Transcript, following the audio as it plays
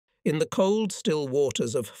In the cold, still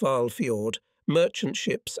waters of Val Fjord, merchant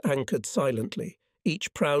ships anchored silently.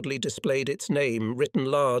 Each proudly displayed its name, written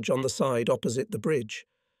large on the side opposite the bridge.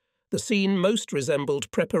 The scene most resembled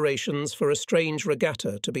preparations for a strange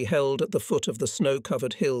regatta to be held at the foot of the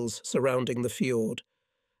snow-covered hills surrounding the fjord.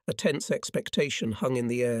 A tense expectation hung in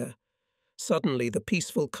the air. Suddenly, the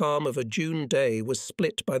peaceful calm of a June day was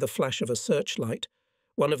split by the flash of a searchlight.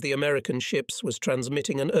 One of the American ships was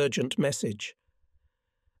transmitting an urgent message.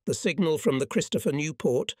 The signal from the Christopher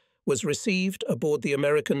Newport was received aboard the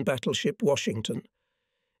American battleship Washington.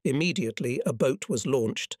 Immediately, a boat was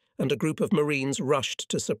launched, and a group of Marines rushed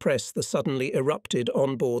to suppress the suddenly erupted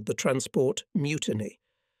on board the transport mutiny.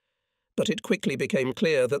 But it quickly became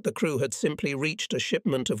clear that the crew had simply reached a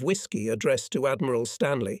shipment of whiskey addressed to Admiral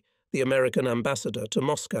Stanley, the American ambassador to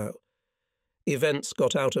Moscow. Events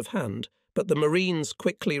got out of hand, but the Marines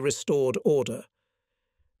quickly restored order.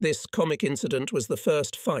 This comic incident was the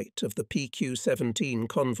first fight of the PQ-17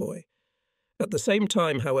 convoy. At the same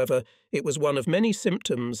time, however, it was one of many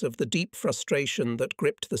symptoms of the deep frustration that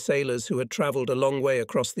gripped the sailors who had travelled a long way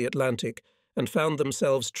across the Atlantic and found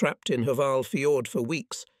themselves trapped in Val Fjord for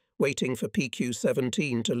weeks, waiting for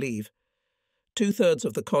PQ-17 to leave. Two-thirds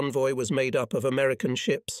of the convoy was made up of American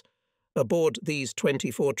ships. Aboard these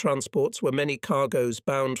 24 transports were many cargoes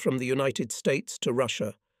bound from the United States to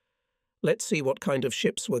Russia. Let's see what kind of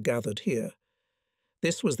ships were gathered here.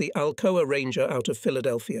 This was the Alcoa Ranger out of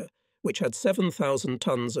Philadelphia, which had 7,000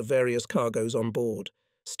 tons of various cargoes on board: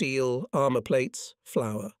 steel, armor plates,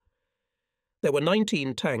 flour. There were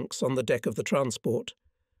 19 tanks on the deck of the transport.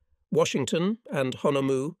 Washington and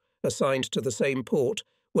Honolulu, assigned to the same port,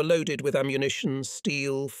 were loaded with ammunition,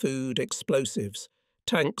 steel, food, explosives.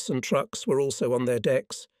 Tanks and trucks were also on their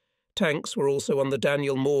decks. Tanks were also on the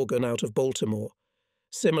Daniel Morgan out of Baltimore.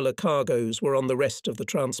 Similar cargoes were on the rest of the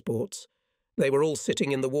transports. They were all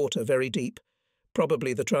sitting in the water very deep.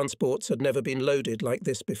 Probably the transports had never been loaded like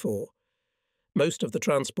this before. Most of the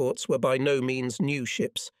transports were by no means new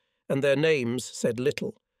ships, and their names said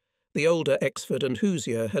little. The older Exford and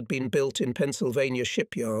Hoosier had been built in Pennsylvania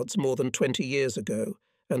shipyards more than 20 years ago,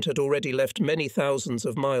 and had already left many thousands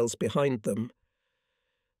of miles behind them.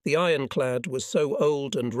 The ironclad was so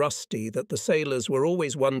old and rusty that the sailors were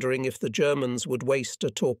always wondering if the Germans would waste a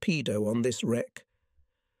torpedo on this wreck.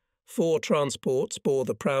 4 transports bore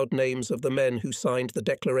the proud names of the men who signed the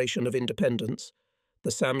Declaration of Independence: the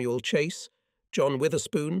Samuel Chase, John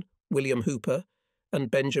Witherspoon, William Hooper, and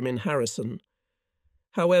Benjamin Harrison.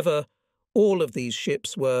 However, all of these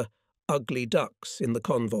ships were ugly ducks in the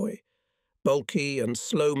convoy, bulky and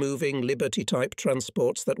slow-moving Liberty-type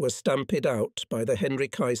transports that were stamped out by the Henry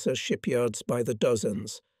Kaiser shipyards by the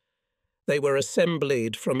dozens. They were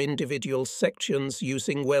assembled from individual sections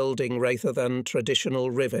using welding rather than traditional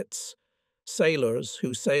rivets. Sailors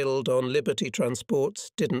who sailed on Liberty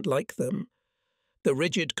transports didn't like them. The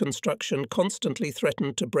rigid construction constantly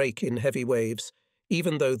threatened to break in heavy waves,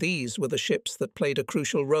 even though these were the ships that played a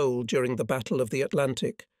crucial role during the Battle of the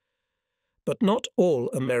Atlantic. But not all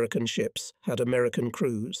American ships had American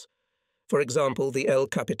crews. For example, the El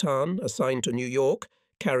Capitan, assigned to New York,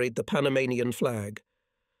 carried the Panamanian flag.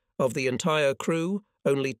 Of the entire crew,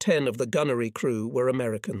 only 10 of the gunnery crew were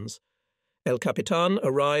Americans. El Capitan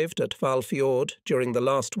arrived at Val Fjord during the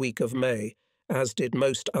last week of May, as did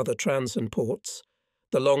most other Transan ports.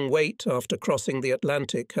 The long wait after crossing the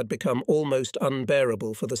Atlantic had become almost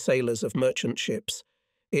unbearable for the sailors of merchant ships.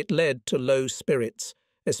 It led to low spirits,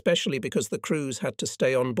 especially because the crews had to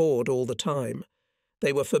stay on board all the time.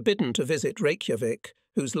 They were forbidden to visit Reykjavik,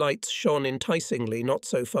 whose lights shone enticingly not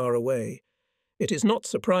so far away. It is not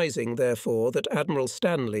surprising, therefore, that Admiral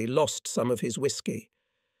Stanley lost some of his whiskey.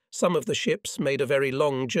 Some of the ships made a very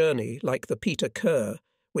long journey, like the Peter Kerr,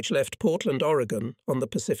 which left Portland, Oregon, on the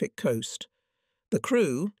Pacific coast. The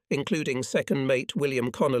crew, including second mate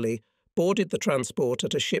William Connolly, boarded the transport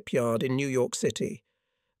at a shipyard in New York City.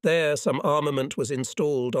 There, some armament was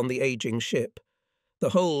installed on the aging ship. The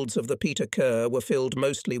holds of the Peter Kerr were filled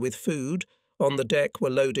mostly with food. On the deck were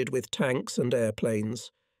loaded with tanks and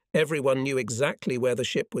airplanes. Everyone knew exactly where the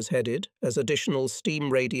ship was headed, as additional steam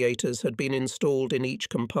radiators had been installed in each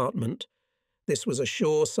compartment. This was a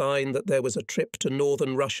sure sign that there was a trip to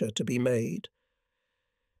northern Russia to be made.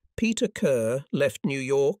 Peter Kerr left New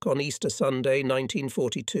York on Easter Sunday,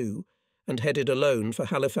 1942, and headed alone for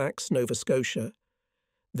Halifax, Nova Scotia.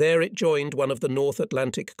 There it joined one of the North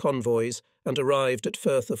Atlantic convoys and arrived at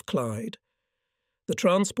Firth of Clyde. The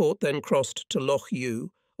transport then crossed to Loch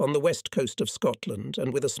Ewe on the west coast of Scotland,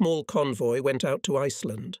 and with a small convoy went out to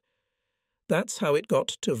Iceland. That's how it got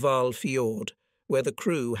to Val Fjord, where the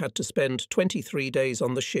crew had to spend 23 days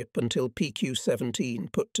on the ship until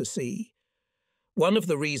PQ-17 put to sea. One of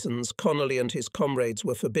the reasons Connolly and his comrades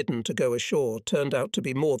were forbidden to go ashore turned out to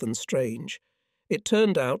be more than strange. It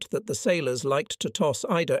turned out that the sailors liked to toss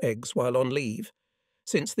eider eggs while on leave.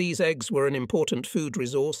 Since these eggs were an important food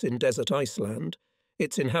resource in desert Iceland,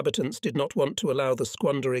 its inhabitants did not want to allow the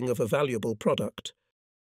squandering of a valuable product.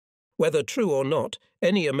 Whether true or not,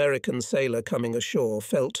 any American sailor coming ashore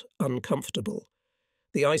felt uncomfortable.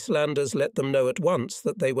 The Icelanders let them know at once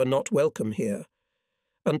that they were not welcome here.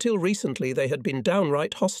 Until recently they had been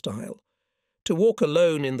downright hostile. To walk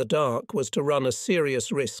alone in the dark was to run a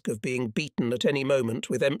serious risk of being beaten at any moment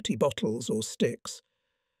with empty bottles or sticks.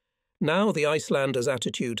 Now the Icelanders'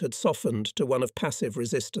 attitude had softened to one of passive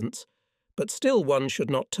resistance, but still one should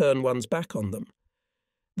not turn one's back on them.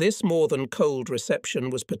 This more than cold reception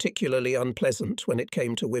was particularly unpleasant when it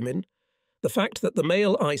came to women. The fact that the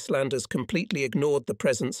male Icelanders completely ignored the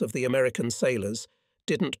presence of the American sailors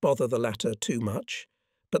didn't bother the latter too much,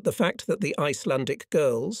 but the fact that the Icelandic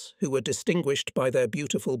girls, who were distinguished by their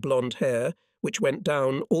beautiful blonde hair, which went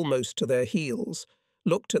down almost to their heels,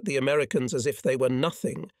 looked at the Americans as if they were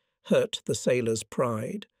nothing, hurt the sailors'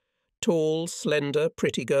 pride. Tall, slender,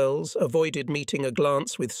 pretty girls avoided meeting a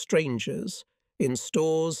glance with strangers. In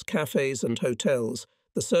stores, cafes, and hotels,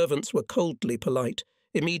 the servants were coldly polite,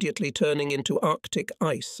 immediately turning into Arctic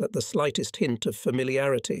ice at the slightest hint of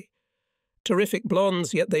familiarity. Terrific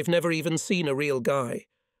blondes, yet they've never even seen a real guy,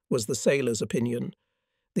 was the sailors' opinion.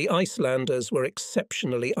 The Icelanders were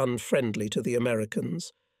exceptionally unfriendly to the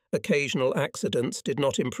Americans. Occasional accidents did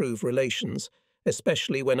not improve relations,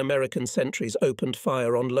 especially when American sentries opened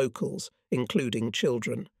fire on locals, including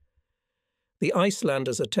children. The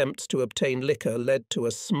Icelanders' attempts to obtain liquor led to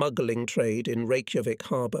a smuggling trade in Reykjavik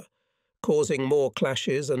harbour, causing more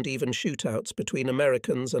clashes and even shootouts between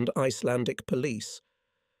Americans and Icelandic police.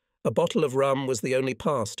 A bottle of rum was the only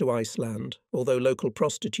pass to Iceland, although local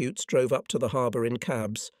prostitutes drove up to the harbour in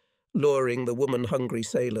cabs, luring the woman-hungry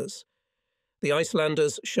sailors. The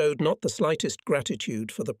Icelanders showed not the slightest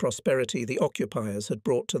gratitude for the prosperity the occupiers had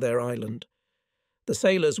brought to their island. The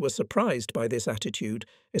sailors were surprised by this attitude,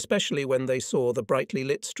 especially when they saw the brightly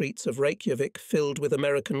lit streets of Reykjavik filled with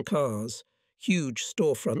American cars, huge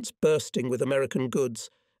storefronts bursting with American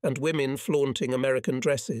goods, and women flaunting American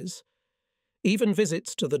dresses. Even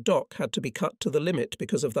visits to the dock had to be cut to the limit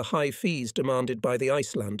because of the high fees demanded by the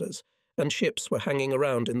Icelanders, and ships were hanging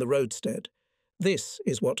around in the roadstead. This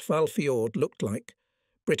is what Hvalfjord looked like.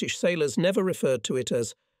 British sailors never referred to it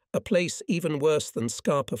as a place even worse than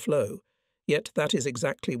Scapa Flow, yet that is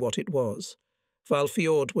exactly what it was.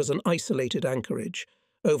 Hvalfjord was an isolated anchorage,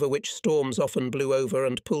 over which storms often blew over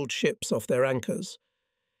and pulled ships off their anchors.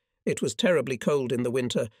 It was terribly cold in the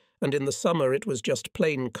winter, and in the summer it was just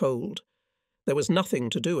plain cold. There was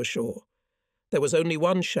nothing to do ashore. There was only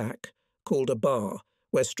one shack, called a bar,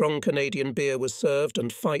 where strong Canadian beer was served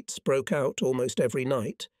and fights broke out almost every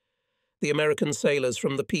night. The American sailors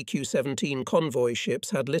from the PQ-17 convoy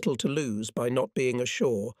ships had little to lose by not being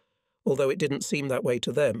ashore, although it didn't seem that way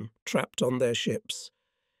to them, trapped on their ships.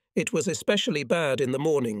 It was especially bad in the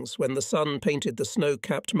mornings when the sun painted the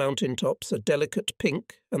snow-capped mountaintops a delicate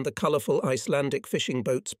pink and the colourful Icelandic fishing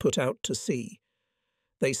boats put out to sea.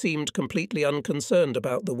 They seemed completely unconcerned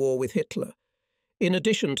about the war with Hitler. In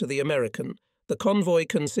addition to the American, the convoy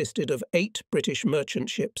consisted of 8 British merchant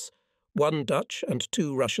ships, 1 Dutch and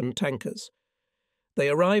 2 Russian tankers. They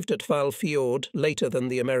arrived at Hvalfjord later than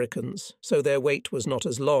the Americans, so their wait was not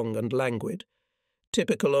as long and languid.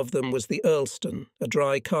 Typical of them was the Earlston, a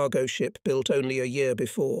dry cargo ship built only a year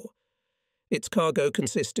before. Its cargo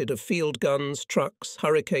consisted of field guns, trucks,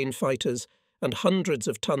 hurricane fighters, and hundreds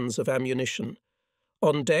of tons of ammunition.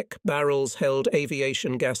 On deck, barrels held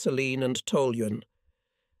aviation gasoline and toluene.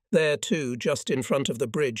 There, too, just in front of the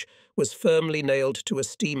bridge, was firmly nailed to a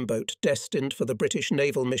steamboat destined for the British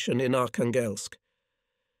naval mission in Arkhangelsk.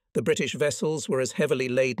 The British vessels were as heavily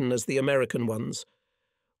laden as the American ones.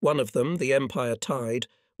 One of them, the Empire Tide,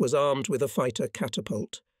 was armed with a fighter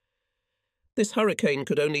catapult. This hurricane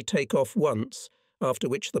could only take off once, after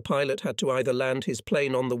which the pilot had to either land his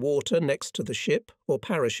plane on the water next to the ship or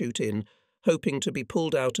parachute in, hoping to be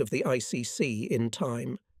pulled out of the icy sea in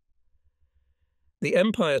time. The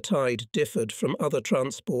Empire Tide differed from other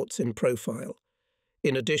transports in profile.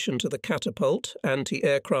 In addition to the catapult,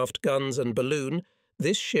 anti-aircraft guns and balloon,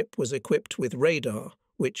 this ship was equipped with radar,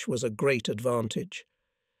 which was a great advantage.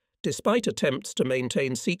 Despite attempts to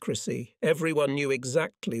maintain secrecy, everyone knew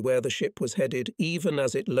exactly where the ship was headed, even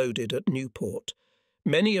as it loaded at Newport.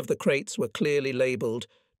 Many of the crates were clearly labelled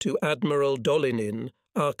to Admiral Dolinin,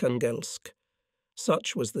 Arkhangelsk.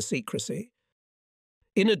 Such was the secrecy.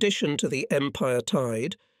 In addition to the Empire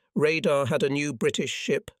Tide, radar had a new British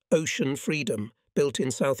ship, Ocean Freedom, built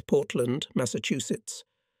in South Portland, Massachusetts.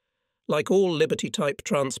 Like all Liberty-type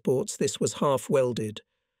transports, this was half-welded.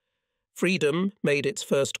 Freedom made its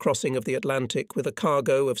first crossing of the Atlantic with a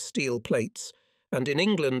cargo of steel plates, and in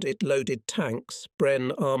England it loaded tanks,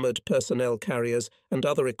 Bren armoured personnel carriers, and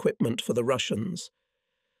other equipment for the Russians.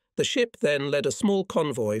 The ship then led a small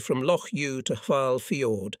convoy from Loch Ewe to Fal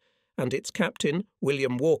Fjord, and its captain,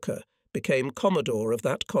 William Walker, became commodore of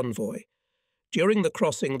that convoy. During the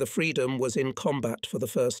crossing, the Freedom was in combat for the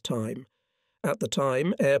first time. At the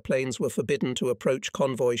time, airplanes were forbidden to approach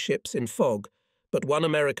convoy ships in fog, but one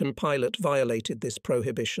American pilot violated this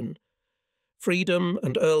prohibition. Freedom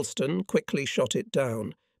and Earlston quickly shot it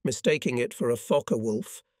down, mistaking it for a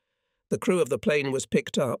Fokker-Wulf. The crew of the plane was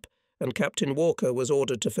picked up, and Captain Walker was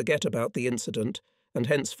ordered to forget about the incident and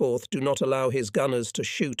henceforth do not allow his gunners to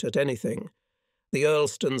shoot at anything. The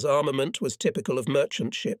Earlston's armament was typical of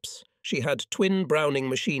merchant ships. She had twin Browning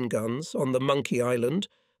machine guns on the Monkey Island,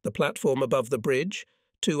 the platform above the bridge,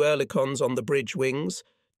 2 Oerlikons on the bridge wings,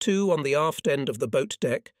 2 on the aft end of the boat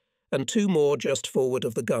deck, and 2 more just forward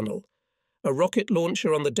of the gunwale. A rocket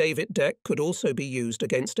launcher on the davit deck could also be used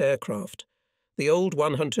against aircraft. The old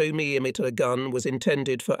 100mm gun was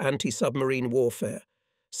intended for anti-submarine warfare.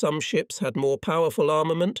 Some ships had more powerful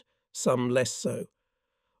armament, some less so.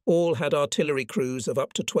 All had artillery crews of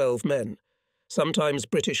up to 12 men. Sometimes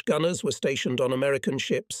British gunners were stationed on American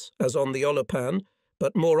ships, as on the Olopan,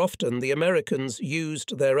 but more often the Americans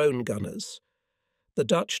used their own gunners. The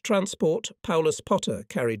Dutch transport Paulus Potter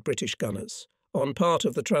carried British gunners. On part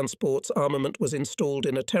of the transport's armament was installed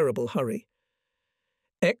in a terrible hurry.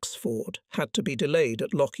 Exford had to be delayed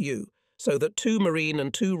at Loch Ewe, so that 2 Marine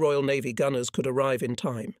and 2 Royal Navy gunners could arrive in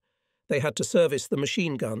time. They had to service the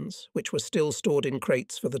machine guns, which were still stored in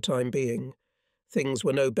crates for the time being. Things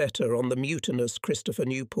were no better on the mutinous Christopher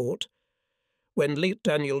Newport. When Lieutenant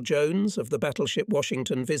Daniel Jones of the battleship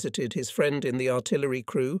Washington visited his friend in the artillery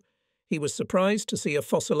crew, he was surprised to see a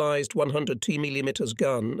fossilized 100mm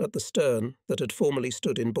gun at the stern that had formerly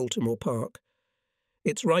stood in Baltimore Park.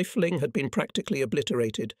 Its rifling had been practically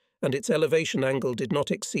obliterated, and its elevation angle did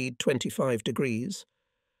not exceed 25 degrees.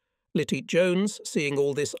 Lieutenant Jones, seeing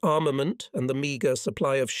all this armament and the meagre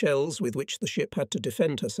supply of shells with which the ship had to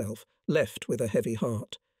defend herself, left with a heavy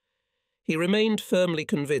heart. He remained firmly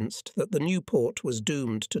convinced that the Newport was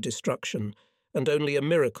doomed to destruction, and only a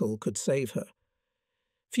miracle could save her.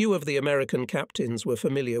 Few of the American captains were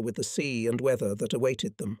familiar with the sea and weather that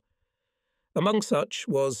awaited them. Among such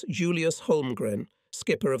was Julius Holmgren,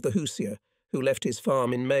 skipper of the Hoosier, who left his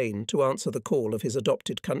farm in Maine to answer the call of his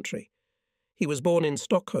adopted country. He was born in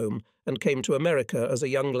Stockholm and came to America as a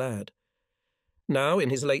young lad. Now, in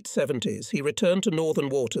his late 70s, he returned to northern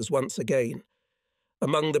waters once again.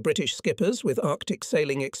 Among the British skippers with Arctic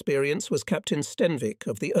sailing experience was Captain Stenvik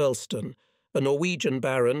of the Earlston, a Norwegian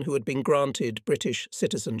baron who had been granted British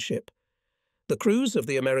citizenship. The crews of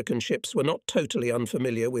the American ships were not totally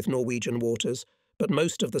unfamiliar with Norwegian waters, but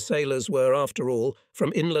most of the sailors were, after all,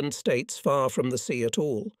 from inland states far from the sea at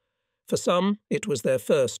all. For some, it was their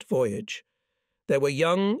first voyage. There were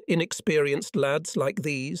young, inexperienced lads like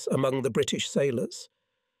these among the British sailors.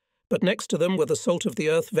 But next to them were the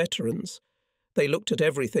salt-of-the-earth veterans. They looked at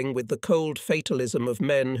everything with the cold fatalism of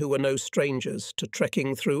men who were no strangers to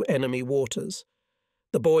trekking through enemy waters.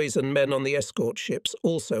 The boys and men on the escort ships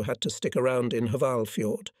also had to stick around in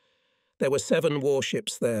Hvalfjord. There were 7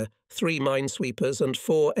 warships there, 3 minesweepers and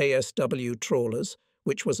 4 ASW trawlers,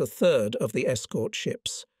 which was a third of the escort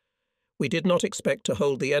ships. We did not expect to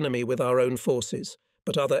hold the enemy with our own forces,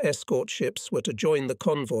 but other escort ships were to join the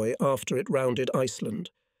convoy after it rounded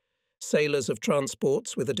Iceland. Sailors of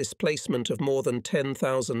transports with a displacement of more than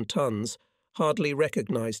 10,000 tons hardly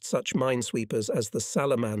recognized such minesweepers as the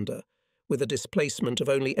Salamander, with a displacement of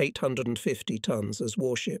only 850 tons as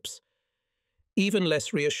warships. Even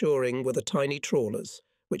less reassuring were the tiny trawlers,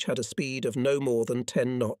 which had a speed of no more than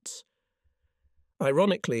 10 knots.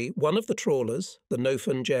 Ironically, one of the trawlers, the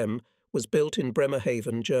Nofen Gem, was built in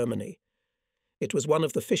Bremerhaven, Germany. It was one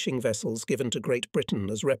of the fishing vessels given to Great Britain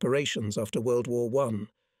as reparations after World War I.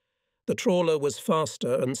 The trawler was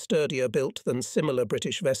faster and sturdier built than similar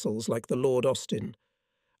British vessels like the Lord Austin.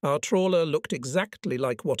 Our trawler looked exactly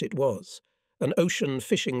like what it was, an ocean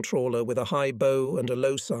fishing trawler with a high bow and a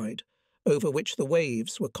low side, over which the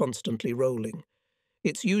waves were constantly rolling.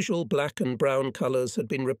 Its usual black and brown colours had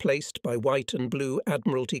been replaced by white and blue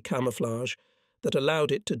Admiralty camouflage that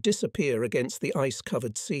allowed it to disappear against the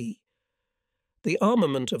ice-covered sea. The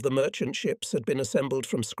armament of the merchant ships had been assembled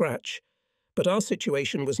from scratch, but our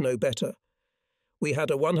situation was no better. We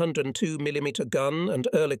had a 102mm gun and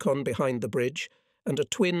Oerlikon behind the bridge, and a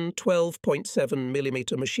twin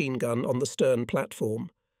 12.7mm machine gun on the stern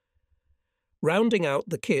platform. Rounding out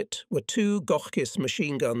the kit were two Gochkis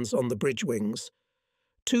machine guns on the bridge wings.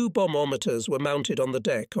 Two bombometers were mounted on the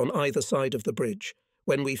deck on either side of the bridge.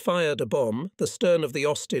 When we fired a bomb, the stern of the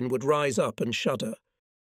Austin would rise up and shudder.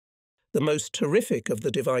 The most terrific of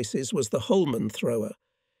the devices was the Holman thrower.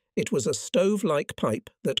 It was a stove-like pipe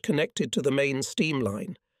that connected to the main steam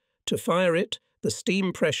line. To fire it, the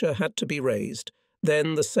steam pressure had to be raised.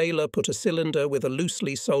 Then the sailor put a cylinder with a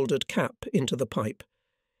loosely soldered cap into the pipe.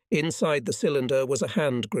 Inside the cylinder was a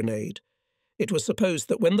hand grenade. It was supposed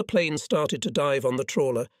that when the plane started to dive on the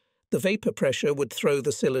trawler, the vapour pressure would throw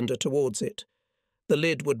the cylinder towards it. The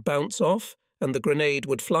lid would bounce off, and the grenade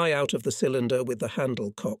would fly out of the cylinder with the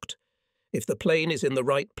handle cocked. If the plane is in the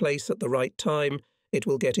right place at the right time, it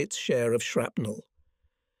will get its share of shrapnel.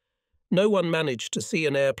 No one managed to see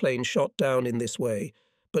an airplane shot down in this way,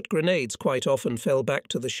 but grenades quite often fell back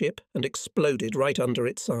to the ship and exploded right under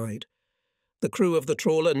its side. The crew of the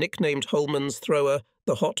trawler nicknamed Holman's thrower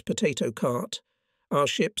the hot potato cart. Our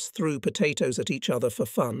ships threw potatoes at each other for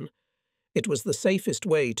fun. It was the safest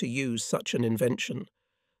way to use such an invention.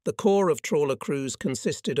 The core of trawler crews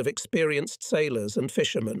consisted of experienced sailors and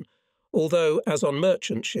fishermen, although, as on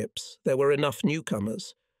merchant ships, there were enough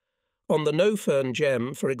newcomers. On the No Fern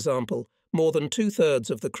Gem, for example, more than 2/3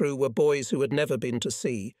 of the crew were boys who had never been to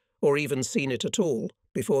sea, or even seen it at all,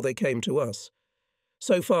 before they came to us.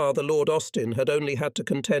 So far, the Lord Austin had only had to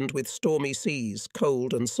contend with stormy seas,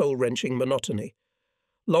 cold and soul-wrenching monotony.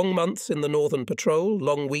 Long months in the Northern Patrol,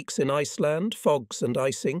 long weeks in Iceland, fogs and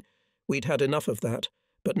icing. We'd had enough of that,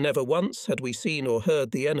 but never once had we seen or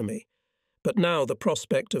heard the enemy. But now the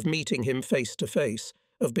prospect of meeting him face to face,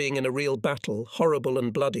 of being in a real battle, horrible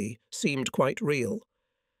and bloody, seemed quite real.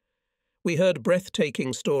 We heard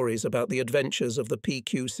breathtaking stories about the adventures of the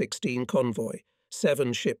PQ-16 convoy.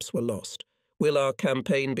 7 ships were lost. Will our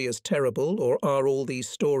campaign be as terrible, or are all these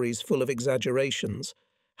stories full of exaggerations?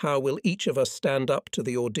 How will each of us stand up to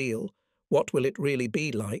the ordeal? What will it really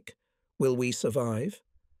be like? Will we survive?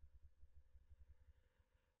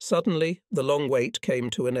 Suddenly, the long wait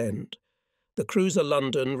came to an end. The cruiser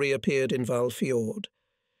London reappeared in Val Fiord.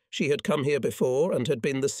 She had come here before and had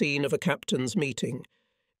been the scene of a captain's meeting.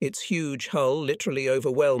 Its huge hull literally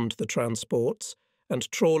overwhelmed the transports, and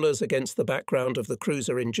trawlers against the background of the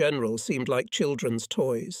cruiser in general seemed like children's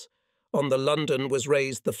toys. On the London was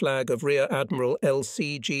raised the flag of Rear Admiral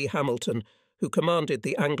L.C.G. Hamilton, who commanded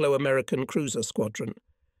the Anglo-American cruiser squadron.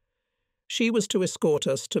 She was to escort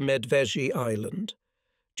us to Medveji Island.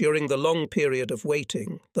 During the long period of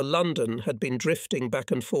waiting, the London had been drifting back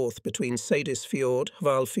and forth between Sadis Fjord,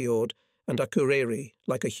 Hvalfjord, and Akureyri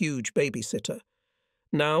like a huge babysitter.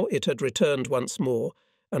 Now it had returned once more,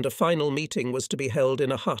 and a final meeting was to be held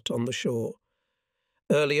in a hut on the shore.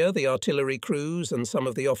 Earlier, the artillery crews and some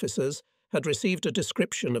of the officers had received a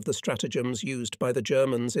description of the stratagems used by the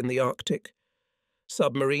Germans in the Arctic.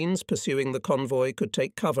 Submarines pursuing the convoy could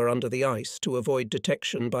take cover under the ice to avoid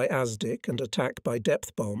detection by ASDIC and attack by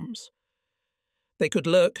depth bombs. They could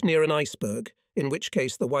lurk near an iceberg, in which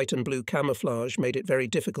case the white and blue camouflage made it very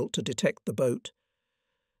difficult to detect the boat.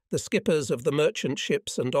 The skippers of the merchant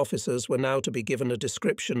ships and officers were now to be given a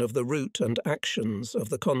description of the route and actions of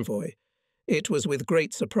the convoy. It was with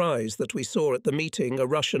great surprise that we saw at the meeting a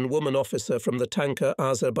Russian woman officer from the tanker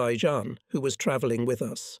Azerbaijan who was travelling with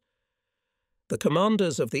us. The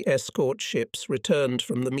commanders of the escort ships returned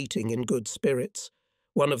from the meeting in good spirits.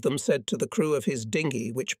 One of them said to the crew of his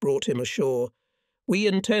dinghy, which brought him ashore, "We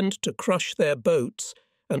intend to crush their boats,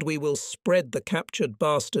 and we will spread the captured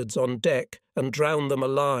bastards on deck and drown them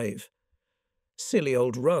alive." "Silly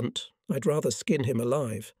old runt, I'd rather skin him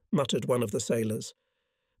alive," muttered one of the sailors.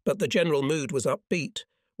 But the general mood was upbeat.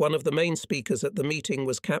 One of the main speakers at the meeting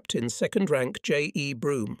was Captain Second Rank J.E.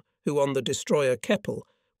 Broom, who on the destroyer Keppel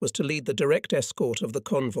was to lead the direct escort of the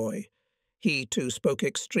convoy. He, too, spoke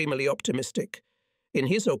extremely optimistic. In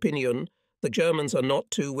his opinion, the Germans are not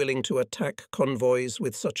too willing to attack convoys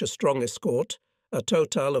with such a strong escort, a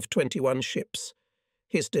total of 21 ships.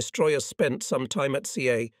 His destroyer spent some time at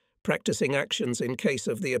sea, practicing actions in case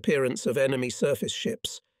of the appearance of enemy surface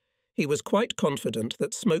ships. He was quite confident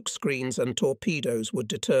that smoke screens and torpedoes would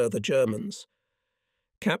deter the Germans.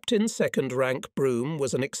 Captain Second Rank Broom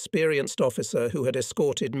was an experienced officer who had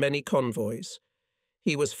escorted many convoys.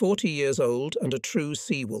 He was 40 years old and a true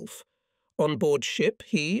sea wolf. On board ship,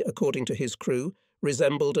 he, according to his crew,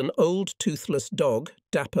 resembled an old toothless dog,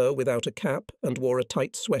 dapper without a cap, and wore a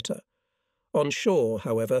tight sweater. On shore,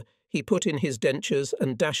 however, he put in his dentures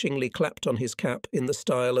and dashingly clapped on his cap in the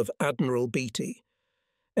style of Admiral Beatty.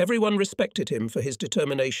 Everyone respected him for his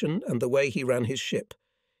determination and the way he ran his ship.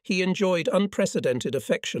 He enjoyed unprecedented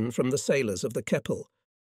affection from the sailors of the Keppel.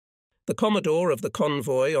 The commodore of the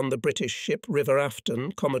convoy on the British ship River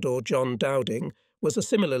Afton, Commodore John Dowding, was a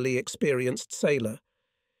similarly experienced sailor.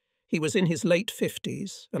 He was in his late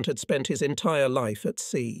 50s and had spent his entire life at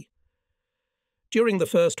sea. During the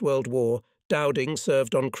First World War, Dowding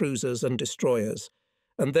served on cruisers and destroyers,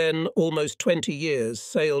 and then, almost 20 years,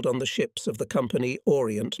 sailed on the ships of the company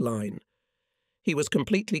Orient Line. He was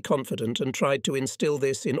completely confident and tried to instill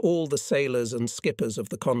this in all the sailors and skippers of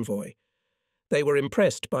the convoy. They were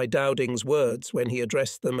impressed by Dowding's words when he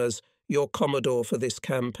addressed them as "your commodore for this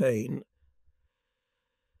campaign."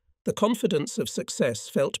 The confidence of success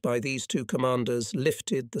felt by these two commanders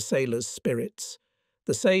lifted the sailors' spirits.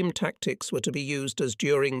 The same tactics were to be used as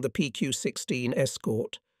during the PQ-16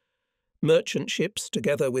 escort. Merchant ships,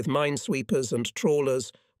 together with minesweepers and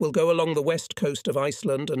trawlers, will go along the west coast of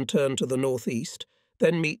Iceland and turn to the northeast,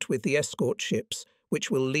 then meet with the escort ships,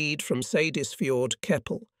 which will lead from Seyðisfjord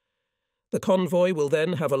Keppel. The convoy will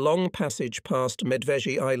then have a long passage past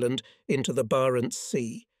Medveji Island into the Barents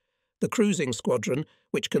Sea. The cruising squadron,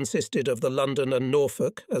 which consisted of the London and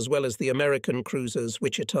Norfolk, as well as the American cruisers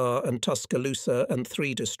Wichita and Tuscaloosa and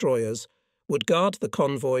 3 destroyers, would guard the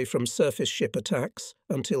convoy from surface ship attacks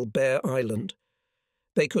until Bear Island.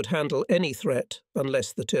 They could handle any threat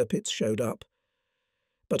unless the Tirpitz showed up.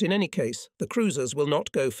 But in any case, the cruisers will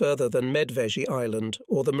not go further than Medveji Island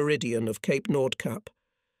or the meridian of Cape Nordkapp.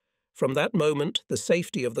 From that moment, the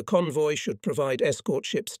safety of the convoy should provide escort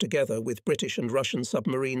ships together with British and Russian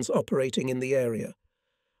submarines operating in the area.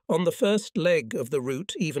 On the first leg of the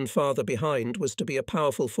route, even farther behind, was to be a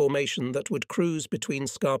powerful formation that would cruise between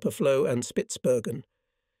Scapa Flow and Spitsbergen.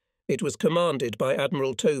 It was commanded by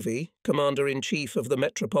Admiral Tovey, Commander-in-Chief of the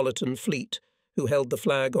Metropolitan Fleet, who held the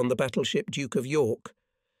flag on the battleship Duke of York.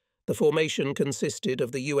 The formation consisted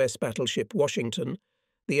of the U.S. battleship Washington,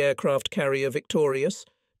 the aircraft carrier Victorious,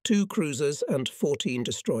 2 cruisers and 14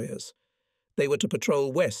 destroyers. They were to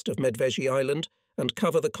patrol west of Medveji Island and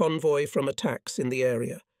cover the convoy from attacks in the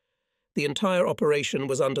area. The entire operation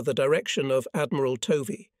was under the direction of Admiral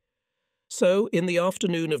Tovey. So, in the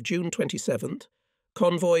afternoon of June 27th,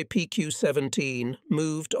 convoy PQ-17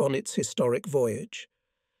 moved on its historic voyage.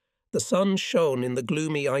 The sun shone in the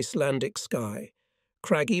gloomy Icelandic sky.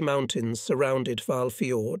 Craggy mountains surrounded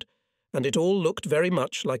Hvalfjord, and it all looked very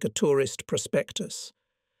much like a tourist prospectus.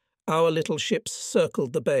 Our little ships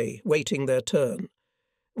circled the bay, waiting their turn.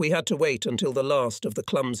 We had to wait until the last of the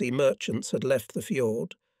clumsy merchants had left the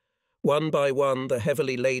fjord. One by one, the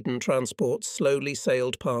heavily laden transports slowly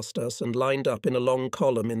sailed past us and lined up in a long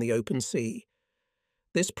column in the open sea.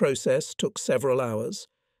 This process took several hours.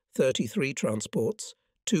 33 transports,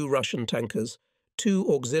 2 Russian tankers, 2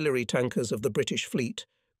 auxiliary tankers of the British fleet,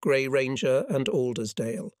 Grey Ranger and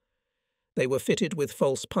Aldersdale. They were fitted with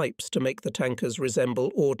false pipes to make the tankers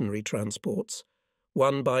resemble ordinary transports.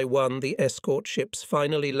 One by one, the escort ships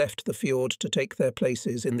finally left the fjord to take their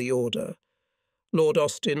places in the order. Lord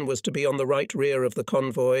Austin was to be on the right rear of the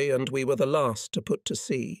convoy, and we were the last to put to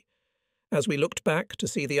sea. As we looked back to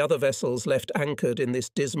see the other vessels left anchored in this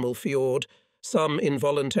dismal fjord, some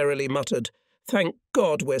involuntarily muttered, "Thank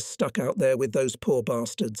God we're stuck out there with those poor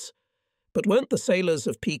bastards." But weren't the sailors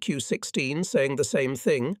of PQ-16 saying the same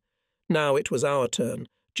thing? Now it was our turn.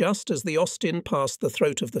 Just as the Austin passed the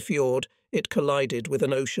throat of the fjord, it collided with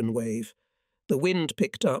an ocean wave. The wind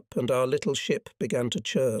picked up and our little ship began to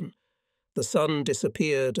churn. The sun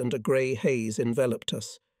disappeared and a grey haze enveloped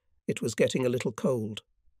us. It was getting a little cold.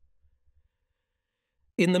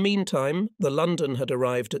 In the meantime, the London had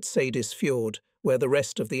arrived at Seyðisfjord, where the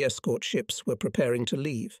rest of the escort ships were preparing to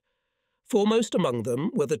leave. Foremost among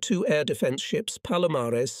them were the 2 air defence ships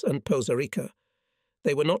Palomares and Pozarica.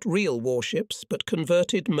 They were not real warships, but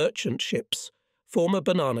converted merchant ships, former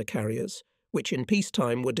banana carriers, which in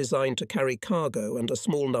peacetime were designed to carry cargo and a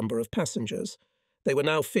small number of passengers. They were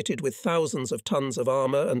now fitted with thousands of tons of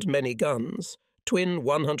armour and many guns, twin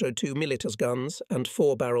 102 mm guns and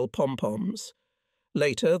 4-barrel pom-poms.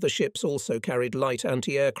 Later, the ships also carried light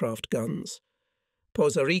anti-aircraft guns.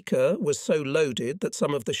 Pozarica was so loaded that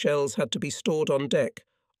some of the shells had to be stored on deck.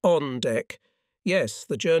 On deck. Yes,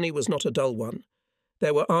 the journey was not a dull one.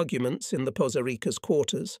 There were arguments in the Pozarica's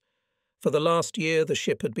quarters. For the last year, the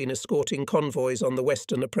ship had been escorting convoys on the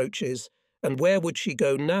western approaches, and where would she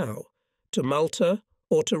go now? To Malta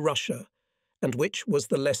or to Russia? And which was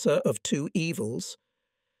the lesser of 2 evils?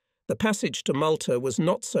 The passage to Malta was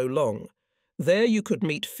not so long. There you could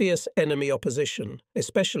meet fierce enemy opposition,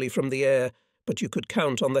 especially from the air, but you could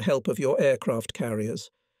count on the help of your aircraft carriers.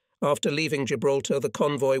 After leaving Gibraltar, the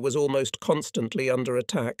convoy was almost constantly under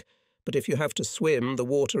attack, but if you have to swim, the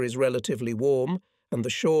water is relatively warm and the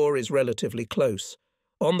shore is relatively close.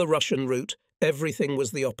 On the Russian route, everything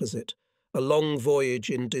was the opposite. A long voyage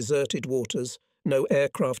in deserted waters, no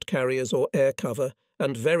aircraft carriers or air cover,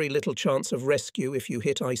 and very little chance of rescue if you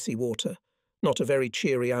hit icy water. Not a very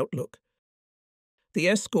cheery outlook. The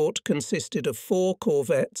escort consisted of 4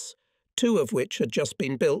 corvettes, 2 of which had just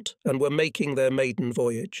been built and were making their maiden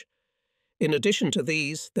voyage. In addition to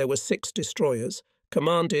these, there were 6 destroyers,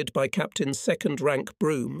 commanded by Captain Second-Rank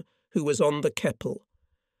Broom, who was on the Keppel.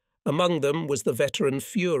 Among them was the veteran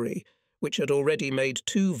Fury, which had already made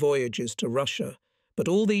 2 voyages to Russia, but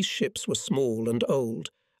all these ships were small and old,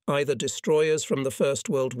 either destroyers from the First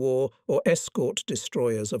World War or escort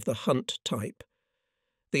destroyers of the Hunt type.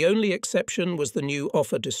 The only exception was the new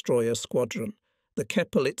offer destroyer squadron. The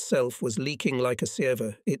Keppel itself was leaking like a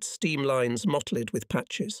sieve, its steam lines mottled with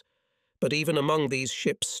patches. But even among these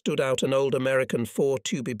ships stood out an old American 4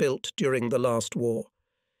 to be built during the last war.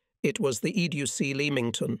 It was the EDUC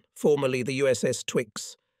Leamington, formerly the USS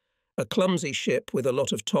Twiggs. A clumsy ship with a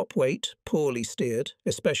lot of top weight, poorly steered,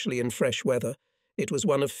 especially in fresh weather, it was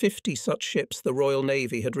one of 50 such ships the Royal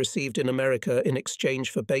Navy had received in America in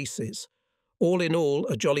exchange for bases. All in all,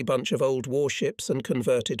 a jolly bunch of old warships and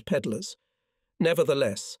converted peddlers.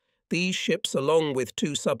 Nevertheless, these ships, along with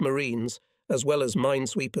 2 submarines, as well as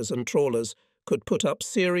minesweepers and trawlers, could put up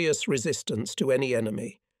serious resistance to any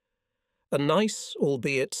enemy. A nice,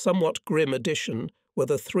 albeit somewhat grim addition were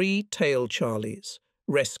the 3 tail Charlies,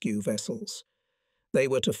 rescue vessels. They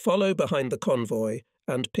were to follow behind the convoy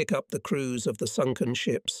and pick up the crews of the sunken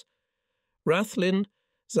ships. Rathlin,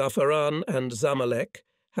 Zafaran and Zamalek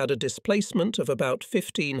had a displacement of about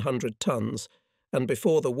 1,500 tons, and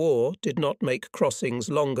before the war did not make crossings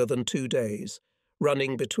longer than 2 days,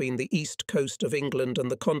 running between the east coast of England and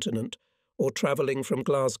the continent, or travelling from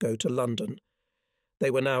Glasgow to London.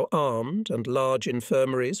 They were now armed, and large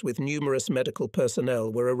infirmaries with numerous medical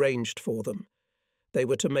personnel were arranged for them. They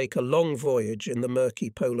were to make a long voyage in the murky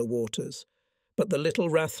polar waters, but the little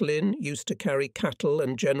Rathlin used to carry cattle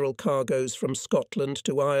and general cargoes from Scotland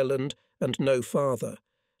to Ireland and no farther.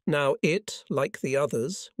 Now it, like the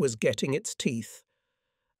others, was getting its teeth.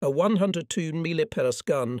 A 102 millipers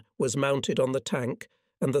gun was mounted on the tank,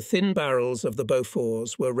 and the thin barrels of the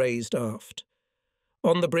Beauforts were raised aft.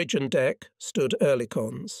 On the bridge and deck stood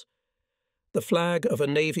Oerlikons. The flag of a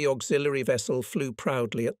Navy auxiliary vessel flew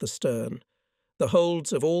proudly at the stern. The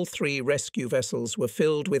holds of all 3 rescue vessels were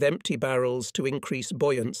filled with empty barrels to increase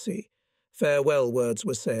buoyancy. Farewell words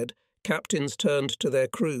were said, captains turned to their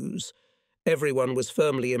crews. Everyone was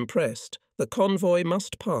firmly impressed. The convoy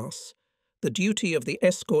must pass. The duty of the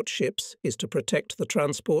escort ships is to protect the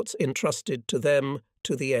transports entrusted to them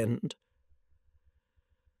to the end.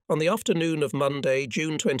 On the afternoon of Monday,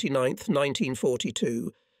 June 29,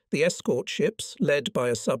 1942, the escort ships, led by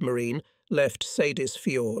a submarine, left Seydi's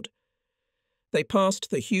Fjord. They passed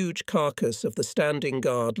the huge carcass of the Standing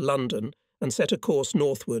Guard, London, and set a course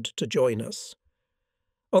northward to join us.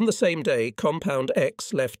 On the same day, Compound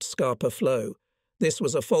X left Scapa Flow. This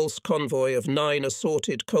was a false convoy of 9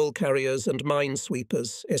 assorted coal carriers and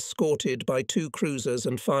minesweepers, escorted by 2 cruisers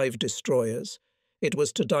and 5 destroyers. It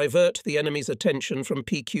was to divert the enemy's attention from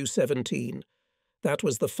PQ-17. That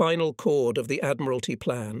was the final chord of the Admiralty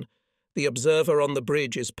plan. The observer on the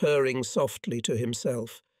bridge is purring softly to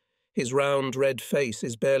himself. His round red face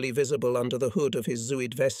is barely visible under the hood of his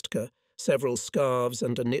Zuidvestka, several scarves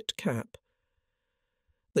and a knit cap.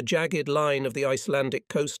 The jagged line of the Icelandic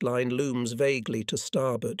coastline looms vaguely to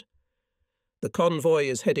starboard. The convoy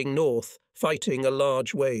is heading north, fighting a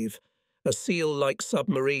large wave, a seal-like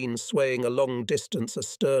submarine swaying a long distance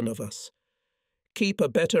astern of us. "Keep a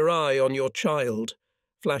better eye on your child,"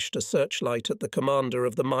 flashed a searchlight at the commander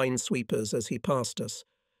of the minesweepers as he passed us.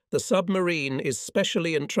 "The submarine is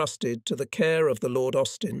specially entrusted to the care of the Lord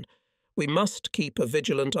Austin. We must keep a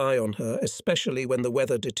vigilant eye on her, especially when the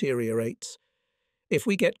weather deteriorates. If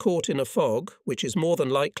we get caught in a fog, which is more than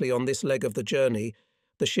likely on this leg of the journey,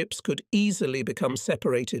 the ships could easily become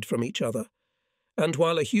separated from each other. And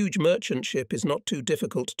while a huge merchant ship is not too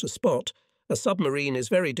difficult to spot, a submarine is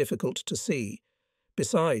very difficult to see.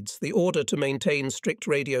 Besides, the order to maintain strict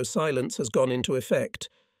radio silence has gone into effect.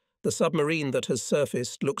 The submarine that has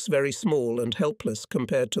surfaced looks very small and helpless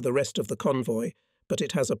compared to the rest of the convoy, but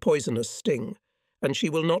it has a poisonous sting, and she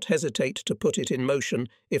will not hesitate to put it in motion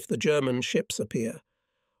if the German ships appear.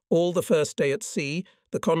 All the first day at sea,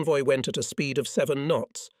 the convoy went at a speed of 7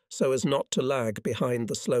 knots, so as not to lag behind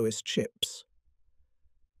the slowest ships.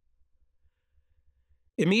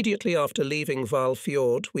 Immediately after leaving Val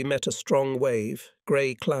Fjord, we met a strong wave,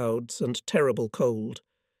 grey clouds and terrible cold.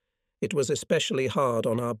 It was especially hard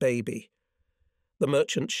on our baby. The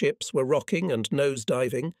merchant ships were rocking and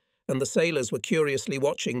nose-diving, and the sailors were curiously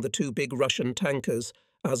watching the two big Russian tankers,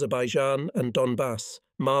 Azerbaijan and Donbass,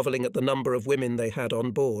 marvelling at the number of women they had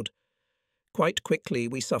on board. Quite quickly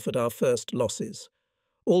we suffered our first losses.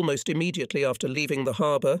 Almost immediately after leaving the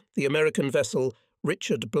harbour, the American vessel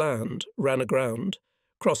Richard Bland ran aground,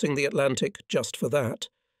 crossing the Atlantic just for that.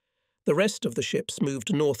 The rest of the ships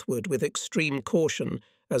moved northward with extreme caution,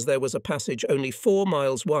 as there was a passage only 4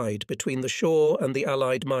 miles wide between the shore and the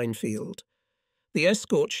Allied minefield. The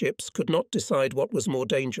escort ships could not decide what was more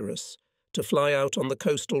dangerous, to fly out on the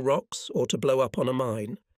coastal rocks or to blow up on a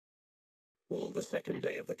mine. All the second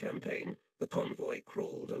day of the campaign, the convoy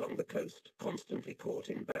crawled along the coast, constantly caught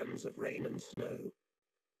in bands of rain and snow.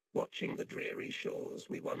 Watching the dreary shores,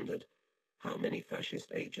 we wondered how many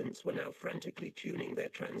fascist agents were now frantically tuning their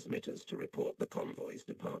transmitters to report the convoy's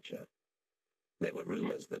departure. There were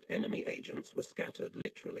rumours that enemy agents were scattered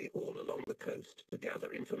literally all along the coast to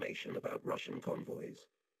gather information about Russian convoys.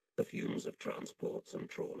 The fumes of transports and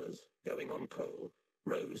trawlers, going on coal,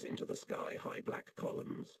 rose into the sky-high black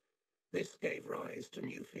columns. This gave rise to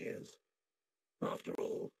new fears. After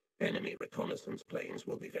all, enemy reconnaissance planes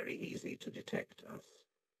will be very easy to detect us.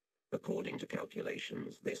 According to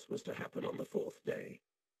calculations, this was to happen on the 4th day.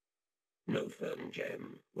 No firm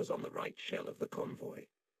gem was on the right shell of the convoy.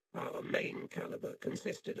 Our main caliber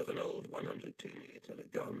consisted of an old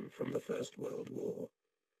 102mm gun from the First World War.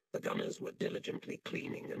 The gunners were diligently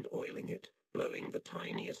cleaning and oiling it, blowing the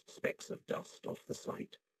tiniest specks of dust off the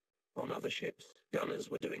sight. On other ships, gunners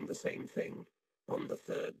were doing the same thing. On the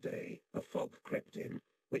 3rd day, a fog crept in,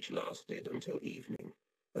 which lasted until evening.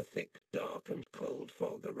 A thick, dark and cold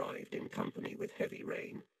fog arrived in company with heavy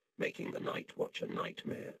rain, making the night watch a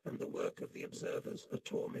nightmare and the work of the observers a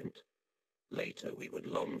torment. Later we would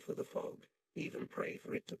long for the fog, even pray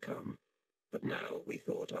for it to come, but now we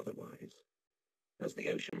thought otherwise. As the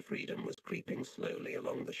Ocean Freedom was creeping slowly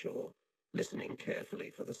along the shore, listening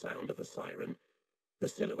carefully for the sound of a siren, the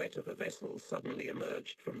silhouette of a vessel suddenly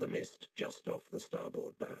emerged from the mist just off the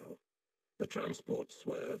starboard bow. The transport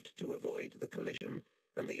swerved to avoid the collision,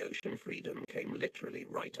 and the Ocean Freedom came literally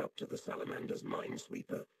right up to the Salamander's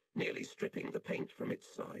minesweeper, nearly stripping the paint from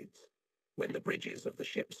its sides. When the bridges of the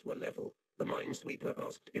ships were level, the minesweeper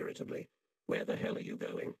asked irritably, "Where the hell are you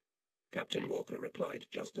going?" Captain Walker replied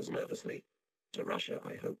just as nervously, "To Russia,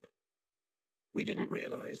 I hope." We didn't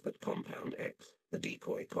realize that Compound X, the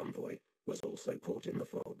decoy convoy, was also caught in the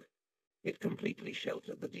fog. It completely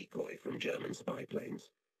sheltered the decoy from German spy planes.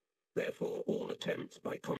 Therefore, all attempts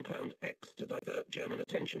by Compound X to divert German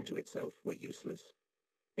attention to itself were useless.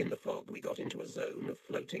 In the fog, we got into a zone of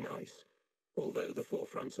floating ice, although the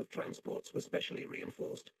forefronts of transports were specially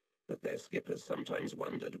reinforced, but their skippers sometimes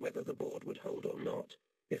wondered whether the board would hold or not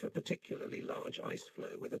if a particularly large ice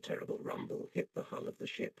floe with a terrible rumble hit the hull of the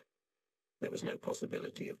ship. There was no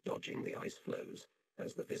possibility of dodging the ice floes,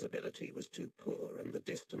 as the visibility was too poor and the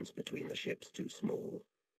distance between the ships too small.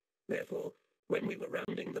 Therefore, when we were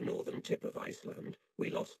rounding the northern tip of Iceland, we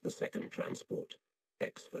lost the second transport.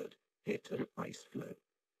 Exford hit an ice floe.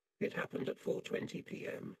 It happened at 4:20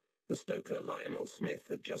 p.m. The stoker Lionel Smith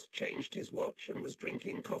had just changed his watch and was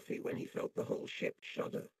drinking coffee when he felt the whole ship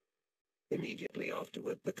shudder. Immediately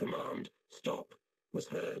afterward, the command, "Stop," was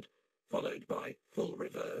heard, followed by "Full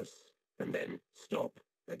reverse," and then "Stop"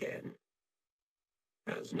 again.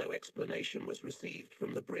 As no explanation was received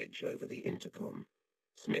from the bridge over the intercom,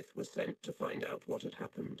 Smith was sent to find out what had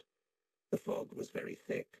happened. The fog was very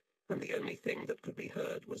thick, and the only thing that could be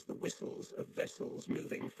heard was the whistles of vessels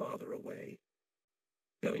moving farther away.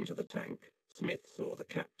 Going to the tank, Smith saw the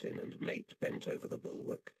captain and mate bent over the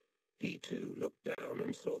bulwark. He, too, looked down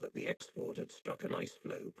and saw that the Exford had struck an ice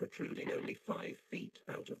floe protruding only 5 feet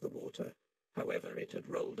out of the water. However, it had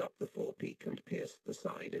rolled up the forepeak and pierced the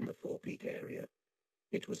side in the forepeak area.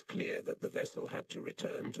 It was clear that the vessel had to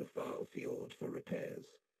return to Val Fjord for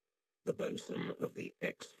repairs. The boatswain of the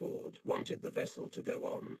Exford wanted the vessel to go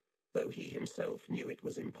on, though he himself knew it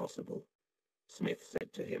was impossible. Smith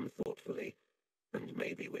said to him thoughtfully, "And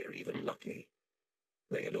maybe we're even lucky."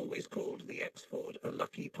 They had always called the Exford a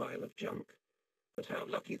lucky pile of junk, but how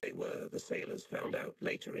lucky they were the sailors found out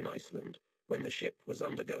later in Iceland, when the ship was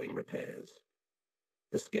undergoing repairs.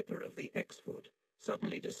 The skipper of the Exford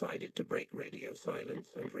suddenly decided to break radio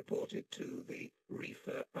silence and reported to the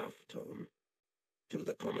reefer aftone. To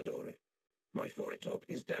the Commodore, "My foretop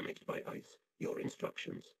is damaged by ice. Your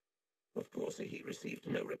instructions." Of course, he received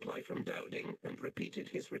no reply from Dowding and repeated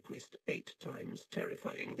his request 8 times,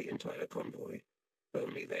 terrifying the entire convoy.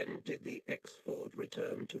 Only then did the X-Ford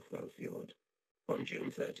return to Hvalfjord. On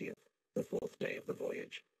June 30th, the fourth day of the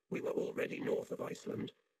voyage, we were already north of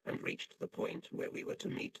Iceland and reached the point where we were to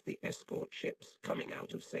meet the escort ships coming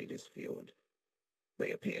out of Seyðisfjord.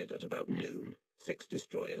 They appeared at about noon, 6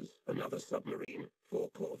 destroyers, another submarine, 4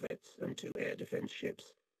 corvettes and 2 air defense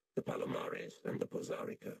ships, the Palomares and the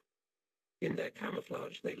Pozarica. In their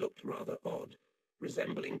camouflage they looked rather odd,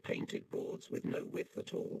 resembling painted boards with no width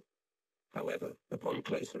at all. However, upon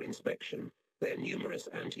closer inspection, their numerous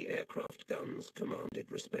anti-aircraft guns commanded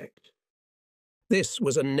respect. This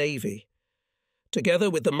was a navy. Together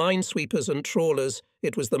with the minesweepers and trawlers,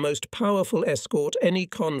 it was the most powerful escort any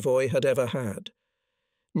convoy had ever had.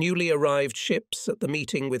 Newly arrived ships at the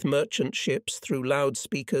meeting with merchant ships through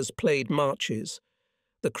loudspeakers played marches.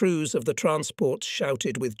 The crews of the transports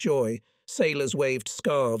shouted with joy, sailors waved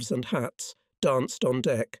scarves and hats, danced on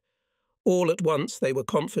deck. All at once they were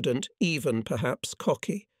confident, even perhaps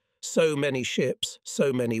cocky. So many ships,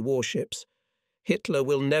 so many warships. Hitler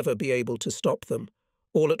will never be able to stop them.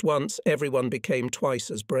 All at once everyone became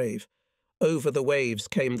twice as brave. Over the waves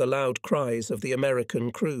came the loud cries of the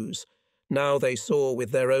American crews. Now they saw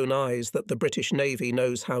with their own eyes that the British Navy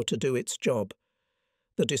knows how to do its job.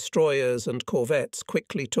 The destroyers and corvettes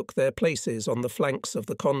quickly took their places on the flanks of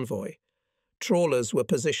the convoy. Trawlers were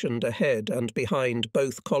positioned ahead and behind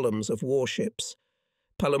both columns of warships.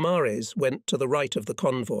 Palomares went to the right of the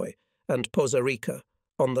convoy, and Pozarica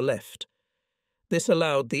on the left. This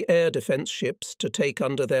allowed the air defense ships to take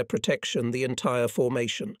under their protection the entire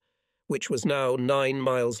formation, which was now 9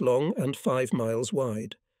 miles long and 5 miles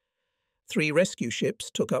wide. 3 rescue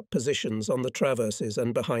ships took up positions on the traverses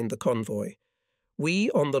and behind the convoy.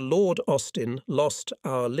 We on the Lord Austin lost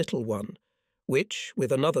our little one, which,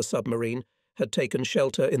 with another submarine, had taken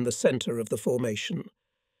shelter in the centre of the formation.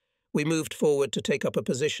 We moved forward to take up a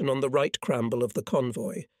position on the right cramble of the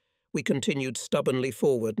convoy. We continued stubbornly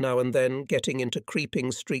forward, now and then getting into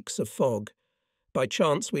creeping streaks of fog. By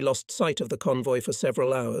chance we lost sight of the convoy for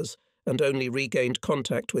several hours, and only regained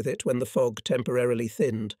contact with it when the fog temporarily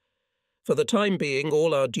thinned. For the time being,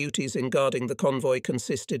 all our duties in guarding the convoy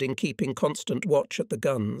consisted in keeping constant watch at the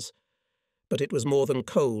guns. But it was more than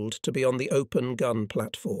cold to be on the open gun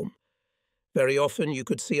platform. Very often you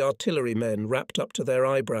could see artillerymen wrapped up to their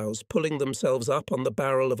eyebrows, pulling themselves up on the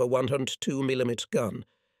barrel of a 102mm gun,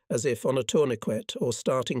 as if on a tourniquet, or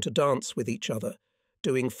starting to dance with each other,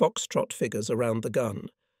 doing foxtrot figures around the gun.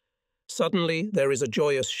 Suddenly there is a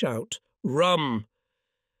joyous shout, "Rum!"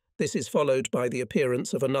 This is followed by the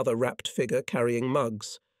appearance of another wrapped figure carrying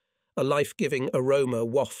mugs. A life-giving aroma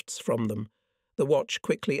wafts from them. The watch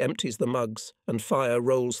quickly empties the mugs, and fire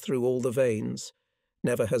rolls through all the veins.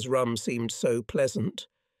 Never has rum seemed so pleasant.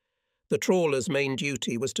 The trawler's main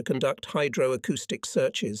duty was to conduct hydroacoustic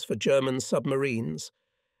searches for German submarines.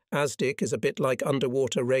 ASDIC is a bit like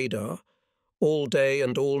underwater radar. All day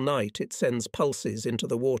and all night it sends pulses into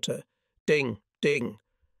the water. Ding, ding.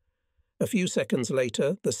 A few seconds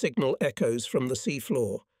later, the signal echoes from the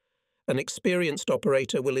seafloor. An experienced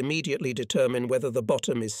operator will immediately determine whether the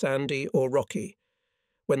bottom is sandy or rocky.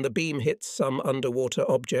 When the beam hits some underwater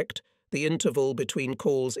object, the interval between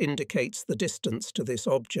calls indicates the distance to this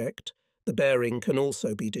object. The bearing can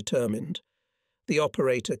also be determined. The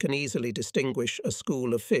operator can easily distinguish a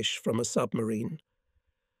school of fish from a submarine.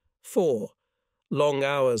 4. Long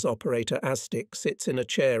hours operator ASDIC sits in a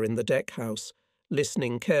chair in the deck house,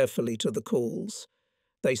 listening carefully to the calls.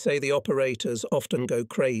 They say the operators often go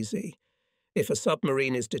crazy. If a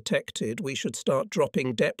submarine is detected, we should start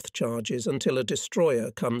dropping depth charges until a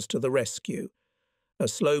destroyer comes to the rescue. A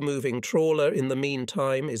slow-moving trawler, in the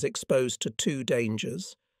meantime, is exposed to 2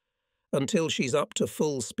 dangers. Until she's up to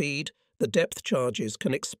full speed, the depth charges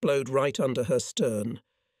can explode right under her stern,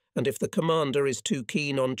 and if the commander is too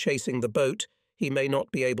keen on chasing the boat, he may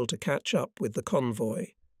not be able to catch up with the convoy.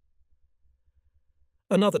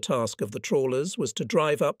 Another task of the trawlers was to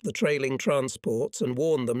drive up the trailing transports and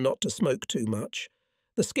warn them not to smoke too much.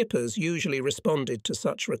 The skippers usually responded to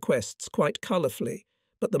such requests quite colourfully,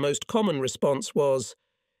 but the most common response was,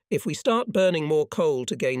 "If we start burning more coal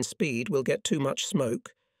to gain speed, we'll get too much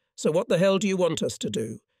smoke. So what the hell do you want us to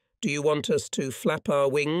do? Do you want us to flap our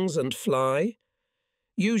wings and fly?"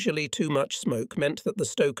 Usually too much smoke meant that the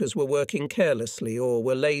stokers were working carelessly or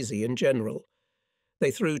were lazy in general.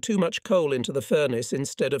 They threw too much coal into the furnace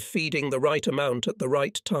instead of feeding the right amount at the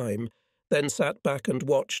right time, then sat back and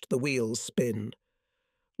watched the wheels spin.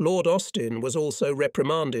 Lord Austin was also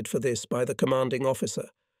reprimanded for this by the commanding officer.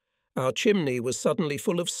 Our chimney was suddenly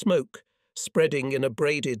full of smoke, spreading in a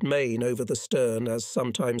braided mane over the stern, as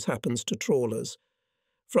sometimes happens to trawlers.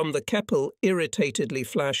 From the Keppel irritatedly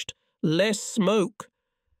flashed, Less smoke!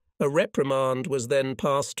 A reprimand was then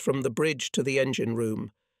passed from the bridge to the engine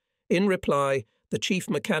room. In reply, the chief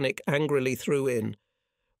mechanic angrily threw in,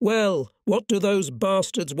 "Well, what do those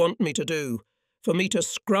bastards want me to do? For me to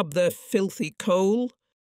scrub their filthy coal?"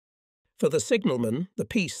 For the signalman, the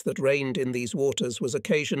peace that reigned in these waters was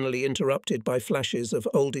occasionally interrupted by flashes of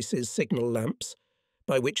Oldys's signal lamps,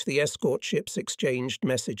 by which the escort ships exchanged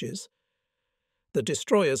messages. The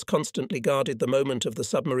destroyers constantly guarded the moment of the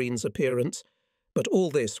submarine's appearance, but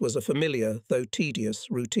all this was a familiar, though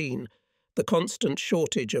tedious, routine. The constant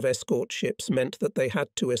shortage of escort ships meant that they had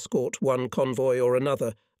to escort one convoy or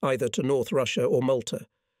another, either to North Russia or Malta.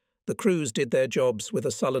 The crews did their jobs with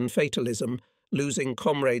a sullen fatalism, losing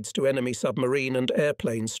comrades to enemy submarine and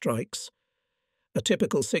airplane strikes. A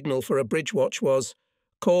typical signal for a bridge watch was,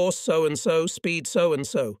 "Course so-and-so, speed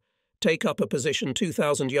so-and-so. Take up a position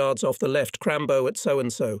 2,000 yards off the left Crambo at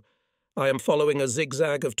so-and-so. I am following a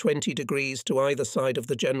zigzag of 20 degrees to either side of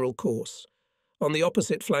the general course. On the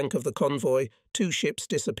opposite flank of the convoy, 2 ships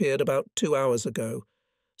disappeared about 2 hours ago.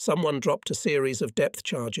 Someone dropped a series of depth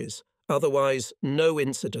charges. Otherwise, no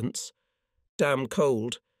incidents. Damn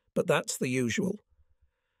cold, but that's the usual."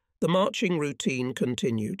 The marching routine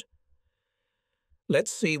continued.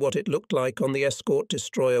 Let's see what it looked like on the escort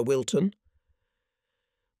destroyer Wilton.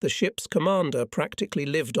 The ship's commander practically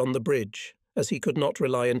lived on the bridge, as he could not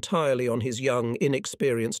rely entirely on his young,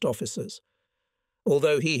 inexperienced officers.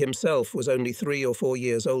 Although he himself was only 3 or 4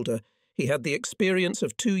 years older, he had the experience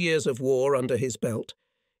of 2 years of war under his belt.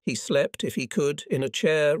 He slept, if he could, in a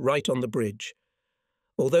chair right on the bridge.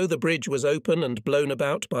 Although the bridge was open and blown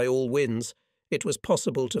about by all winds, it was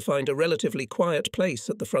possible to find a relatively quiet place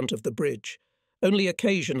at the front of the bridge. Only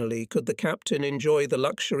occasionally could the captain enjoy the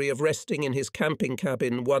luxury of resting in his camping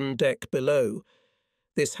cabin 1 deck below.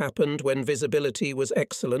 This happened when visibility was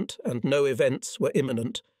excellent and no events were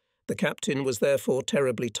imminent. The captain was therefore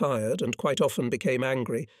terribly tired and quite often became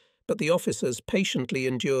angry, but the officers patiently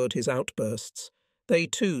endured his outbursts. They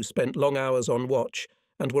too spent long hours on watch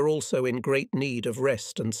and were also in great need of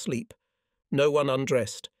rest and sleep. No one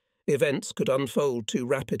undressed. Events could unfold too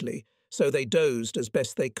rapidly, so they dozed as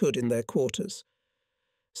best they could in their quarters.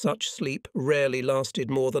 Such sleep rarely lasted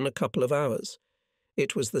more than a couple of hours.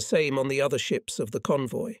 It was the same on the other ships of the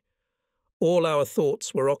convoy. All our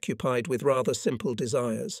thoughts were occupied with rather simple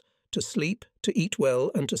desires: to sleep, to eat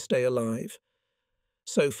well, and to stay alive.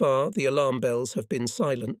 So far, the alarm bells have been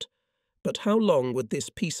silent. But how long would this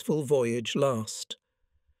peaceful voyage last?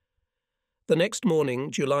 The next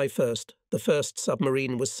morning, July 1st, the first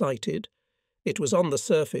submarine was sighted. It was on the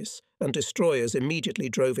surface, and destroyers immediately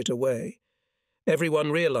drove it away.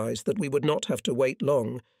 Everyone realized that we would not have to wait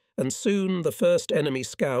long, and soon the first enemy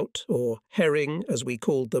scout, or herring as we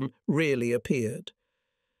called them, really appeared.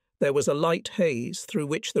 There was a light haze through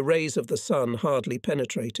which the rays of the sun hardly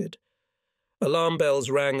penetrated. Alarm bells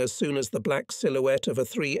rang as soon as the black silhouette of a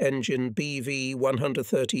 3-engine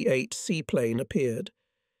BV-138 seaplane appeared.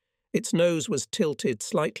 Its nose was tilted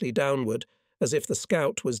slightly downward, as if the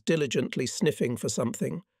scout was diligently sniffing for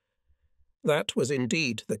something. That was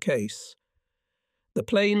indeed the case. The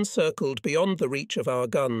plane circled beyond the reach of our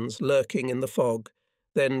guns, lurking in the fog,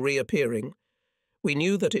 then reappearing. We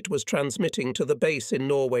knew that it was transmitting to the base in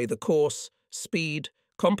Norway the course, speed,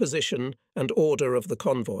 composition, and order of the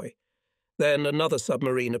convoy. Then another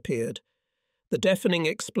submarine appeared. The deafening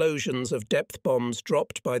explosions of depth bombs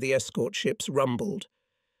dropped by the escort ships rumbled.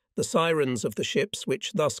 The sirens of the ships,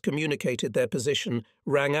 which thus communicated their position,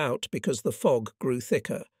 rang out because the fog grew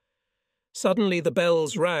thicker. Suddenly the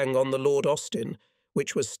bells rang on the Lord Austin,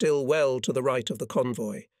 which was still well to the right of the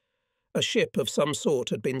convoy. A ship of some sort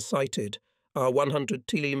had been sighted. Our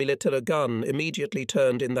 100mm gun immediately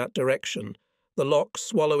turned in that direction, the lock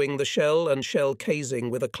swallowing the shell and shell casing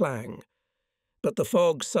with a clang. But the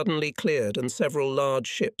fog suddenly cleared and several large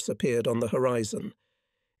ships appeared on the horizon.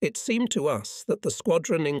 It seemed to us that the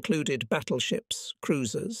squadron included battleships,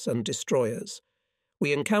 cruisers, and destroyers.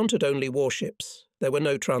 We encountered only warships. There were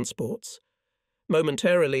no transports.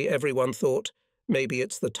 Momentarily everyone thought, maybe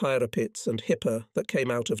it's the Tyrapits and Hipper that came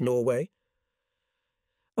out of Norway.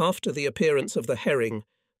 After the appearance of the herring,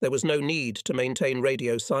 there was no need to maintain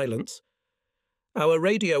radio silence. Our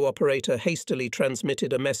radio operator hastily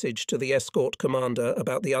transmitted a message to the escort commander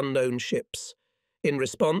about the unknown ships. In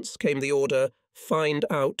response came the order, "Find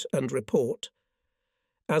out and report."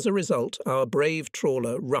 As a result, our brave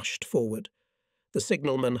trawler rushed forward. The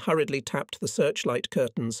signalman hurriedly tapped the searchlight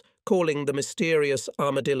curtains, calling the mysterious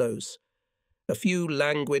armadillos. A few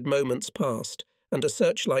languid moments passed, and a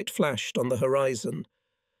searchlight flashed on the horizon.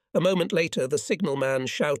 A moment later, the signalman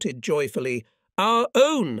shouted joyfully, "Our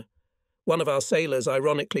own!" One of our sailors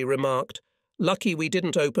ironically remarked, "Lucky we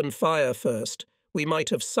didn't open fire first. We might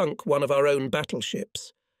have sunk one of our own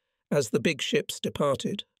battleships." As the big ships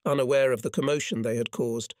departed, unaware of the commotion they had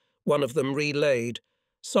caused, one of them relayed,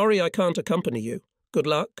 "Sorry I can't accompany you. Good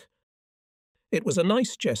luck." It was a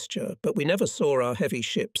nice gesture, but we never saw our heavy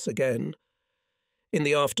ships again. In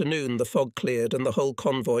the afternoon the fog cleared and the whole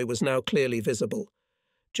convoy was now clearly visible.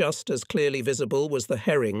 Just as clearly visible was the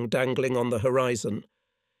herring dangling on the horizon.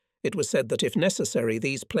 It was said that if necessary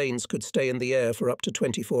these planes could stay in the air for up to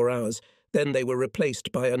 24 hours, then they were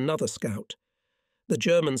replaced by another scout. The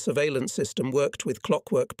German surveillance system worked with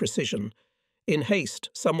clockwork precision. In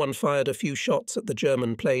haste, someone fired a few shots at the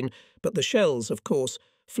German plane, but the shells, of course,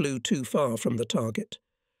 flew too far from the target.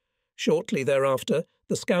 Shortly thereafter,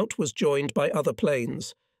 the scout was joined by other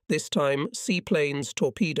planes, this time seaplane's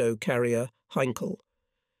torpedo carrier Heinkel.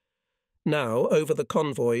 Now, over the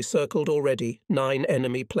convoy circled already 9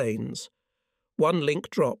 enemy planes. One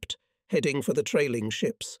link dropped, heading for the trailing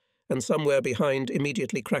ships, and somewhere behind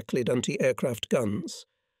immediately crackled anti-aircraft guns.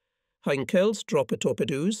 Heinkel's dropped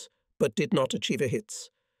torpedoes, but did not achieve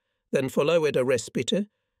hits. Then followed a respite,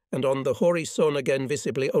 and on the horizon again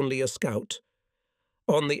visibly only a scout.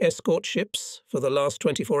 On the escort ships, for the last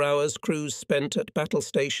 24 hours, crews spent at battle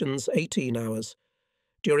stations 18 hours.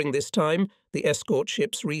 During this time, the escort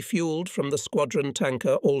ships refueled from the squadron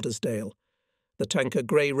tanker Aldersdale. The tanker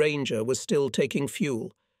Grey Ranger was still taking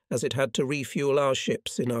fuel, as it had to refuel our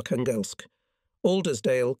ships in Arkhangelsk.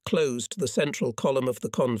 Aldersdale closed the central column of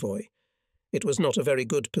the convoy. It was not a very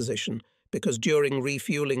good position, because during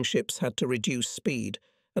refueling ships had to reduce speed,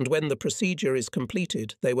 and when the procedure is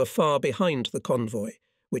completed, they were far behind the convoy,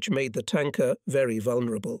 which made the tanker very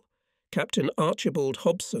vulnerable. Captain Archibald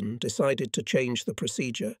Hobson decided to change the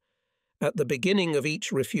procedure. At the beginning of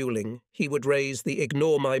each refueling, he would raise the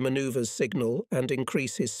 "Ignore my manoeuvres" signal and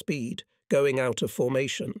increase his speed, going out of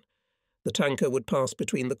formation. The tanker would pass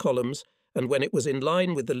between the columns, and when it was in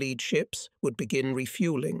line with the lead ships, would begin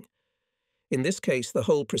refueling. In this case, the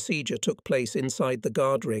whole procedure took place inside the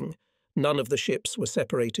guard ring. None of the ships were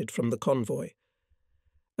separated from the convoy.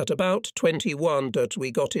 At about 21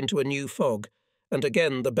 we got into a new fog, and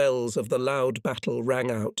again the bells of the loud battle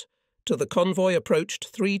rang out. To the convoy approached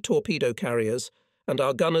 3 torpedo carriers, and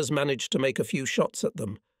our gunners managed to make a few shots at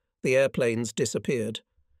them. The airplanes disappeared.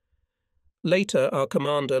 Later, our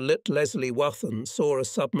commander, Leslie Wathen, saw a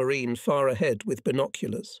submarine far ahead with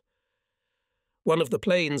binoculars. One of the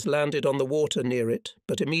planes landed on the water near it,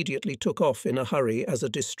 but immediately took off in a hurry as a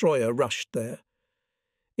destroyer rushed there.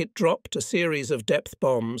 It dropped a series of depth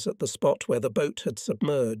bombs at the spot where the boat had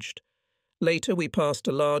submerged. Later we passed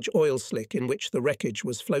a large oil slick in which the wreckage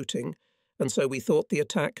was floating, and so we thought the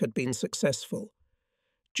attack had been successful.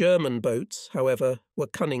 German boats, however, were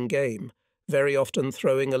cunning game, very often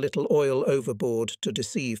throwing a little oil overboard to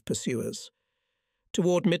deceive pursuers.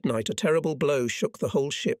 Toward midnight a terrible blow shook the whole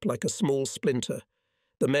ship like a small splinter.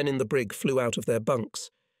 The men in the brig flew out of their bunks.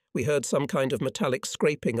 We heard some kind of metallic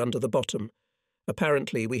scraping under the bottom.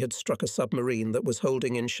 Apparently we had struck a submarine that was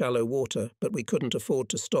holding in shallow water, but we couldn't afford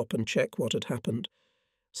to stop and check what had happened.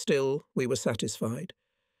 Still, we were satisfied.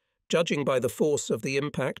 Judging by the force of the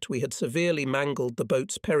impact, we had severely mangled the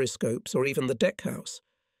boat's periscopes or even the deckhouse.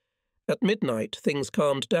 At midnight, things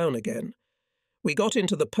calmed down again. We got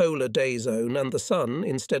into the polar day zone, and the sun,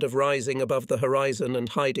 instead of rising above the horizon and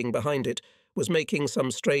hiding behind it, was making some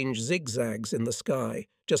strange zigzags in the sky,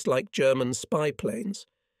 just like German spy planes.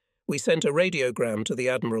 We sent a radiogram to the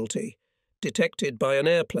Admiralty, detected by an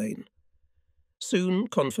airplane. Soon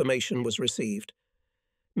confirmation was received.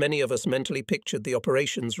 Many of us mentally pictured the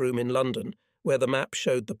operations room in London, where the map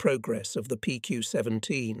showed the progress of the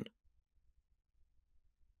PQ-17.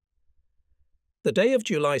 The day of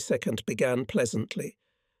July 2nd began pleasantly.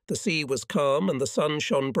 The sea was calm and the sun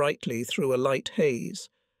shone brightly through a light haze.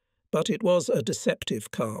 But it was a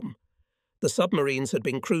deceptive calm. The submarines had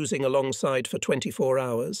been cruising alongside for 24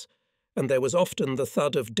 hours, and there was often the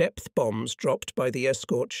thud of depth bombs dropped by the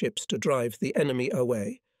escort ships to drive the enemy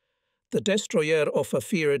away. The destroyer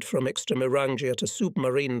feared from extremirangiert a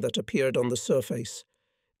submarine that appeared on the surface.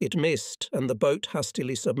 It missed, and the boat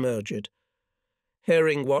hastily submerged.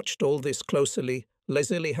 Herring watched all this closely,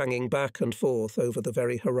 lazily hanging back and forth over the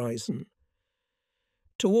very horizon.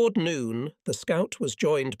 Toward noon, the scout was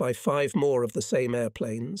joined by 5 more of the same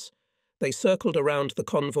airplanes. They circled around the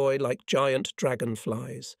convoy like giant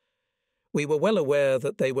dragonflies. We were well aware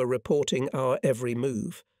that they were reporting our every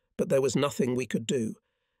move, but there was nothing we could do.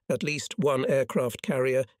 At least one aircraft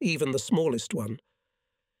carrier, even the smallest one.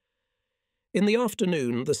 In the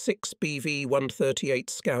afternoon, the 6 BV-138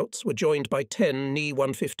 scouts were joined by 10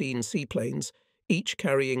 Ni-115 seaplanes, each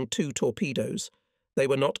carrying 2 torpedoes. They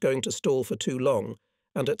were not going to stall for too long,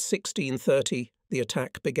 and at 16:30 the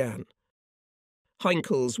attack began.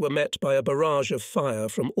 Heinkels were met by a barrage of fire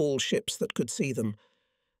from all ships that could see them.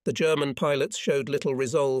 The German pilots showed little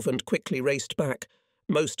resolve and quickly raced back,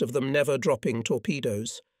 most of them never dropping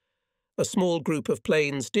torpedoes. A small group of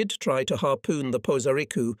planes did try to harpoon the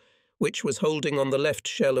Pozariku, which was holding on the left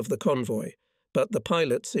shell of the convoy, but the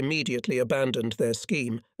pilots immediately abandoned their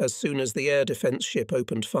scheme as soon as the air defense ship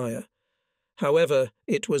opened fire. However,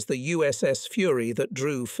 it was the USS Fury that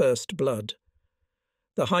drew first blood.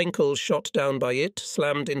 The Heinkel shot down by it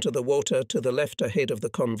slammed into the water to the left ahead of the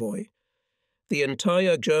convoy. The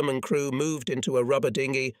entire German crew moved into a rubber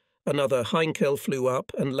dinghy, another Heinkel flew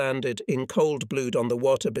up and landed in cold blood on the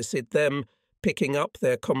water beside them, picking up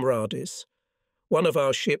their comrades. One of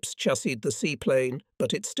our ships chassied the seaplane,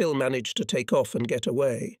 but it still managed to take off and get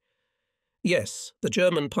away. Yes, the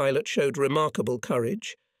German pilot showed remarkable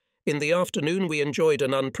courage. In the afternoon we enjoyed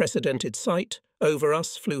an unprecedented sight. Over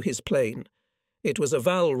us flew his plane. It was a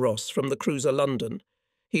Val Ross from the cruiser London.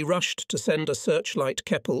 He rushed to send a searchlight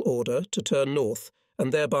Keppel order to turn north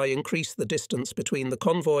and thereby increase the distance between the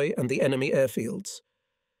convoy and the enemy airfields.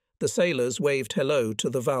 The sailors waved hello to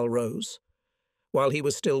the Val Rose. While he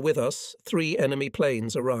was still with us, 3 enemy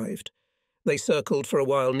planes arrived. They circled for a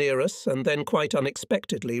while near us and then quite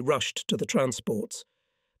unexpectedly rushed to the transports.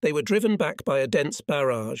 They were driven back by a dense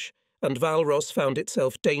barrage, and Val Ross found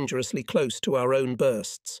itself dangerously close to our own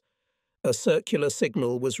bursts. A circular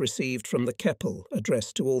signal was received from the Keppel,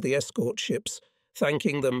 addressed to all the escort ships,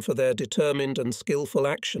 thanking them for their determined and skillful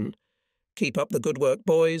action. "Keep up the good work,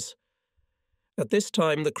 boys." At this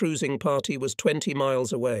time the cruising party was 20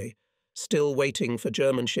 miles away, still waiting for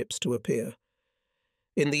German ships to appear.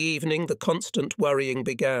 In the evening the constant worrying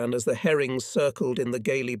began as the herrings circled in the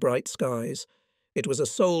gaily bright skies. It was a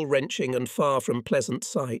soul-wrenching and far from pleasant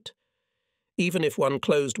sight. Even if one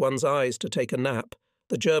closed one's eyes to take a nap,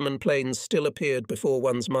 the German planes still appeared before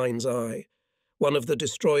one's mind's eye. One of the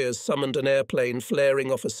destroyers summoned an airplane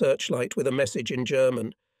flaring off a searchlight with a message in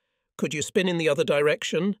German. "Could you spin in the other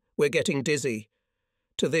direction? We're getting dizzy."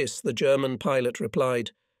 To this the German pilot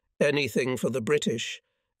replied, "Anything for the British,"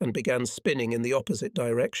 and began spinning in the opposite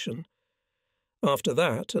direction. After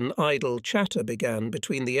that, an idle chatter began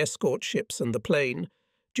between the escort ships and the plane,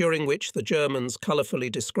 during which the Germans colourfully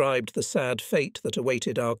described the sad fate that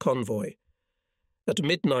awaited our convoy. At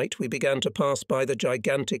midnight we began to pass by the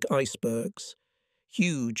gigantic icebergs.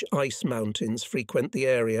 Huge ice mountains frequent the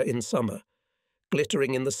area in summer.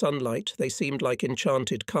 Glittering in the sunlight, they seemed like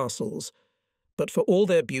enchanted castles, but for all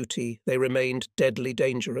their beauty they remained deadly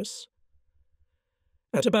dangerous.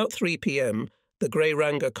 At about 3 p.m, the Grey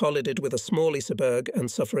Ranger collided with a small iceberg and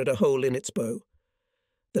suffered a hole in its bow.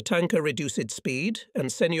 The tanker reduced speed,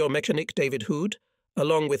 and Senior Mechanic David Hood,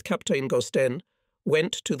 along with Captain Gosten,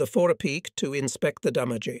 went to the forepeak to inspect the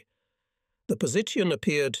damage. The position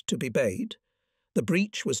appeared to be bayed. The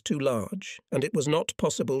breach was too large, and it was not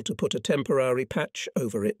possible to put a temporary patch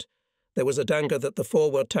over it. There was a danger that the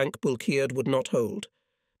forward tank bulkhead would not hold.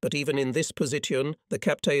 But even in this position, the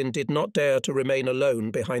captain did not dare to remain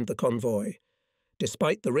alone behind the convoy.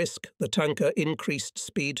 Despite the risk, the tanker increased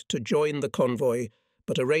speed to join the convoy,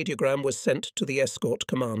 but a radiogram was sent to the escort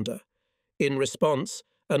commander. In response,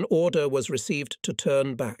 an order was received to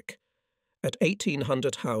turn back. At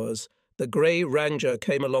 1800 hours, the Grey Ranger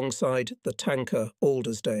came alongside the tanker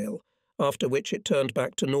Aldersdale, after which it turned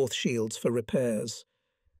back to North Shields for repairs.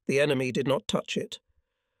 The enemy did not touch it.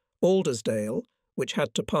 Aldersdale, which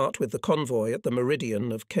had to part with the convoy at the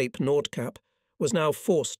meridian of Cape Nordkap, was now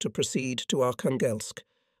forced to proceed to Arkhangelsk.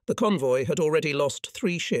 The convoy had already lost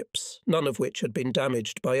 3 ships, none of which had been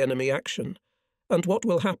damaged by enemy action. And what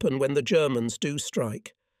will happen when the Germans do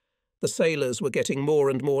strike? The sailors were getting more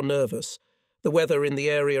and more nervous. The weather in the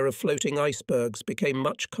area of floating icebergs became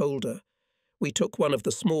much colder. We took one of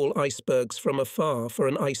the small icebergs from afar for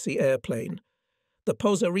an icy airplane. The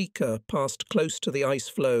Pozarica passed close to the ice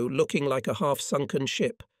floe, looking like a half-sunken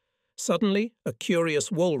ship. Suddenly, a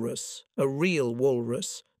curious walrus, a real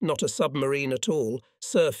walrus, not a submarine at all,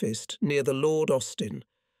 surfaced near the Lord Austin.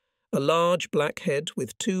 A large black head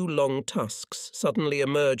with 2 long tusks suddenly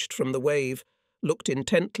emerged from the wave, looked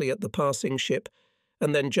intently at the passing ship,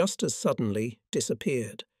 and then just as suddenly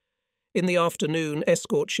disappeared. In the afternoon,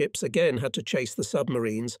 escort ships again had to chase the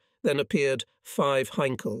submarines, then appeared 5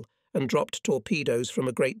 Heinkel, and dropped torpedoes from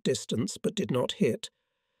a great distance but did not hit.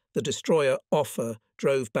 The destroyer Offa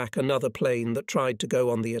drove back another plane that tried to go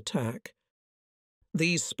on the attack.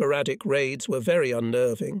 These sporadic raids were very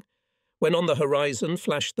unnerving. When on the horizon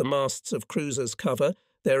flashed the masts of cruisers' cover,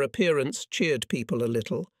 their appearance cheered people a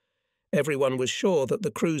little. Everyone was sure that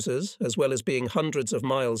the cruisers, as well as being hundreds of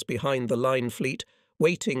miles behind the line fleet,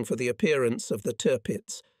 waiting for the appearance of the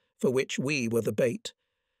Tirpitz, for which we were the bait.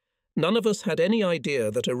 None of us had any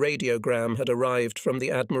idea that a radiogram had arrived from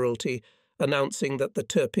the Admiralty announcing that the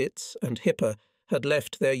Tirpitz and Hipper had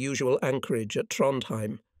left their usual anchorage at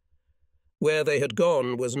Trondheim. Where they had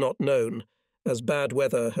gone was not known, as bad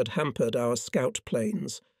weather had hampered our scout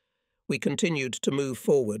planes. We continued to move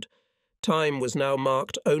forward. Time was now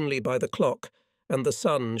marked only by the clock, and the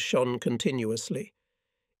sun shone continuously.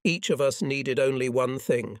 Each of us needed only one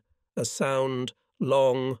thing: a sound,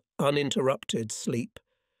 long, uninterrupted sleep.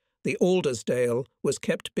 The Aldersdale was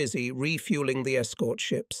kept busy refueling the escort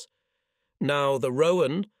ships. Now the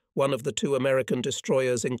Rowan, one of the 2 American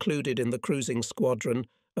destroyers included in the cruising squadron,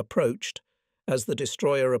 approached. As the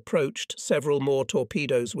destroyer approached, several more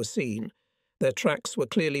torpedoes were seen. Their tracks were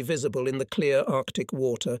clearly visible in the clear Arctic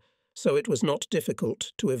water, so it was not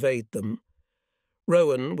difficult to evade them.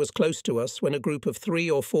 Rowan was close to us when a group of 3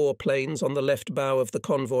 or 4 planes on the left bow of the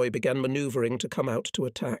convoy began manoeuvring to come out to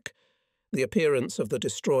attack. The appearance of the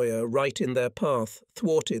destroyer right in their path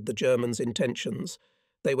thwarted the Germans' intentions.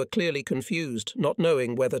 They were clearly confused, not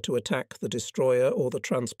knowing whether to attack the destroyer or the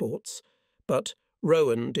transports. But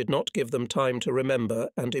Rowan did not give them time to remember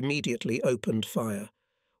and immediately opened fire.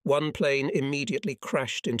 One plane immediately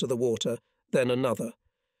crashed into the water, then another.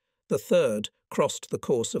 The third crossed the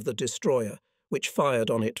course of the destroyer, which fired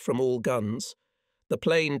on it from all guns. The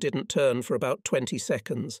plane didn't turn for about 20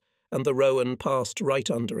 seconds, and the Rowan passed right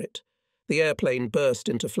under it. The airplane burst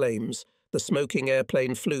into flames. The smoking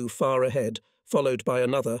airplane flew far ahead, followed by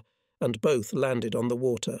another, and both landed on the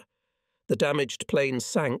water. The damaged plane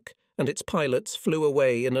sank, and its pilots flew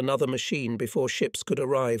away in another machine before ships could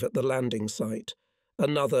arrive at the landing site.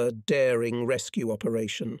 Another daring rescue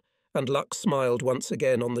operation, and luck smiled once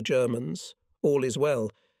again on the Germans. All is well,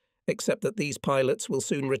 except that these pilots will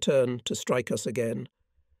soon return to strike us again.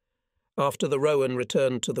 After the Rowan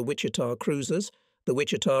returned to the Wichita cruisers, the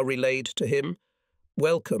Wichita relayed to him,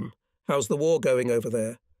 "Welcome. How's the war going over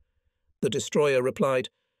there?" The destroyer replied,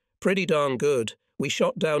 "Pretty darn good. We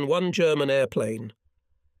shot down 1 German airplane."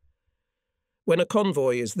 When a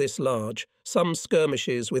convoy is this large, some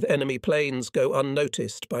skirmishes with enemy planes go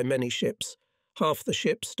unnoticed by many ships. Half the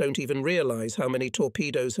ships don't even realize how many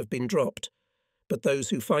torpedoes have been dropped. But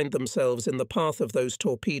those who find themselves in the path of those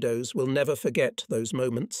torpedoes will never forget those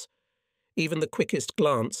moments. Even the quickest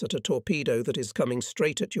glance at a torpedo that is coming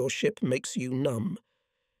straight at your ship makes you numb.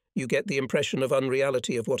 You get the impression of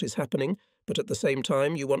unreality of what is happening, but at the same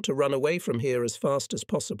time you want to run away from here as fast as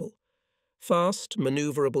possible. Fast,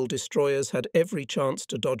 maneuverable destroyers had every chance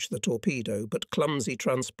to dodge the torpedo, but clumsy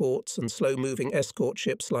transports and slow-moving escort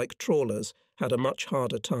ships like trawlers had a much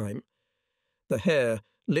harder time. The hair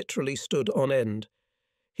literally stood on end.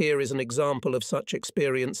 Here is an example of such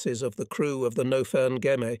experiences of the crew of the Nofern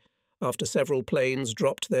after several planes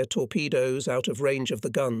dropped their torpedoes out of range of the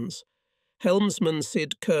guns. Helmsman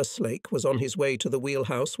Sid Kerslake was on his way to the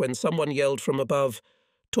wheelhouse when someone yelled from above,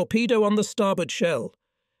 "Torpedo on the starboard shell."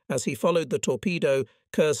 As he followed the torpedo,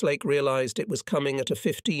 Kerslake realized it was coming at a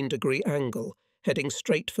 15-degree angle, heading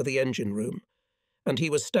straight for the engine room. And he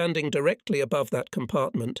was standing directly above that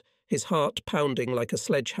compartment, his heart pounding like a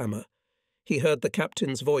sledgehammer. He heard the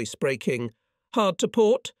captain's voice breaking, "Hard to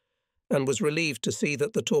port," and was relieved to see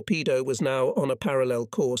that the torpedo was now on a parallel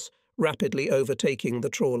course, rapidly overtaking the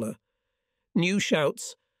trawler. New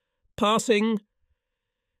shouts, "Passing!"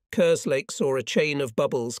 Kerslake saw a chain of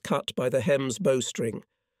bubbles cut by the hem's bowstring.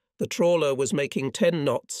 The trawler was making 10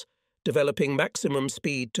 knots, developing maximum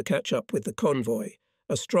speed to catch up with the convoy.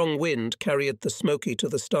 A strong wind carried the Smoky to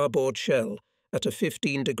the starboard shell at a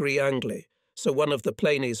 15-degree angle, so one of the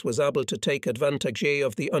planes was able to take advantage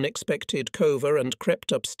of the unexpected cover and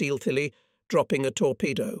crept up stealthily, dropping a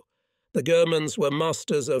torpedo. The Germans were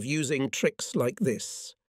masters of using tricks like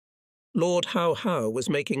this. Lord Howe Howe was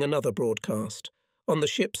making another broadcast. On the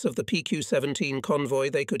ships of the PQ-17 convoy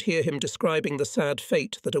they could hear him describing the sad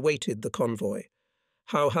fate that awaited the convoy.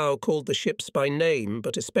 Howe Howe called the ships by name,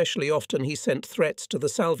 but especially often he sent threats to the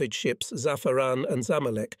salvage ships Zafaran and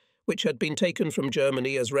Zamalek, which had been taken from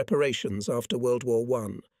Germany as reparations after World War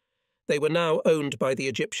I. They were now owned by the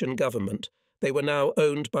Egyptian government. They were now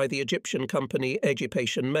owned by the Egyptian company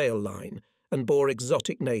Egyptian Mail Line, and bore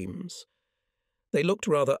exotic names. They looked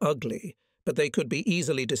rather ugly, but they could be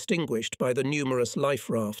easily distinguished by the numerous life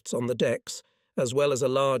rafts on the decks, as well as a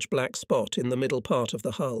large black spot in the middle part of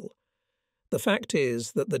the hull. The fact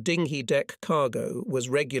is that the dinghy deck cargo was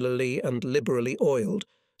regularly and liberally oiled,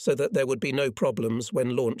 so that there would be no problems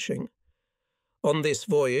when launching. On this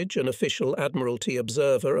voyage, an official Admiralty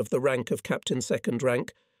observer of the rank of Captain Second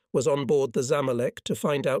Rank was on board the Zamalek to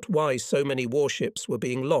find out why so many warships were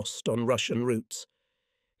being lost on Russian routes.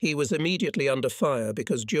 He was immediately under fire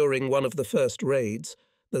because during one of the first raids,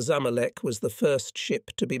 the Zamalek was the first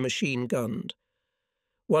ship to be machine-gunned.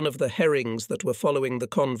 One of the herrings that were following the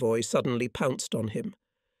convoy suddenly pounced on him.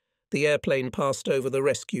 The airplane passed over the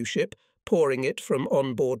rescue ship, pouring it from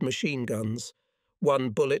on-board machine guns. One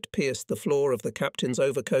bullet pierced the floor of the captain's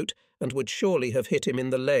overcoat and would surely have hit him in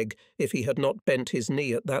the leg if he had not bent his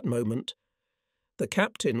knee at that moment. The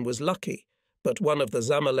captain was lucky, but one of the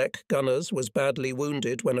Zamalek gunners was badly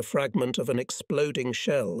wounded when a fragment of an exploding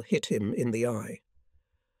shell hit him in the eye.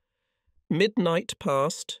 Midnight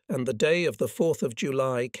passed, and the day of the 4th of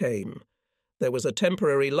July came. There was a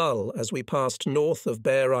temporary lull as we passed north of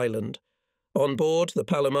Bear Island. On board the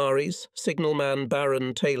Palomares, signalman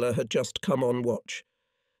Baron Taylor had just come on watch.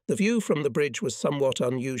 The view from the bridge was somewhat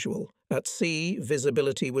unusual. At sea,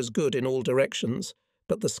 visibility was good in all directions,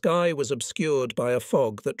 but the sky was obscured by a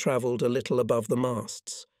fog that travelled a little above the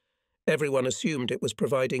masts. Everyone assumed it was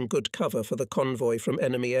providing good cover for the convoy from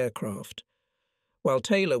enemy aircraft. While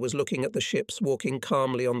Taylor was looking at the ships walking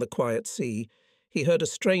calmly on the quiet sea, he heard a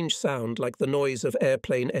strange sound like the noise of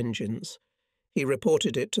airplane engines. He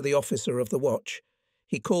reported it to the officer of the watch.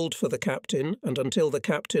 He called for the captain, and until the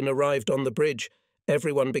captain arrived on the bridge,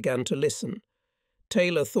 everyone began to listen.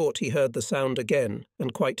 Taylor thought he heard the sound again,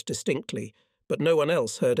 and quite distinctly, but no one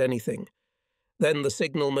else heard anything. Then the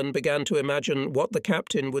signalman began to imagine what the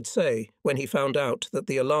captain would say when he found out that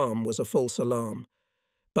the alarm was a false alarm.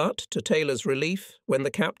 But, to Taylor's relief, when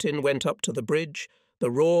the captain went up to the bridge, the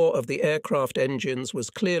roar of the aircraft engines was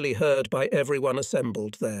clearly heard by everyone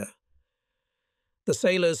assembled there. The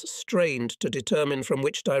sailors strained to determine from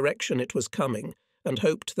which direction it was coming, and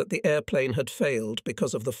hoped that the airplane had failed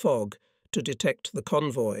because of the fog to detect the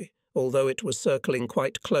convoy, although it was circling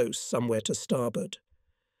quite close somewhere to starboard.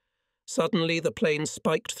 Suddenly the plane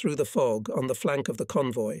spiked through the fog on the flank of the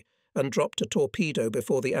convoy and dropped a torpedo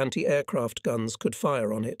before the anti-aircraft guns could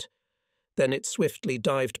fire on it. Then it swiftly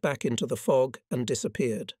dived back into the fog and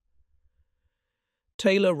disappeared.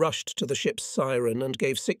 Taylor rushed to the ship's siren and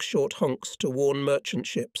gave 6 short honks to warn merchant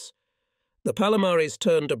ships. The Palomares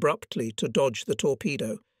turned abruptly to dodge the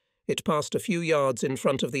torpedo. It passed a few yards in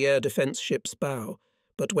front of the air defence ship's bow,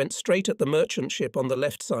 but went straight at the merchant ship on the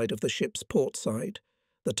left side of the ship's port side.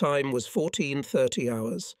 The time was 14:30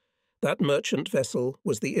 hours. That merchant vessel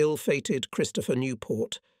was the ill-fated Christopher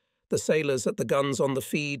Newport. The sailors at the guns on the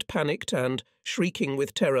feed panicked and, shrieking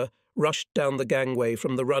with terror, rushed down the gangway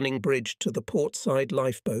from the running bridge to the port-side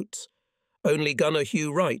lifeboats. Only gunner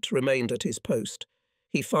Hugh Wright remained at his post.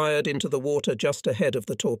 He fired into the water just ahead of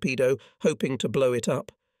the torpedo, hoping to blow it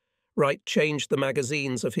up. Wright changed the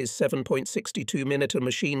magazines of his 7.62mm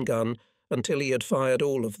machine gun until he had fired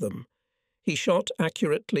all of them. He shot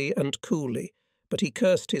accurately and coolly, but he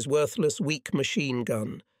cursed his worthless, weak machine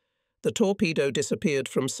gun. The torpedo disappeared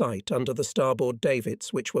from sight under the starboard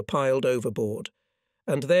davits, which were piled overboard.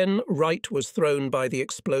 And then Wright was thrown by the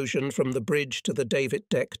explosion from the bridge to the davit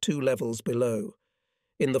deck 2 levels below.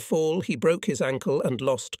 In the fall, he broke his ankle and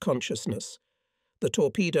lost consciousness. The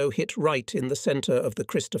torpedo hit right in the centre of the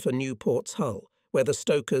Christopher Newport's hull, where the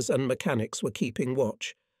stokers and mechanics were keeping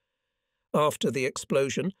watch. After the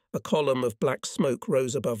explosion, a column of black smoke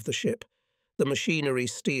rose above the ship. The machinery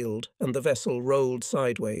steeled, and the vessel rolled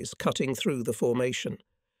sideways, cutting through the formation.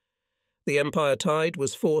 The Empire Tide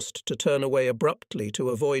was forced to turn away abruptly to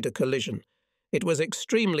avoid a collision. It was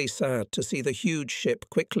extremely sad to see the huge ship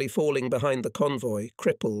quickly falling behind the convoy,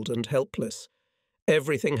 crippled and helpless.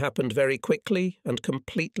 Everything happened very quickly and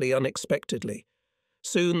completely unexpectedly.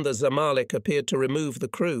 Soon the Zamalek appeared to remove the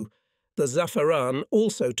crew. The Zafaran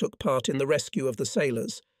also took part in the rescue of the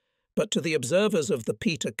sailors. But to the observers of the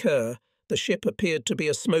Peter Kerr, the ship appeared to be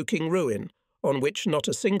a smoking ruin, on which not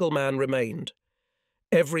a single man remained.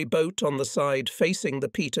 Every boat on the side facing the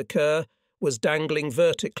Peter Kerr was dangling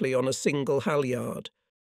vertically on a single halyard.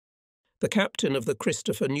 The captain of the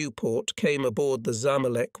Christopher Newport came aboard the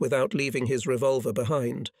Zamalek without leaving his revolver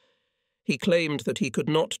behind. He claimed that he could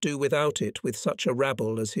not do without it with such a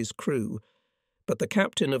rabble as his crew, but the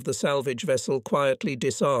captain of the salvage vessel quietly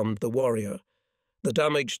disarmed the warrior. The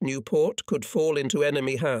damaged Newport could fall into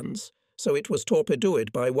enemy hands, so it was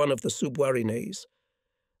torpedoed by one of the submarines.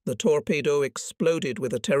 The torpedo exploded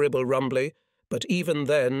with a terrible rumbling, but even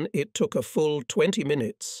then it took a full 20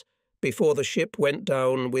 minutes before the ship went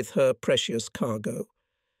down with her precious cargo.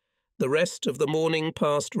 The rest of the morning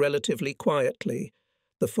passed relatively quietly.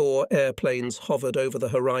 The 4 airplanes hovered over the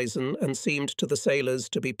horizon and seemed to the sailors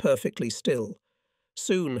to be perfectly still.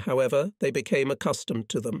 Soon, however, they became accustomed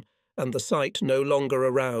to them, and the sight no longer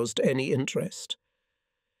aroused any interest.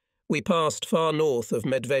 We passed far north of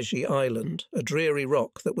Medveji Island, a dreary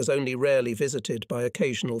rock that was only rarely visited by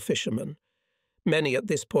occasional fishermen. Many at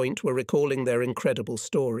this point were recalling their incredible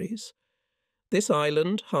stories. This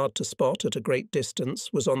island, hard to spot at a great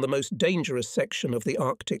distance, was on the most dangerous section of the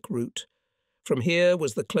Arctic route. From here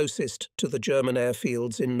was the closest to the German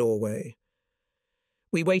airfields in Norway.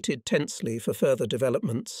 We waited tensely for further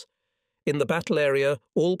developments. In the battle area,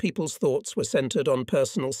 all people's thoughts were centred on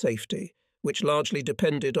personal safety, which largely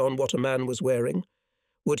depended on what a man was wearing.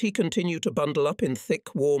 Would he continue to bundle up in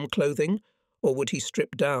thick, warm clothing, or would he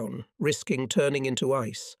strip down, risking turning into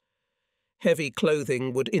ice? Heavy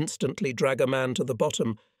clothing would instantly drag a man to the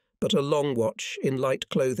bottom, but a long watch in light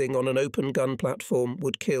clothing on an open gun platform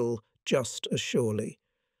would kill just as surely.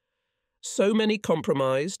 So many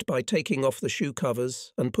compromised by taking off the shoe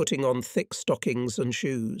covers and putting on thick stockings and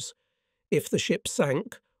shoes. If the ship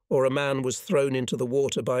sank, or a man was thrown into the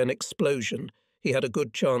water by an explosion, he had a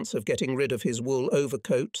good chance of getting rid of his wool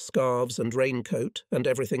overcoat, scarves and raincoat, and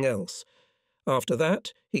everything else. After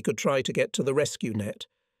that, he could try to get to the rescue net,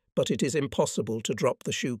 but it is impossible to drop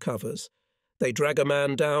the shoe covers. They drag a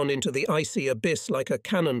man down into the icy abyss like a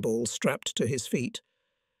cannonball strapped to his feet.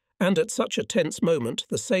 And at such a tense moment,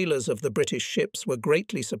 the sailors of the British ships were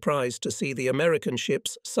greatly surprised to see the American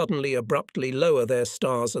ships suddenly abruptly lower their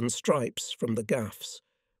stars and stripes from the gaffs.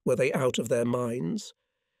 Were they out of their minds?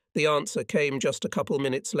 The answer came just a couple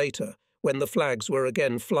minutes later, when the flags were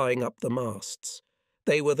again flying up the masts.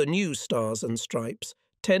 They were the new stars and stripes,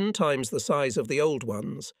 10 times the size of the old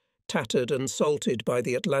ones, tattered and salted by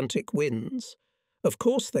the Atlantic winds. Of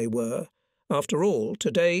course they were. After all,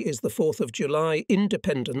 today is the 4th of July,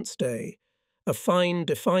 Independence Day, a fine,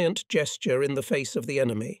 defiant gesture in the face of the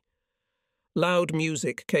enemy. Loud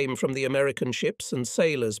music came from the American ships and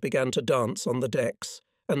sailors began to dance on the decks,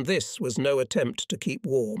 and this was no attempt to keep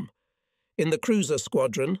warm. In the cruiser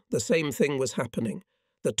squadron, the same thing was happening.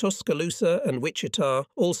 The Tuscaloosa and Wichita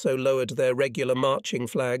also lowered their regular marching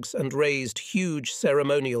flags and raised huge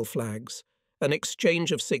ceremonial flags. An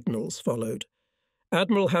exchange of signals followed.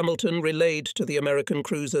 Admiral Hamilton relayed to the American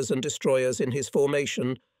cruisers and destroyers in his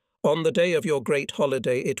formation, "On the day of your great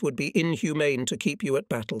holiday it would be inhumane to keep you at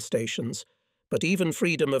battle stations, but even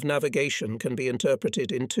freedom of navigation can be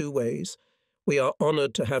interpreted in 2 ways. We are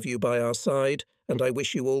honoured to have you by our side, and I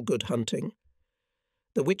wish you all good hunting."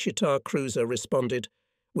 The Wichita cruiser responded,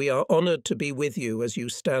 "We are honoured to be with you as you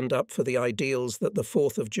stand up for the ideals that the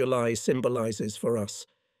 4th of July symbolises for us.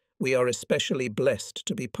 We are especially blessed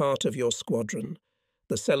to be part of your squadron.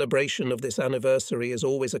 The celebration of this anniversary is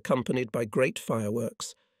always accompanied by great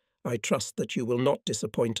fireworks. I trust that you will not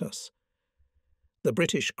disappoint us." The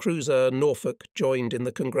British cruiser Norfolk joined in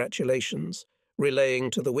the congratulations,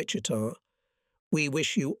 relaying to the Wichita, "We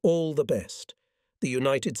wish you all the best. The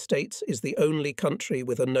United States is the only country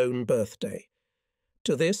with a known birthday."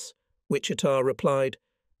 To this, Wichita replied,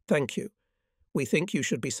 "Thank you. We think you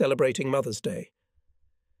should be celebrating Mother's Day."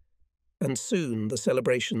 And soon the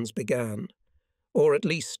celebrations began, or at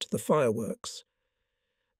least the fireworks.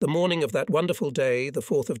 The morning of that wonderful day, the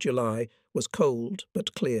 4th of July, was cold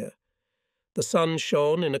but clear. The sun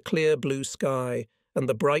shone in a clear blue sky, and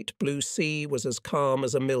the bright blue sea was as calm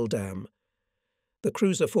as a mill dam. The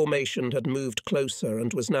cruiser formation had moved closer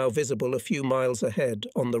and was now visible a few miles ahead,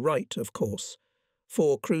 on the right, of course.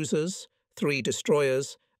 4 cruisers, 3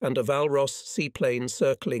 destroyers, and a Valross seaplane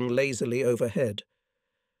circling lazily overhead.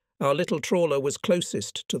 Our little trawler was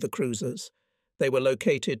closest to the cruisers. They were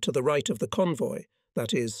located to the right of the convoy,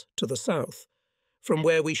 that is, to the south, from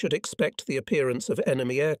where we should expect the appearance of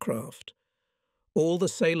enemy aircraft. All the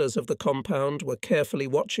sailors of the compound were carefully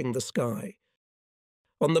watching the sky.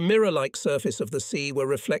 On the mirror-like surface of the sea were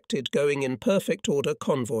reflected, going in perfect order,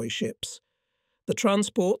 convoy ships. The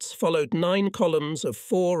transports followed 9 columns of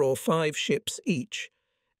 4 or 5 ships each.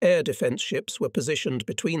 Air defence ships were positioned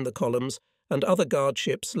between the columns, and other guard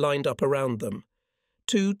ships lined up around them.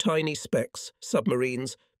 2 tiny specks,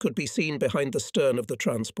 submarines, could be seen behind the stern of the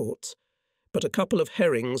transports. But a couple of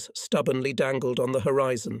herrings stubbornly dangled on the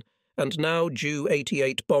horizon, and now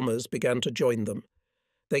Ju-88 bombers began to join them.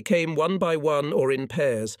 They came one by one or in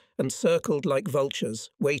pairs and circled like vultures,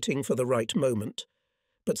 waiting for the right moment.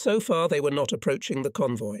 But so far they were not approaching the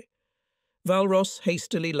convoy. Valross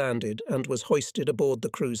hastily landed and was hoisted aboard the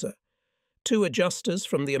cruiser. 2 adjusters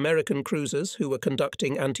from the American cruisers who were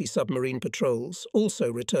conducting anti-submarine patrols also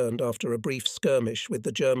returned after a brief skirmish with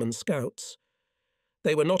the German scouts.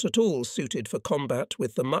 They were not at all suited for combat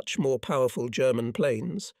with the much more powerful German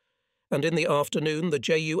planes, and in the afternoon the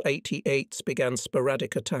Ju-88s began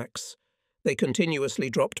sporadic attacks. They continuously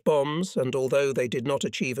dropped bombs, and although they did not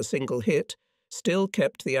achieve a single hit, still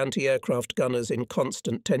kept the anti-aircraft gunners in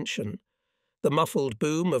constant tension. The muffled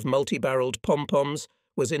boom of multi-barreled pom-poms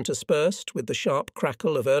was interspersed with the sharp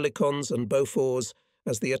crackle of Oerlikons and Beauforts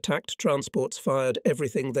as the attacked transports fired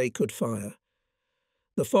everything they could fire.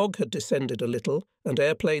 The fog had descended a little, and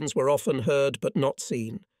airplanes were often heard but not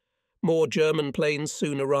seen. More German planes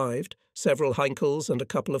soon arrived, several Heinkels and a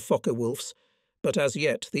couple of Focke-Wulfs, but as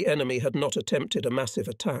yet the enemy had not attempted a massive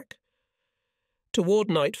attack. Toward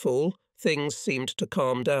nightfall, things seemed to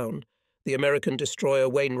calm down. The American destroyer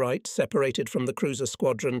Wainwright separated from the cruiser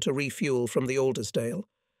squadron to refuel from the Aldersdale.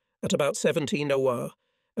 At about 17 hours,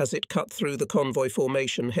 as it cut through the convoy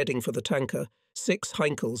formation heading for the tanker, 6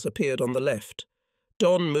 Heinkels appeared on the left.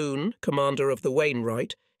 Don Moon, commander of the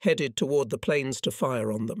Wainwright, headed toward the planes to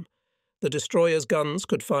fire on them. The destroyer's guns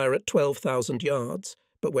could fire at 12,000 yards,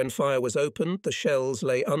 but when fire was opened, the shells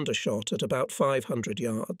lay undershot at about 500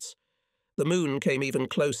 yards. The Moon came even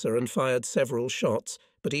closer and fired several shots,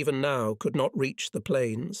 but even now could not reach the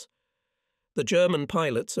planes. The German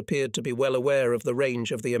pilots appeared to be well aware of the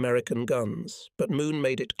range of the American guns, but Moon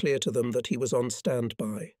made it clear to them that he was on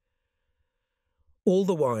standby. All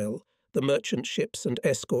the while, the merchant ships and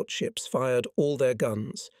escort ships fired all their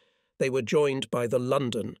guns. They were joined by the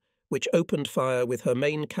London, which opened fire with her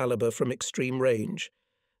main caliber from extreme range.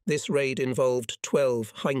 This raid involved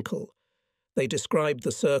 12 Heinkel. They described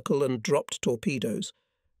the circle and dropped torpedoes,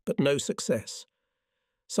 but no success.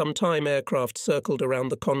 Some time aircraft circled around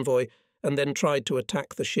the convoy and then tried to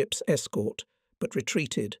attack the ship's escort, but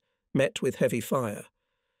retreated, met with heavy fire.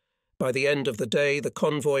 By the end of the day, the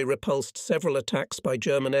convoy repulsed several attacks by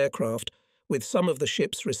German aircraft, with some of the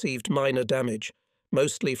ships received minor damage,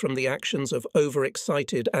 mostly from the actions of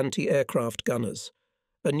overexcited anti-aircraft gunners.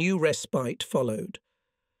 A new respite followed.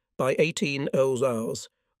 By 18 hours,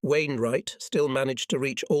 Wainwright still managed to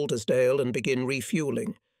reach Aldersdale and begin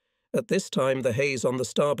refueling. At this time, the haze on the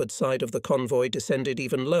starboard side of the convoy descended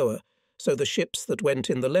even lower, so the ships that went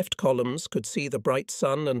in the left columns could see the bright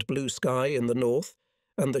sun and blue sky in the north,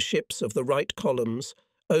 and the ships of the right columns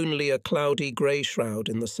only a cloudy grey shroud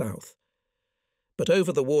in the south. But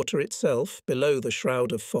over the water itself, below the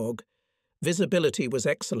shroud of fog, visibility was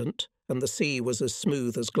excellent, and the sea was as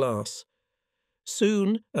smooth as glass.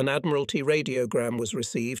 Soon an Admiralty radiogram was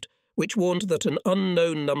received, which warned that an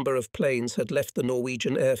unknown number of planes had left the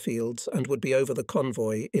Norwegian airfields and would be over the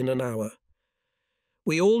convoy in an hour.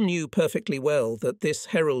 We all knew perfectly well that this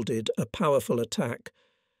heralded a powerful attack.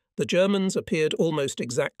 The Germans appeared almost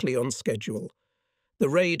exactly on schedule. The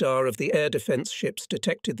radar of the air defence ships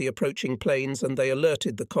detected the approaching planes and they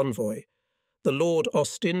alerted the convoy. The Lord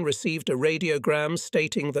Austin received a radiogram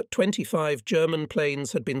stating that 25 German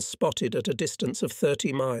planes had been spotted at a distance of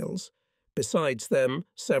 30 miles. Besides them,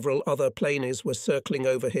 several other planes were circling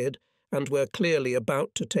overhead and were clearly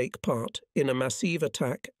about to take part in a massive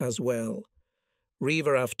attack as well.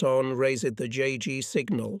 River Afton raised the JG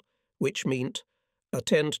signal, which meant,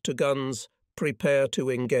 "Attend to guns, prepare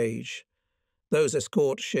to engage." Those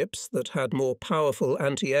escort ships that had more powerful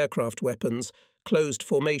anti-aircraft weapons closed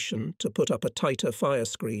formation to put up a tighter fire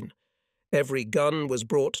screen. Every gun was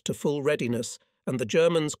brought to full readiness, and the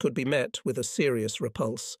Germans could be met with a serious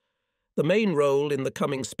repulse. The main role in the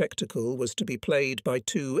coming spectacle was to be played by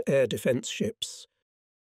 2 air defence ships.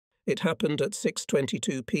 It happened at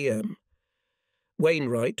 6:22 p.m.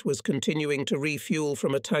 Wainwright was continuing to refuel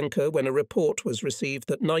from a tanker when a report was received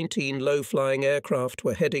that 19 low-flying aircraft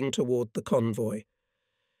were heading toward the convoy.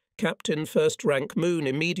 Captain First Rank Moon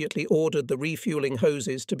immediately ordered the refueling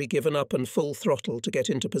hoses to be given up and full throttle to get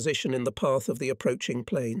into position in the path of the approaching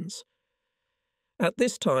planes. At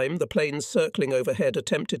this time, the planes circling overhead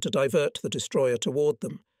attempted to divert the destroyer toward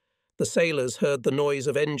them. The sailors heard the noise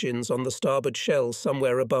of engines on the starboard shell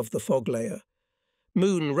somewhere above the fog layer.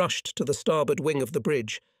 Moon rushed to the starboard wing of the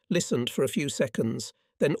bridge, listened for a few seconds,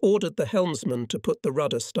 then ordered the helmsman to put the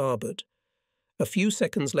rudder starboard. A few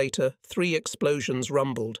seconds later, 3 explosions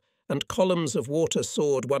rumbled, and columns of water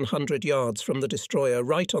soared 100 yards from the destroyer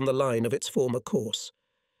right on the line of its former course.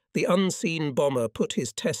 The unseen bomber put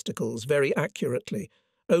his testicles very accurately.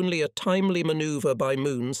 Only a timely manoeuvre by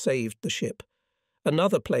Moon saved the ship.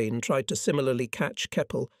 Another plane tried to similarly catch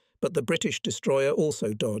Keppel, but the British destroyer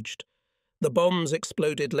also dodged. The bombs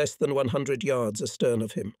exploded less than 100 yards astern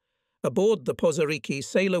of him. Aboard the Pozoriki,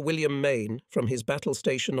 sailor William Main, from his battle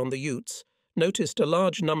station on the Utes, noticed a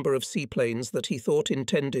large number of seaplanes that he thought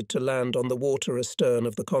intended to land on the water astern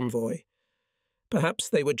of the convoy. Perhaps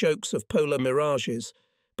they were jokes of polar mirages,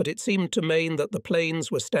 but it seemed to Main that the planes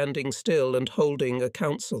were standing still and holding a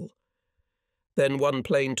council. Then one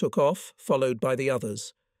plane took off, followed by the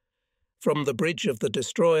others. From the bridge of the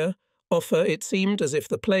destroyer, Offa, it seemed as if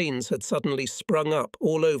the planes had suddenly sprung up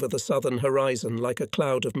all over the southern horizon like a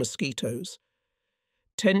cloud of mosquitoes.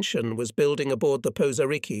 Tension was building aboard the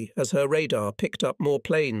Pozariki as her radar picked up more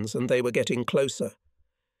planes and they were getting closer.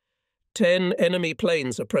 10 enemy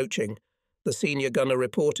planes approaching, the senior gunner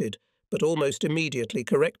reported, but almost immediately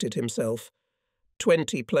corrected himself.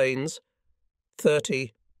 20 planes.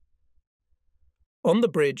 30. On the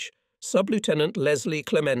bridge, Sub-Lieutenant Leslie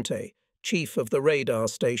Clemente, chief of the radar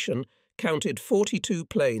station, counted 42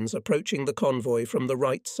 planes approaching the convoy from the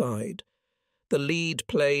right side. The lead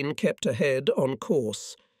plane kept ahead on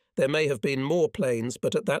course. There may have been more planes,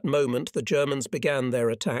 but at that moment the Germans began their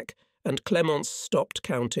attack, and Clemence stopped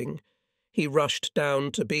counting. He rushed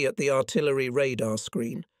down to be at the artillery radar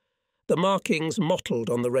screen. The markings mottled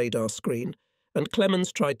on the radar screen, and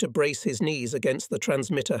Clemens tried to brace his knees against the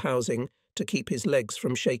transmitter housing to keep his legs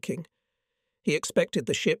from shaking. He expected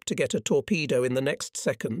the ship to get a torpedo in the next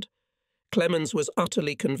second. Clemens was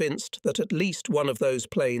utterly convinced that at least one of those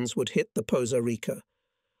planes would hit the Pozarica.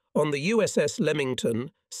 On the USS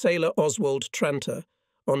Leamington, sailor Oswald Tranter,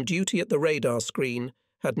 on duty at the radar screen,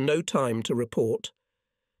 had no time to report.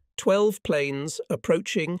 12 planes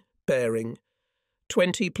approaching, bearing.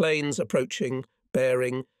 20 planes approaching,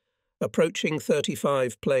 bearing. Approaching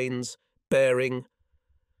 35 planes, bearing.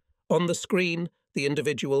 On the screen, the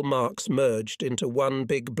individual marks merged into one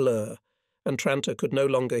big blur, and Tranter could no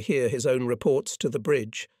longer hear his own reports to the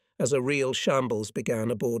bridge as a real shambles began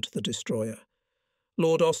aboard the destroyer.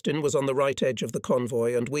 Lord Austin was on the right edge of the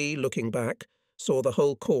convoy, and we, looking back, saw the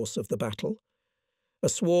whole course of the battle. A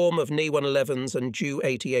swarm of Ni-111s and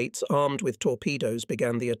Ju-88s armed with torpedoes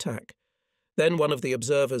began the attack. Then one of the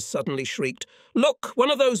observers suddenly shrieked, "Look, one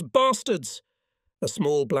of those bastards!" A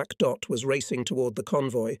small black dot was racing toward the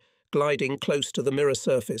convoy, gliding close to the mirror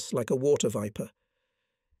surface like a water viper.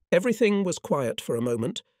 Everything was quiet for a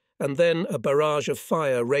moment, and then a barrage of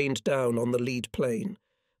fire rained down on the lead plane.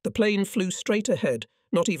 The plane flew straight ahead,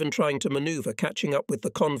 not even trying to maneuver, catching up with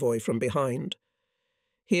the convoy from behind.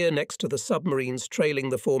 Here, next to the submarines trailing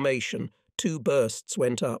the formation, 2 bursts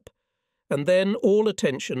went up. And then all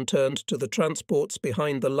attention turned to the transports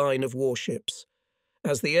behind the line of warships.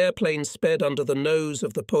 As the airplane sped under the nose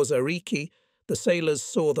of the Pozariki, the sailors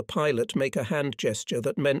saw the pilot make a hand gesture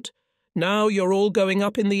that meant, "Now you're all going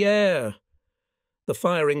up in the air." The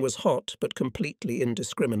firing was hot but completely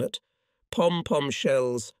indiscriminate. Pom-pom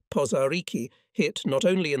shells, Pozariki, hit not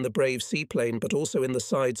only in the brave seaplane but also in the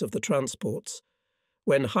sides of the transports.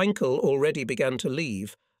 When Heinkel already began to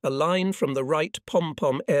leave, a line from the right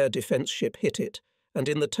pom-pom air defence ship hit it, and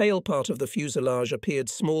in the tail part of the fuselage appeared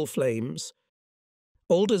small flames.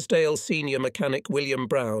 Aldersdale senior mechanic William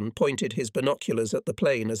Brown pointed his binoculars at the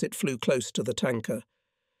plane as it flew close to the tanker.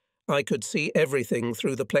 I could see everything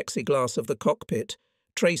through the plexiglass of the cockpit.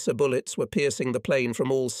 Tracer bullets were piercing the plane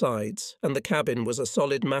from all sides, and the cabin was a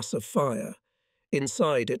solid mass of fire.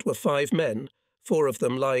 Inside it were 5 men, 4 of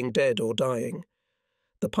them lying dead or dying.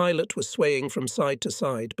 The pilot was swaying from side to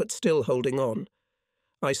side, but still holding on.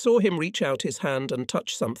 I saw him reach out his hand and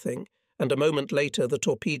touch something, and a moment later the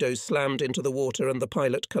torpedoes slammed into the water and the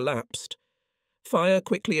pilot collapsed. Fire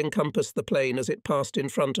quickly encompassed the plane as it passed in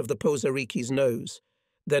front of the Pozariki's nose.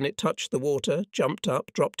 Then it touched the water, jumped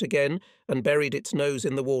up, dropped again, and buried its nose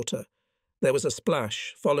in the water. There was a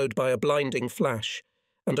splash, followed by a blinding flash,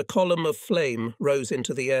 and a column of flame rose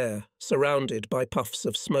into the air, surrounded by puffs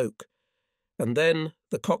of smoke. And then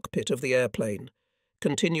the cockpit of the airplane,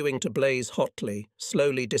 continuing to blaze hotly,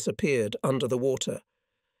 slowly disappeared under the water.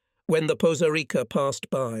 When the Pozarica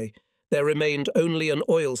passed by, there remained only an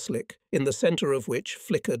oil slick, in the centre of which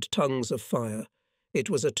flickered tongues of fire. It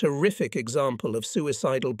was a terrific example of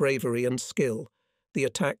suicidal bravery and skill. The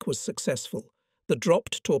attack was successful. The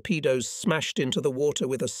dropped torpedoes smashed into the water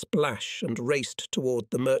with a splash and raced toward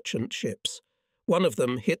the merchant ships. One of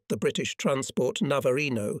them hit the British transport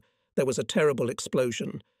Navarino. There was a terrible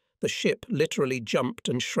explosion. The ship literally jumped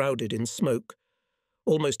and shrouded in smoke.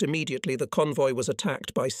 Almost immediately the convoy was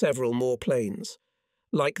attacked by several more planes.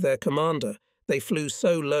 Like their commander, they flew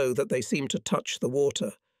so low that they seemed to touch the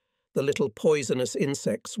water. The little poisonous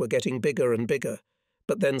insects were getting bigger and bigger,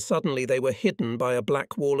 but then suddenly they were hidden by a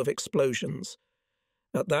black wall of explosions.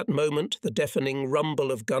 At that moment, the deafening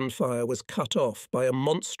rumble of gunfire was cut off by a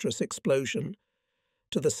monstrous explosion.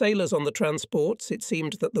 To the sailors on the transports, it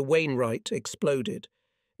seemed that the Wainwright exploded.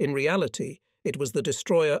 In reality, it was the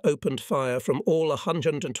destroyer opened fire from all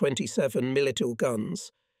 127 military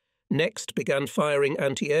guns. Next began firing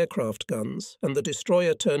anti-aircraft guns, and the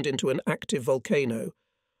destroyer turned into an active volcano.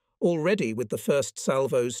 Already, with the first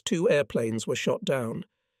salvos, 2 airplanes were shot down.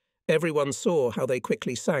 Everyone saw how they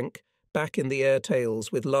quickly sank, back in the air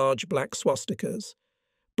tails with large black swastikas.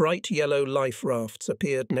 Bright yellow life rafts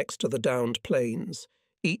appeared next to the downed planes,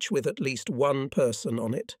 each with at least one person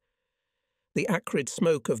on it. The acrid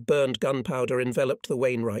smoke of burned gunpowder enveloped the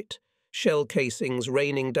Wainwright, shell casings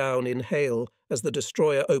raining down in hail as the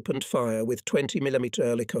destroyer opened fire with 20mm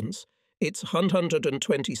Oerlikons. Its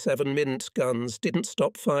 127 Mint guns didn't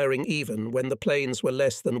stop firing even when the planes were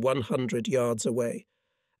less than 100 yards away.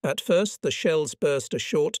 At first, the shells burst a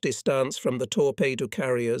short distance from the torpedo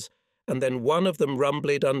carriers, and then one of them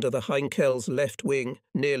rumbled under the Heinkel's left wing,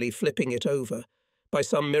 nearly flipping it over. By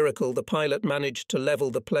some miracle, the pilot managed to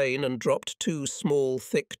level the plane and dropped two small,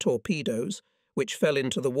 thick torpedoes, which fell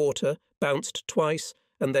into the water, bounced twice,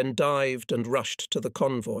 and then dived and rushed to the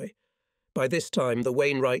convoy. By this time, the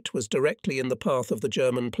Wainwright was directly in the path of the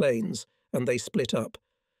German planes, and they split up.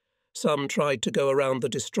 Some tried to go around the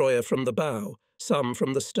destroyer from the bow, some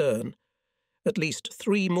from the stern. At least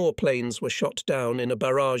 3 more planes were shot down in a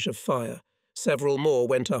barrage of fire. Several more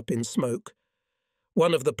went up in smoke.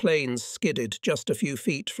 One of the planes skidded just a few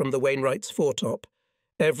feet from the Wainwright's foretop.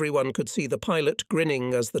 Everyone could see the pilot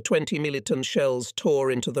grinning as the 20 shells tore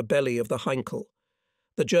into the belly of the Heinkel.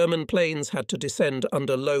 The German planes had to descend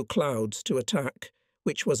under low clouds to attack,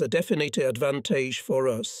 which was a definite advantage for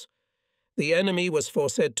us. The enemy was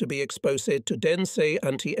foresaid to be exposed to dense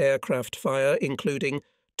anti-aircraft fire, including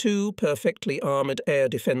 2 perfectly armoured air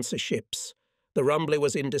defence ships. The rumble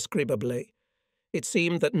was indescribable. It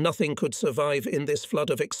seemed that nothing could survive in this flood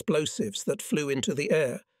of explosives that flew into the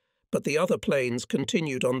air, but the other planes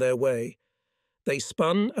continued on their way. They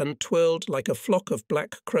spun and twirled like a flock of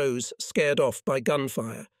black crows scared off by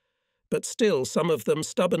gunfire, but still some of them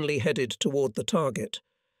stubbornly headed toward the target.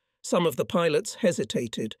 Some of the pilots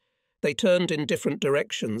hesitated. They turned in different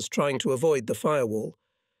directions, trying to avoid the firewall.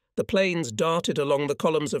 The planes darted along the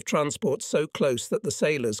columns of transport so close that the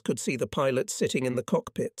sailors could see the pilots sitting in the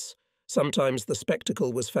cockpits. Sometimes the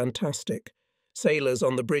spectacle was fantastic. Sailors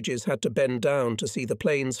on the bridges had to bend down to see the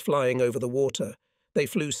planes flying over the water. They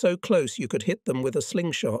flew so close you could hit them with a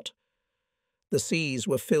slingshot. The seas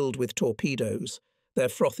were filled with torpedoes, their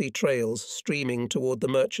frothy trails streaming toward the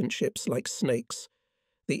merchant ships like snakes.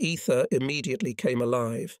 The ether immediately came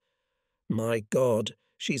alive. My God,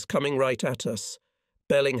 she's coming right at us.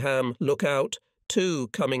 Bellingham, look out, 2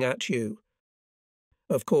 coming at you.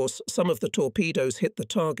 Of course, some of the torpedoes hit the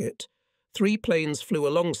target. 3 planes flew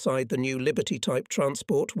alongside the new Liberty-type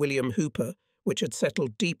transport William Hooper, which had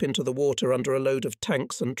settled deep into the water under a load of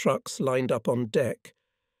tanks and trucks lined up on deck.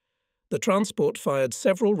 The transport fired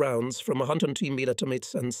several rounds from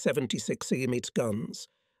 120mm and 76mm guns,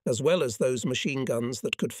 as well as those machine guns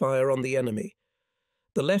that could fire on the enemy.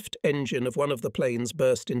 The left engine of one of the planes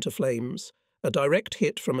burst into flames. A direct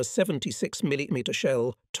hit from a 76mm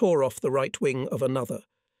shell tore off the right wing of another.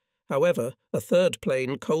 However, a third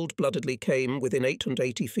plane cold-bloodedly came within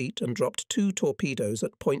 880 feet and dropped 2 torpedoes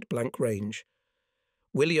at point-blank range.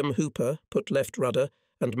 William Hooper put left rudder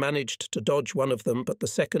and managed to dodge one of them, but the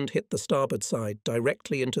second hit the starboard side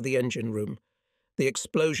directly into the engine room. The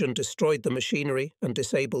explosion destroyed the machinery and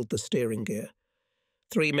disabled the steering gear.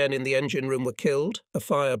 3 men in the engine room were killed, a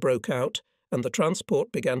fire broke out, and the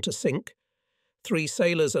transport began to sink. 3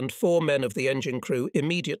 sailors and 4 men of the engine crew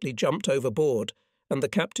immediately jumped overboard, and the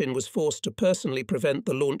captain was forced to personally prevent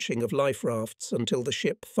the launching of life rafts until the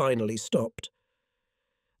ship finally stopped.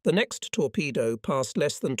 The next torpedo passed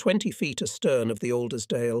less than 20 feet astern of the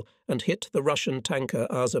Aldersdale and hit the Russian tanker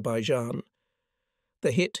Azerbaijan.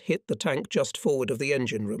 The hit the tank just forward of the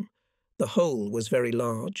engine room. The hole was very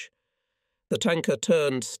large. The tanker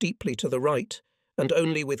turned steeply to the right, and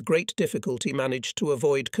only with great difficulty managed to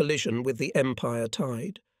avoid collision with the Empire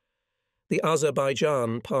Tide. The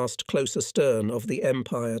Azerbaijan passed close astern of the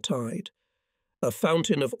Empire Tide. A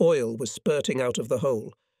fountain of oil was spurting out of the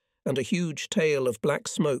hole, and a huge tail of black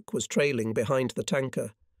smoke was trailing behind the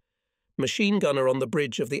tanker. Machine gunner on the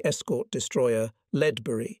bridge of the escort destroyer,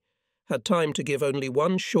 Ledbury, had time to give only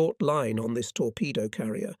one short line on this torpedo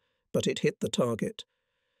carrier, but it hit the target.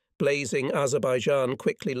 Blazing Azerbaijan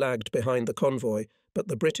quickly lagged behind the convoy, but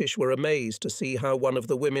the British were amazed to see how one of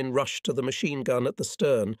the women rushed to the machine gun at the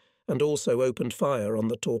stern and also opened fire on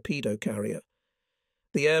the torpedo carrier.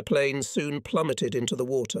 The airplane soon plummeted into the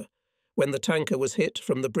water. When the tanker was hit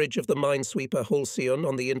from the bridge of the minesweeper, Halcyon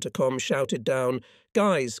on the intercom shouted down,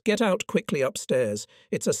 "Guys, get out quickly upstairs.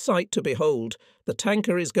 It's a sight to behold. The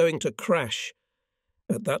tanker is going to crash."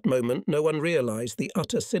 At that moment, no one realized the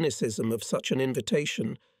utter cynicism of such an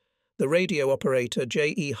invitation. The radio operator,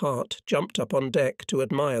 J.E. Hart, jumped up on deck to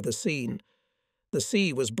admire the scene. The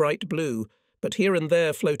sea was bright blue, but here and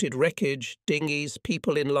there floated wreckage, dinghies,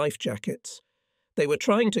 people in life jackets. They were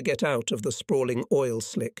trying to get out of the sprawling oil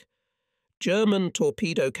slick. German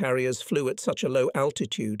torpedo carriers flew at such a low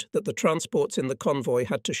altitude that the transports in the convoy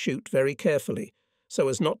had to shoot very carefully, so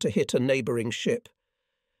as not to hit a neighbouring ship.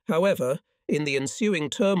 However, in the ensuing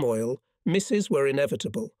turmoil, misses were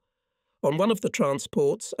inevitable. On one of the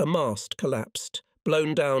transports, a mast collapsed,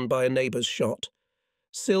 blown down by a neighbour's shot.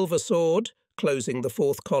 Silver Sword, closing the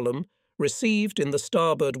fourth column, received in the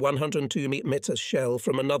starboard 102mm shell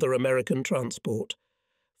from another American transport.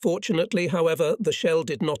 Fortunately, however, the shell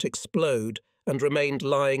did not explode and remained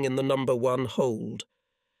lying in the No. 1 hold.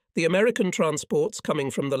 The American transports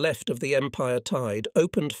coming from the left of the Empire Tide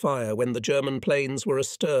opened fire when the German planes were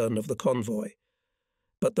astern of the convoy.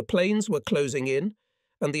 But the planes were closing in,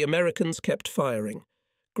 and the Americans kept firing,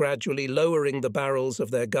 gradually lowering the barrels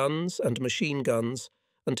of their guns and machine guns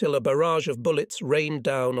until a barrage of bullets rained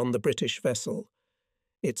down on the British vessel.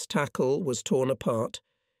 Its tackle was torn apart,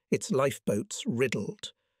 its lifeboats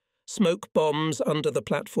riddled. Smoke bombs under the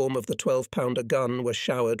platform of the 12-pounder gun were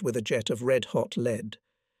showered with a jet of red-hot lead.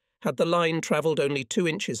 Had the line travelled only 2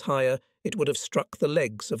 inches higher, it would have struck the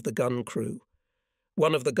legs of the gun crew.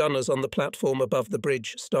 One of the gunners on the platform above the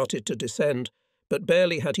bridge started to descend, but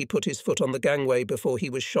barely had he put his foot on the gangway before he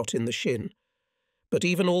was shot in the shin. But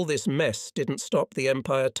even all this mess didn't stop the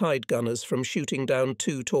Empire Tide gunners from shooting down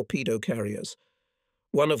 2 torpedo carriers.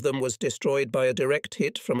 One of them was destroyed by a direct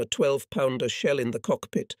hit from a 12-pounder shell in the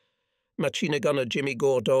cockpit. Machine gunner Jimmy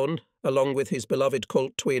Gordon, along with his beloved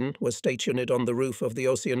Colt twin, was stationed on the roof of the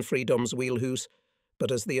Ocean Freedom's wheelhouse,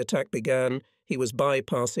 but as the attack began, he was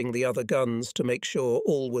bypassing the other guns to make sure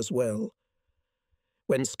all was well.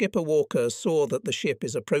 When Skipper Walker saw that the ship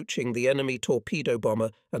is approaching the enemy torpedo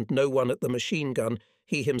bomber and no one at the machine gun,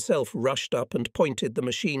 he himself rushed up and pointed the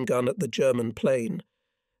machine gun at the German plane.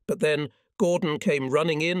 But then Gordon came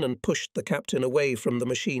running in and pushed the captain away from the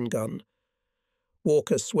machine gun.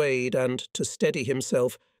 Walker swayed and, to steady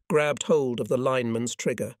himself, grabbed hold of the lineman's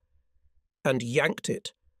trigger. And yanked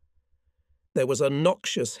it. There was a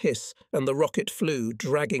noxious hiss, and the rocket flew,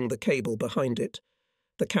 dragging the cable behind it.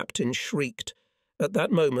 The captain shrieked. At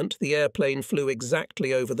that moment, the airplane flew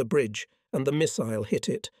exactly over the bridge, and the missile hit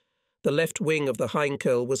it. The left wing of the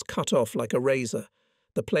Heinkel was cut off like a razor.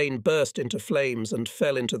 The plane burst into flames and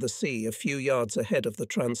fell into the sea a few yards ahead of the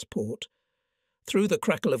transport. Through the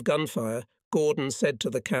crackle of gunfire, Gordon said to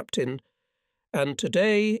the captain, "And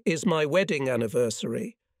today is my wedding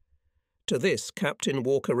anniversary." To this, Captain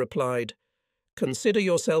Walker replied, "Consider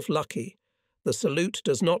yourself lucky. The salute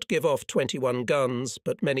does not give off 21 guns,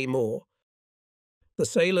 but many more." The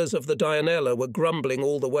sailors of the Dianella were grumbling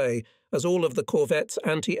all the way, as all of the corvette's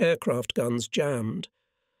anti-aircraft guns jammed.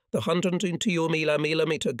 The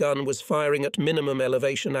 102mm gun was firing at minimum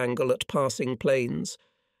elevation angle at passing planes,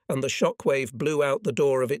 and the shockwave blew out the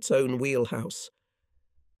door of its own wheelhouse.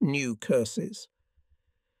 New curses.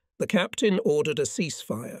 The captain ordered a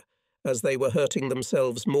ceasefire, as they were hurting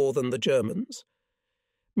themselves more than the Germans.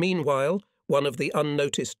 Meanwhile, one of the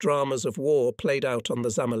unnoticed dramas of war played out on the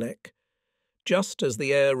Zamalek. Just as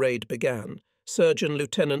the air raid began, Surgeon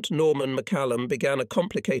Lieutenant Norman McCallum began a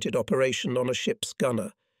complicated operation on a ship's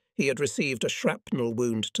gunner. He had received a shrapnel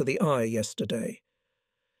wound to the eye yesterday.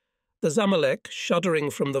 The Zamalek,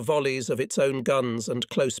 shuddering from the volleys of its own guns and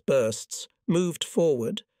close bursts, moved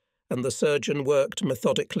forward, and the surgeon worked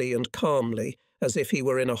methodically and calmly, as if he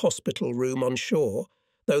were in a hospital room on shore.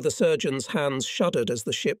 Though the surgeon's hands shuddered as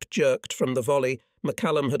the ship jerked from the volley,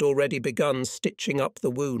 McCallum had already begun stitching up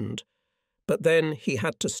the wound. But then he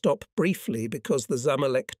had to stop briefly because the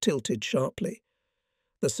Zamalek tilted sharply.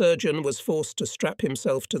 The surgeon was forced to strap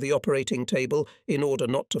himself to the operating table in order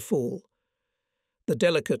not to fall. The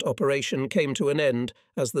delicate operation came to an end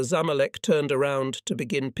as the Zamalek turned around to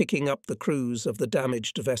begin picking up the crews of the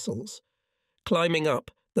damaged vessels. Climbing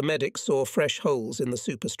up, the medics saw fresh holes in the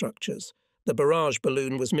superstructures. The barrage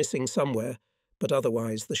balloon was missing somewhere, but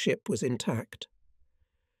otherwise the ship was intact.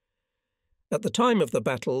 At the time of the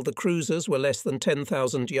battle, the cruisers were less than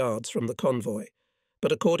 10,000 yards from the convoy,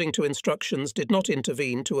 but according to instructions did not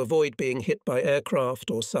intervene to avoid being hit by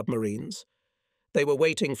aircraft or submarines. They were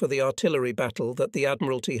waiting for the artillery battle that the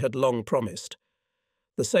Admiralty had long promised.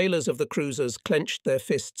 The sailors of the cruisers clenched their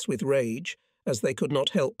fists with rage, as they could not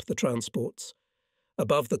help the transports.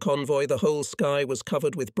 Above the convoy, the whole sky was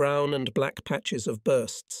covered with brown and black patches of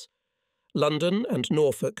bursts. London and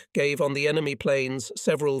Norfolk gave on the enemy planes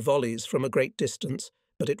several volleys from a great distance,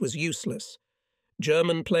 but it was useless.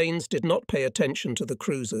 German planes did not pay attention to the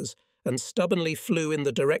cruisers and stubbornly flew in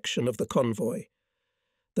the direction of the convoy.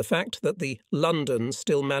 The fact that the London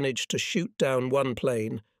still managed to shoot down one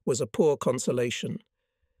plane was a poor consolation.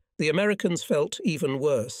 The Americans felt even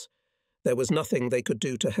worse. There was nothing they could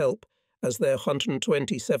do to help, as their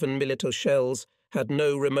 127mm shells had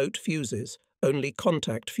no remote fuses, only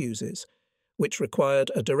contact fuses, which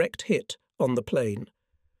required a direct hit on the plane.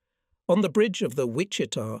 On the bridge of the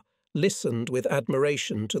Wichita, listened with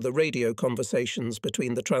admiration to the radio conversations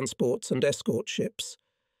between the transports and escort ships.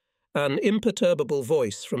 An imperturbable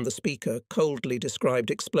voice from the speaker coldly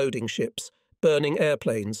described exploding ships, burning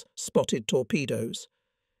airplanes, spotted torpedoes.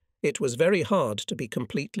 It was very hard to be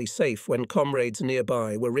completely safe when comrades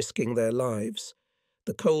nearby were risking their lives.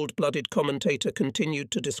 The cold-blooded commentator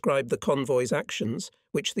continued to describe the convoy's actions,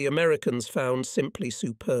 which the Americans found simply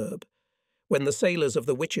superb. When the sailors of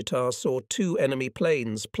the Wichita saw 2 enemy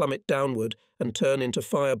planes plummet downward and turn into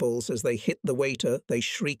fireballs as they hit the waiter, they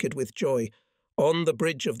shrieked with joy. On the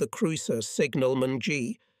bridge of the cruiser Signalman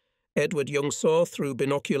G, Edward Young saw through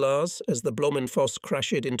binoculars as the Blumenfoss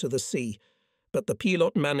crashed into the sea, but the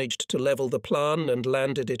pilot managed to level the plan and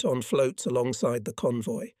landed it on floats alongside the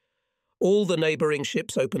convoy. All the neighbouring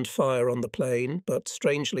ships opened fire on the plane, but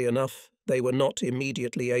strangely enough, they were not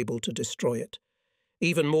immediately able to destroy it.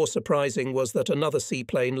 Even more surprising was that another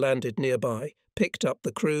seaplane landed nearby, picked up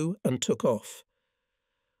the crew, and took off.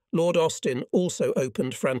 Lord Austin also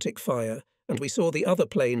opened frantic fire, and we saw the other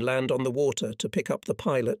plane land on the water to pick up the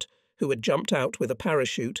pilot, who had jumped out with a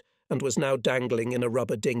parachute and was now dangling in a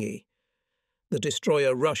rubber dinghy. The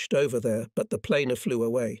destroyer rushed over there, but the planer flew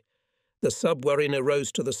away. The submarine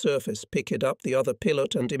rose to the surface, picked up the other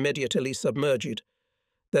pilot and immediately submerged.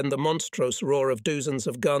 Then the monstrous roar of dozens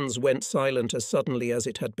of guns went silent as suddenly as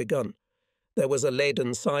it had begun. There was a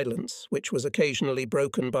leaden silence, which was occasionally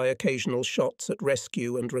broken by occasional shots at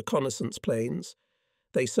rescue and reconnaissance planes.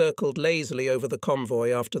 They circled lazily over the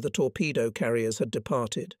convoy after the torpedo carriers had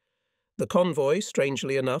departed. The convoy,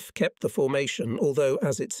 strangely enough, kept the formation, although,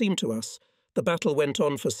 as it seemed to us, the battle went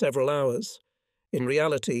on for several hours. In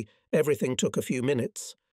reality, everything took a few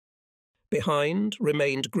minutes. Behind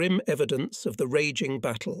remained grim evidence of the raging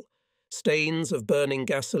battle, stains of burning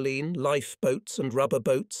gasoline, lifeboats and rubber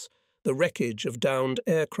boats, the wreckage of downed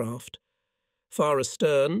aircraft. Far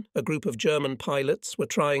astern, a group of German pilots were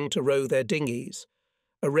trying to row their dinghies.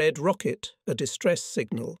 A red rocket, a distress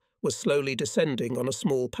signal, was slowly descending on a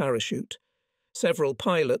small parachute. Several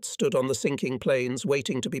pilots stood on the sinking planes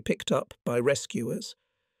waiting to be picked up by rescuers.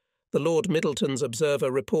 The Lord Middleton's observer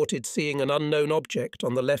reported seeing an unknown object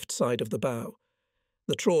on the left side of the bow.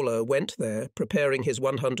 The trawler went there, preparing his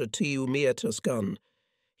 100 TU Meatus gun.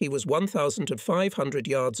 He was 1,500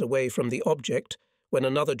 yards away from the object when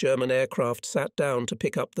another German aircraft sat down to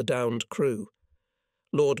pick up the downed crew.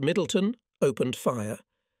 Lord Middleton opened fire.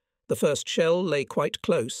 The first shell lay quite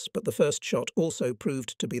close, but the first shot also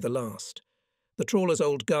proved to be the last. The trawler's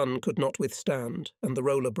old gun could not withstand, and the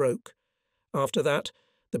roller broke. After that,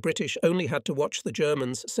 the British only had to watch the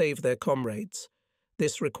Germans save their comrades.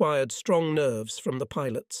 This required strong nerves from the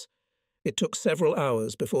pilots. It took several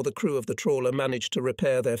hours before the crew of the trawler managed to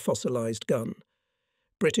repair their fossilized gun.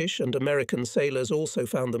 British and American sailors also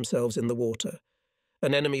found themselves in the water.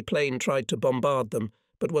 An enemy plane tried to bombard them,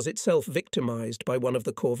 but was itself victimized by one of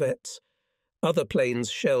the corvettes. Other planes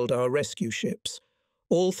shelled our rescue ships.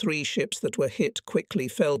 All 3 ships that were hit quickly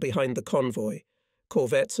fell behind the convoy.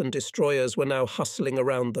 Corvettes and destroyers were now hustling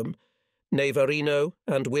around them. Navarino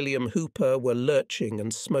and William Hooper were lurching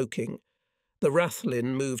and smoking. The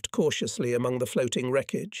Rathlin moved cautiously among the floating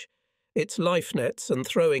wreckage. Its life nets and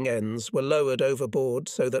throwing ends were lowered overboard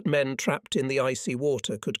so that men trapped in the icy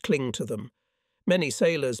water could cling to them. Many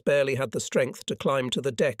sailors barely had the strength to climb to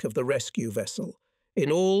the deck of the rescue vessel.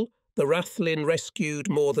 In all, the Rathlin rescued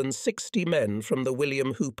more than 60 men from the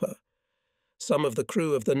William Hooper. Some of the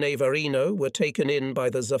crew of the Navarino were taken in by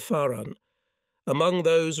the Zafaran. Among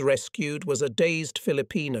those rescued was a dazed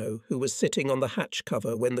Filipino who was sitting on the hatch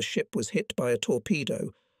cover when the ship was hit by a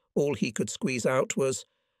torpedo. All he could squeeze out was,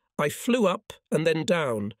 "I flew up and then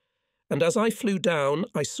down, and as I flew down,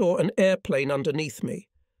 I saw an airplane underneath me."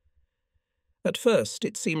 At first,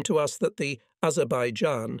 it seemed to us that the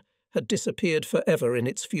Azerbaijan had disappeared forever in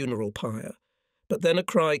its funeral pyre. But then a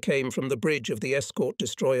cry came from the bridge of the escort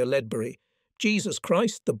destroyer Ledbury, "Jesus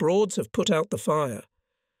Christ, the Broads have put out the fire."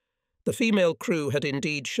 The female crew had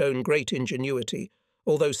indeed shown great ingenuity,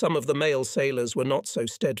 although some of the male sailors were not so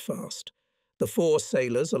steadfast. The 4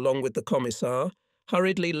 sailors, along with the commissar,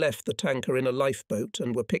 hurriedly left the tanker in a lifeboat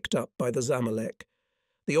and were picked up by the Zamalek.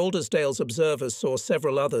 The Aldersdale's observers saw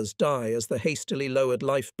several others die as the hastily lowered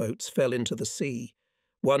lifeboats fell into the sea.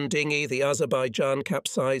 One dinghy, the Azerbaijan,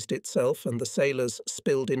 capsized itself and the sailors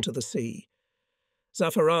spilled into the sea.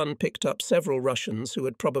 Zafaran picked up several Russians who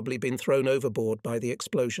had probably been thrown overboard by the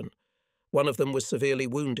explosion. One of them was severely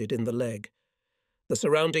wounded in the leg. The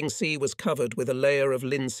surrounding sea was covered with a layer of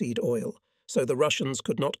linseed oil, so the Russians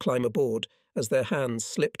could not climb aboard as their hands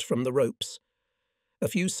slipped from the ropes. A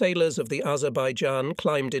few sailors of the Azerbaijan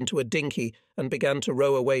climbed into a dinghy and began to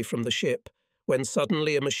row away from the ship, when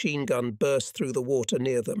suddenly a machine gun burst through the water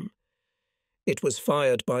near them. It was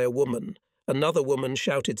fired by a woman. Another woman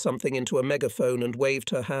shouted something into a megaphone and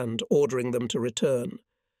waved her hand, ordering them to return.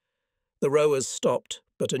 The rowers stopped,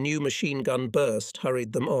 but a new machine gun burst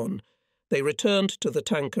hurried them on. They returned to the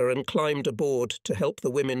tanker and climbed aboard to help the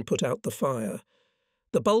women put out the fire.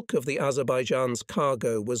 The bulk of the Azerbaijan's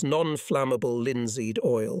cargo was non-flammable linseed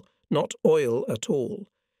oil, not oil at all.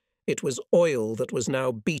 It was oil that was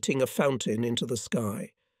now beating a fountain into the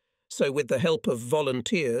sky. So with the help of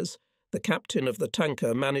volunteers, the captain of the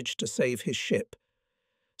tanker managed to save his ship.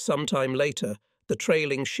 Some time later, the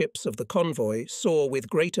trailing ships of the convoy saw with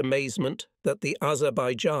great amazement that the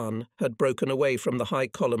Azerbaijan had broken away from the high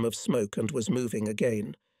column of smoke and was moving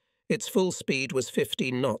again. Its full speed was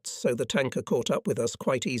 15 knots, so the tanker caught up with us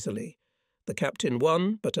quite easily. The captain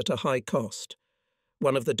won, but at a high cost.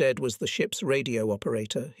 One of the dead was the ship's radio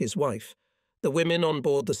operator, his wife. The women on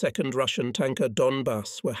board the second Russian tanker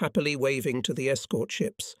Donbass were happily waving to the escort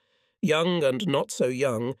ships. Young and not so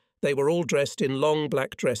young, they were all dressed in long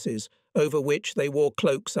black dresses, over which they wore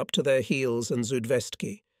cloaks up to their heels and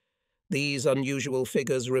zudvestki. These unusual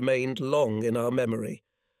figures remained long in our memory.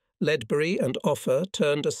 Ledbury and Offa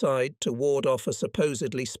turned aside to ward off a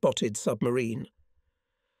supposedly spotted submarine.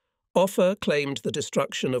 Offa claimed the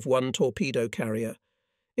destruction of one torpedo carrier.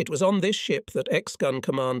 It was on this ship that ex-gun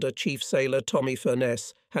commander Chief Sailor Tommy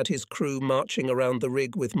Furness had his crew marching around the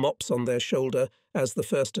rig with mops on their shoulder as the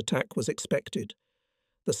first attack was expected.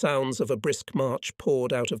 The sounds of a brisk march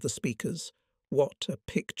poured out of the speakers. What a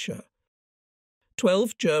picture!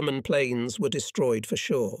 12 German planes were destroyed for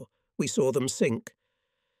sure. We saw them sink.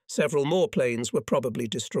 Several more planes were probably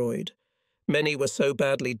destroyed. Many were so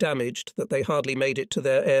badly damaged that they hardly made it to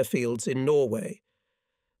their airfields in Norway.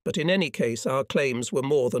 But in any case, our claims were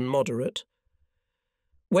more than moderate.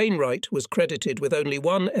 Wainwright was credited with only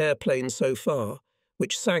one airplane so far,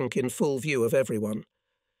 which sank in full view of everyone.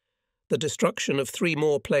 The destruction of 3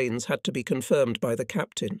 more planes had to be confirmed by the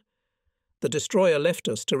captain. The destroyer left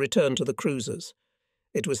us to return to the cruisers.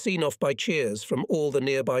 It was seen off by cheers from all the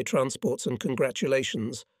nearby transports and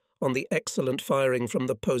congratulations on the excellent firing from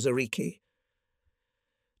the Pozeriki.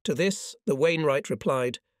 To this, the Wainwright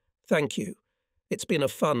replied, "Thank you. It's been a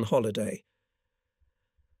fun holiday."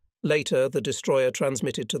 Later, the destroyer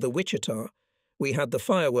transmitted to the Wichita. We had the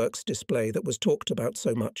fireworks display that was talked about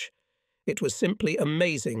so much. It was simply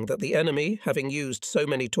amazing that the enemy, having used so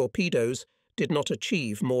many torpedoes, did not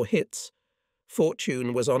achieve more hits.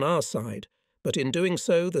 Fortune was on our side, but in doing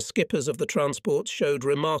so, the skippers of the transports showed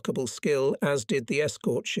remarkable skill, as did the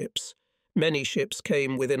escort ships. Many ships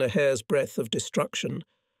came within a hair's breadth of destruction.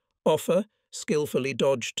 Offa skillfully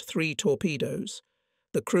dodged 3 torpedoes.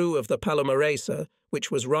 The crew of the Palomaresa,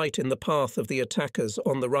 which was right in the path of the attackers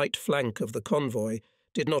on the right flank of the convoy,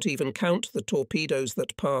 did not even count the torpedoes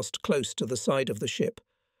that passed close to the side of the ship.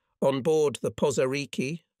 On board the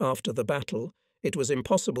Pozeriki, after the battle, it was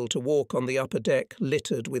impossible to walk on the upper deck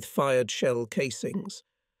littered with fired shell casings.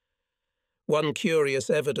 One curious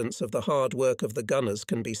evidence of the hard work of the gunners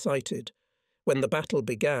can be cited. When the battle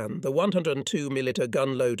began, the 102mm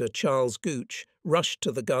gunloader Charles Gooch rushed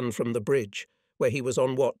to the gun from the bridge, where he was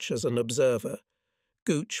on watch as an observer.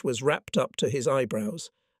 Gooch was wrapped up to his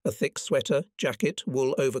eyebrows, a thick sweater, jacket,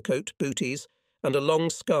 wool overcoat, booties, and a long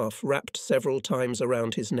scarf wrapped several times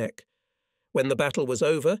around his neck. When the battle was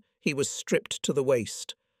over, he was stripped to the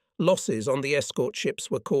waist. Losses on the escort ships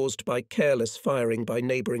were caused by careless firing by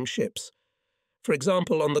neighbouring ships. For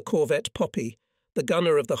example, on the corvette Poppy, the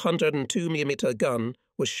gunner of the 102mm gun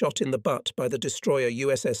was shot in the butt by the destroyer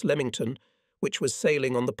USS Leamington, which was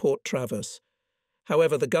sailing on the Port Traverse.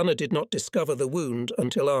 However, the gunner did not discover the wound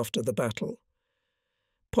until after the battle.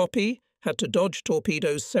 Poppy had to dodge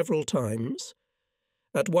torpedoes several times.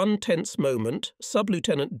 At one tense moment,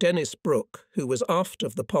 Sub-Lieutenant Dennis Brooke, who was aft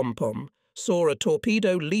of the pom-pom, saw a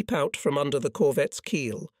torpedo leap out from under the corvette's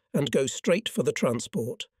keel and go straight for the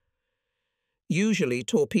transport. Usually,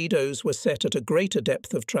 torpedoes were set at a greater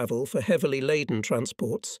depth of travel for heavily laden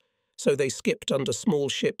transports, so they skipped under small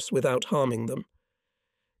ships without harming them.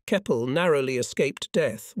 Keppel narrowly escaped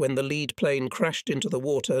death when the lead plane crashed into the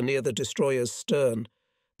water near the destroyer's stern.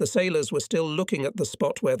 The sailors were still looking at the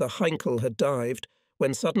spot where the Heinkel had dived,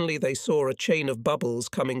 when suddenly they saw a chain of bubbles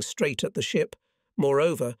coming straight at the ship,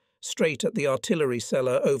 moreover, straight at the artillery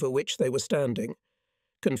cellar over which they were standing.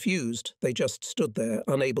 Confused, they just stood there,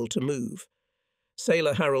 unable to move.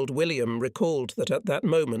 Sailor Harold William recalled that at that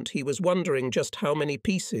moment he was wondering just how many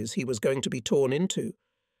pieces he was going to be torn into.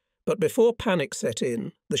 But before panic set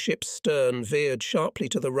in, the ship's stern veered sharply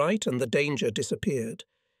to the right and the danger disappeared.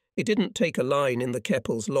 It didn't take a line in the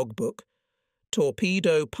Keppel's logbook.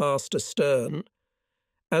 Torpedo passed astern.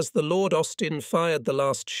 As the Lord Austin fired the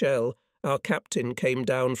last shell, our captain came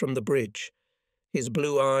down from the bridge. His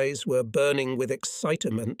blue eyes were burning with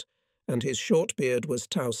excitement, and his short beard was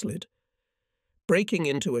tousled. Breaking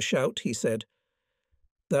into a shout, he said,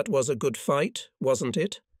 "That was a good fight, wasn't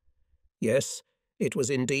it?" "Yes, it was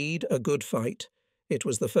indeed a good fight. It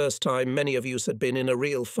was the first time many of you had been in a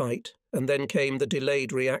real fight, and then came the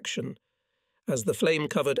delayed reaction. As the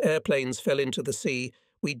flame-covered airplanes fell into the sea,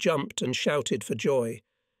 we jumped and shouted for joy.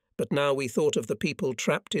 But now we thought of the people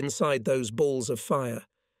trapped inside those balls of fire.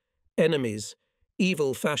 Enemies,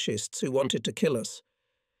 evil fascists who wanted to kill us.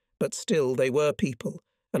 But still they were people,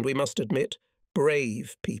 and we must admit,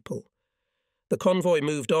 brave people." The convoy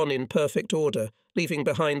moved on in perfect order, leaving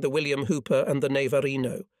behind the William Hooper and the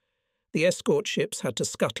Navarino. The escort ships had to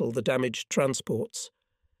scuttle the damaged transports.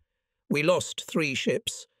 We lost 3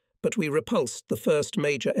 ships, but we repulsed the first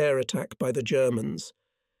major air attack by the Germans.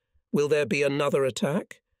 Will there be another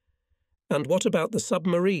attack? And what about the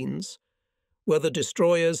submarines? Were the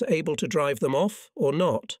destroyers able to drive them off or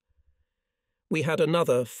not? We had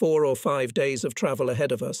another 4 or 5 days of travel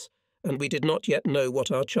ahead of us, and we did not yet know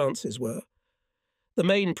what our chances were. The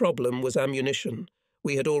main problem was ammunition.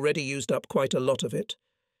 We had already used up quite a lot of it.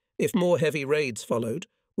 If more heavy raids followed,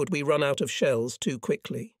 would we run out of shells too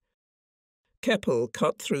quickly? Keppel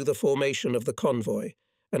cut through the formation of the convoy,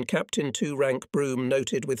 and Captain 2-rank Broom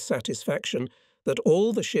noted with satisfaction that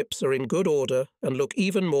all the ships are in good order and look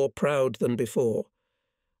even more proud than before.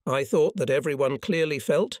 I thought that everyone clearly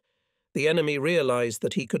felt the enemy realized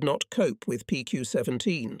that he could not cope with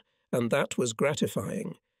PQ-17, and that was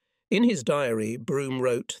gratifying. In his diary, Broom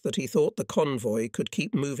wrote that he thought the convoy could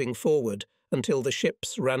keep moving forward until the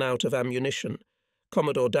ships ran out of ammunition.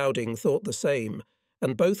 Commodore Dowding thought the same,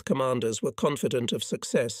 and both commanders were confident of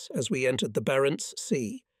success as we entered the Barents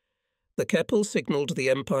Sea. The Keppel signalled the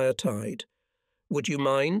Empire tide. "Would you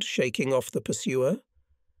mind shaking off the pursuer?"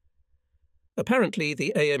 Apparently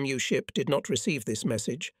the AMU ship did not receive this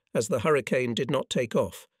message, as the hurricane did not take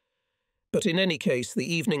off. But in any case,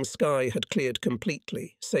 the evening sky had cleared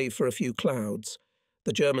completely, save for a few clouds.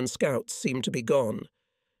 The German scouts seemed to be gone.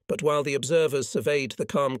 But while the observers surveyed the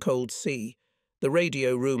calm, cold sea, the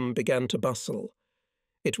radio room began to bustle.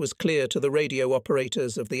 It was clear to the radio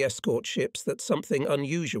operators of the escort ships that something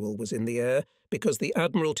unusual was in the air, because the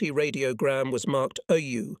Admiralty radiogram was marked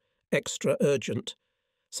OU, extra urgent.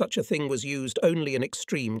 Such a thing was used only in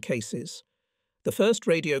extreme cases. The first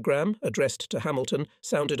radiogram, addressed to Hamilton,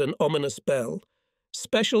 sounded an ominous bell.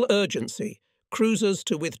 "Special urgency. Cruisers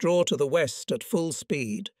to withdraw to the west at full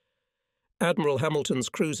speed." Admiral Hamilton's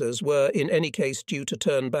cruisers were in any case due to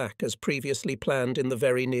turn back as previously planned in the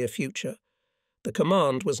very near future. The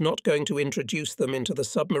command was not going to introduce them into the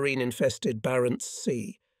submarine-infested Barents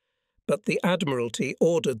Sea. But the Admiralty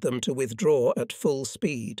ordered them to withdraw at full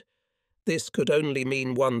speed. This could only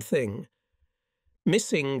mean one thing.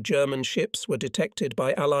 Missing German ships were detected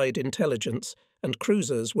by Allied intelligence, and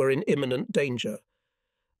cruisers were in imminent danger.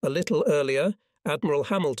 A little earlier, Admiral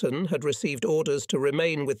Hamilton had received orders to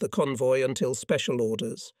remain with the convoy until special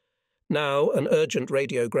orders. Now an urgent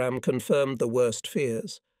radiogram confirmed the worst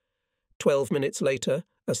fears. 12 minutes later,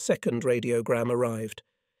 a second radiogram arrived.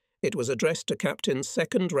 It was addressed to Captain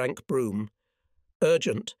 2nd-rank Broom.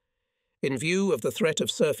 "Urgent. In view of the threat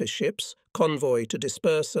of surface ships, convoy to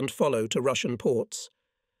disperse and follow to Russian ports."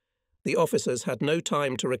 The officers had no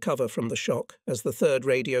time to recover from the shock, as the third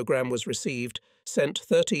radiogram was received, sent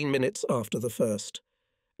 13 minutes after the first.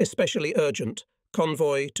 "Especially urgent.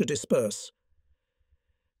 Convoy to disperse."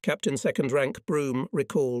 Captain 2nd-rank Broom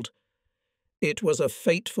recalled, "It was a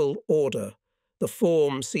fateful order. The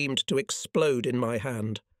form seemed to explode in my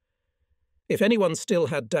hand." If anyone still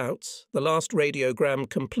had doubts, the last radiogram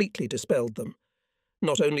completely dispelled them.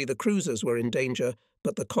 Not only the cruisers were in danger,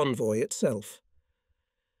 but the convoy itself.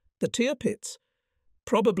 The Tirpitz.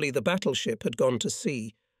 Probably the battleship had gone to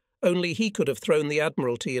sea. Only he could have thrown the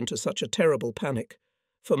Admiralty into such a terrible panic.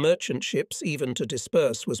 For merchant ships, even to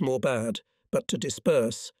disperse was more bad, but to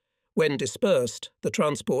disperse. When dispersed, the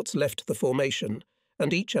transports left the formation,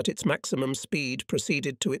 and each at its maximum speed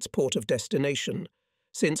proceeded to its port of destination.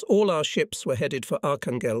 Since all our ships were headed for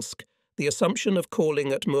Arkhangelsk, the assumption of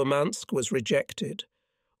calling at Murmansk was rejected.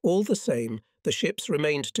 All the same, the ships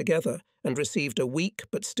remained together and received a weak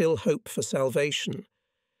but still hope for salvation.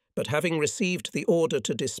 But having received the order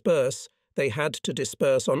to disperse, they had to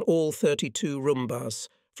disperse on all 32 rumbas,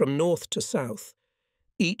 from north to south.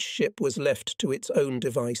 Each ship was left to its own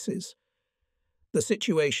devices. The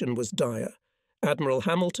situation was dire. Admiral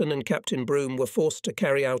Hamilton and Captain Broom were forced to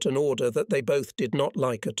carry out an order that they both did not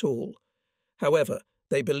like at all. However,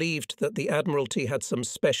 they believed that the Admiralty had some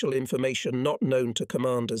special information not known to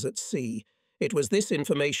commanders at sea. It was this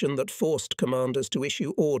information that forced commanders to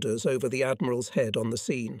issue orders over the Admiral's head on the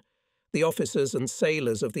scene. The officers and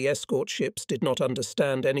sailors of the escort ships did not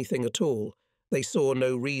understand anything at all. They saw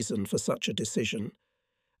no reason for such a decision.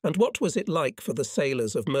 And what was it like for the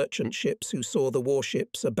sailors of merchant ships who saw the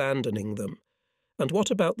warships abandoning them? And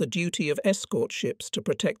what about the duty of escort ships to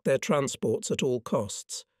protect their transports at all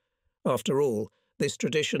costs? After all, this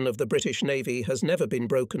tradition of the British Navy has never been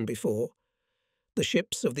broken before. The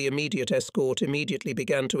ships of the immediate escort immediately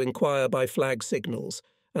began to inquire by flag signals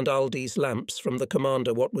and Aldi's lamps from the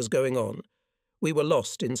commander what was going on. We were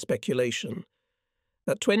lost in speculation.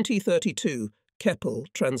 At 20:32, Keppel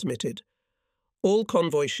transmitted, "All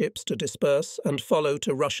convoy ships to disperse and follow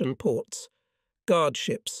to Russian ports. Guard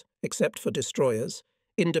ships, except for destroyers,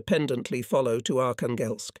 independently follow to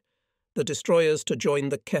Arkhangelsk. The destroyers to join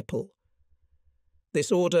the Keppel."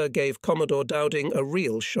 This order gave Commodore Dowding a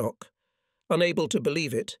real shock. Unable to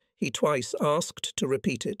believe it, he twice asked to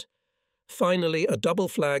repeat it. Finally, a double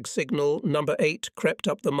flag signal number 8 crept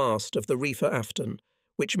up the mast of the reefer Afton,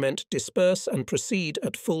 which meant disperse and proceed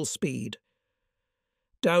at full speed.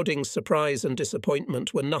 Dowding's surprise and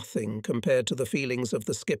disappointment were nothing compared to the feelings of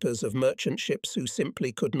the skippers of merchant ships who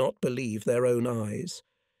simply could not believe their own eyes.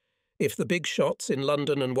 If the big shots in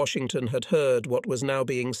London and Washington had heard what was now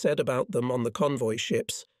being said about them on the convoy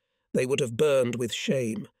ships, they would have burned with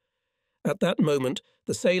shame. At that moment,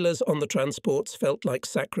 the sailors on the transports felt like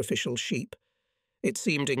sacrificial sheep. It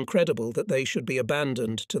seemed incredible that they should be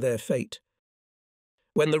abandoned to their fate.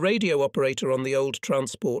 When the radio operator on the old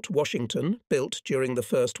transport Washington, built during the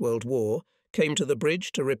First World War, came to the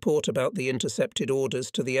bridge to report about the intercepted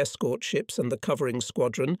orders to the escort ships and the covering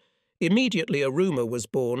squadron, immediately a rumour was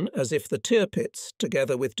born as if the Tirpitz,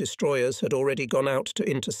 together with destroyers, had already gone out to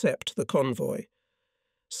intercept the convoy.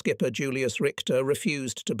 Skipper Julius Richter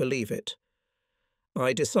refused to believe it.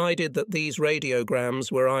 "I decided that these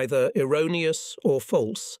radiograms were either erroneous or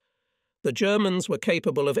false. The Germans were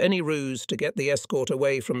capable of any ruse to get the escort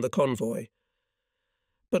away from the convoy."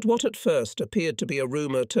 But what at first appeared to be a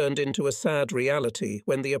rumour turned into a sad reality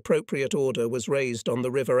when the appropriate order was raised on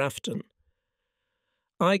the River Afton.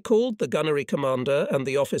 I called the gunnery commander and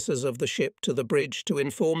the officers of the ship to the bridge to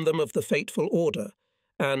inform them of the fateful order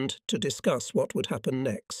and to discuss what would happen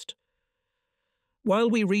next. While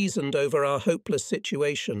we reasoned over our hopeless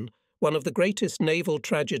situation, one of the greatest naval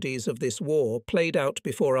tragedies of this war played out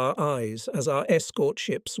before our eyes as our escort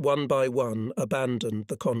ships one by one abandoned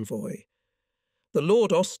the convoy. The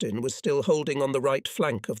Lord Austin was still holding on the right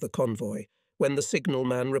flank of the convoy when the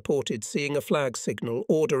signalman reported seeing a flag signal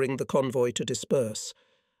ordering the convoy to disperse.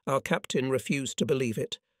 Our captain refused to believe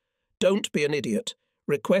it. "Don't be an idiot.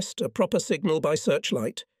 Request a proper signal by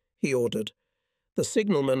searchlight," he ordered. The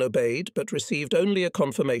signalman obeyed, but received only a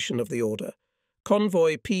confirmation of the order.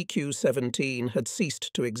 Convoy PQ-17 had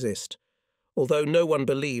ceased to exist. Although no one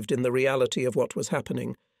believed in the reality of what was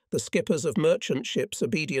happening, the skippers of merchant ships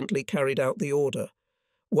obediently carried out the order.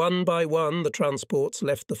 One by one, the transports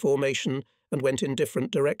left the formation and went in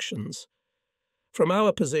different directions. From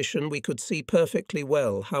our position, we could see perfectly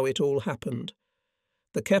well how it all happened.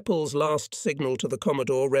 The Keppel's last signal to the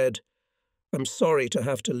Commodore read, "I'm sorry to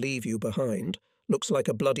have to leave you behind. Looks like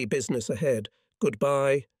a bloody business ahead.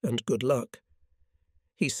 Goodbye and good luck."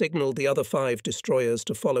 He signalled the other 5 destroyers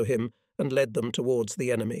to follow him and led them towards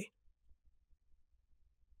the enemy.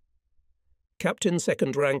 Captain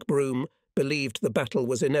Second Rank Broom believed the battle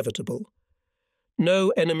was inevitable. No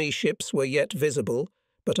enemy ships were yet visible,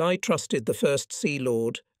 but I trusted the First Sea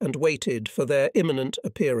Lord and waited for their imminent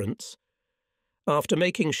appearance. After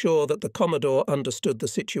making sure that the Commodore understood the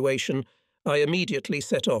situation, I immediately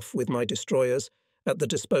set off with my destroyers at the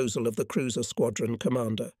disposal of the cruiser squadron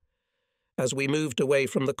commander. As we moved away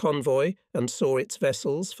from the convoy and saw its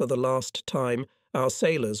vessels for the last time, our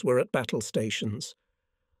sailors were at battle stations.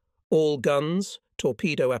 All guns,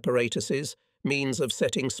 torpedo apparatuses, means of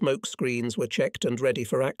setting smoke screens were checked and ready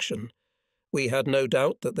for action. We had no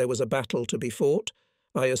doubt that there was a battle to be fought.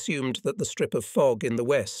 I assumed that the strip of fog in the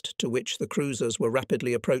west, to which the cruisers were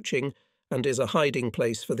rapidly approaching, and is a hiding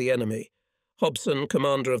place for the enemy. Hobson,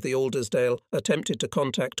 commander of the Aldersdale, attempted to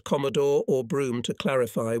contact Commodore or Broom to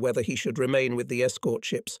clarify whether he should remain with the escort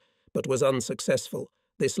ships, but was unsuccessful.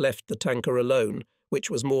 This left the tanker alone,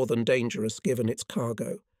 which was more than dangerous given its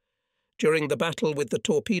cargo. During the battle with the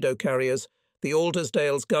torpedo carriers, the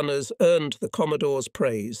Aldersdale's gunners earned the Commodore's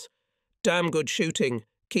praise. "Damn good shooting.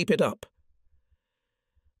 Keep it up."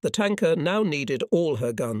 The tanker now needed all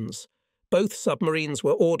her guns. Both submarines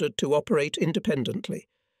were ordered to operate independently.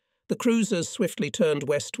 The cruisers swiftly turned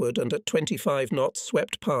westward and at 25 knots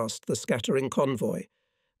swept past the scattering convoy.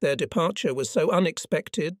 Their departure was so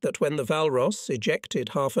unexpected that when the Valros, ejected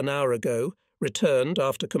half an hour ago, returned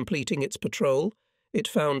after completing its patrol, it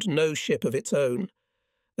found no ship of its own.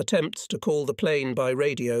 Attempts to call the plane by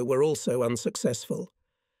radio were also unsuccessful.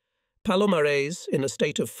 Palomares, in a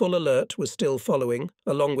state of full alert, was still following,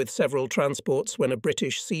 along with several transports when a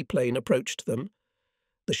British seaplane approached them.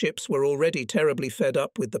 The ships were already terribly fed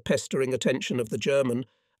up with the pestering attention of the German,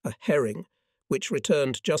 a herring, which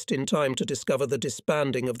returned just in time to discover the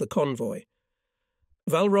disbanding of the convoy.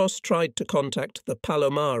 Valros tried to contact the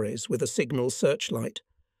Palomares with a signal searchlight.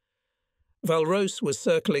 Valros was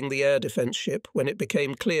circling the air defence ship when it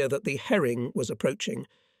became clear that the herring was approaching,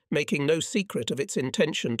 making no secret of its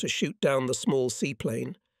intention to shoot down the small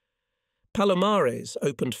seaplane. Palomares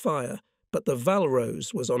opened fire, but the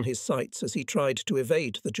Valros was on his sights as he tried to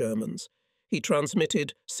evade the Germans. He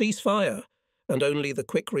transmitted, "Cease fire," and only the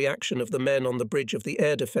quick reaction of the men on the bridge of the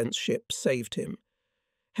air defence ship saved him.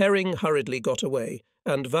 Herring hurriedly got away,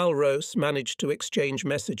 and Valros managed to exchange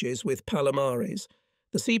messages with Palomares.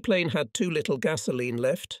 The seaplane had too little gasoline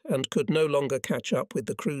left and could no longer catch up with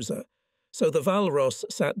the cruiser. So the Valros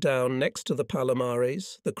sat down next to the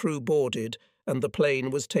Palomares, the crew boarded, and the plane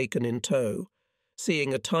was taken in tow.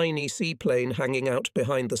 Seeing a tiny seaplane hanging out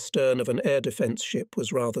behind the stern of an air defence ship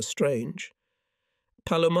was rather strange.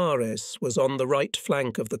 Palomares was on the right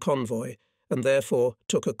flank of the convoy, and therefore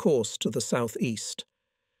took a course to the southeast.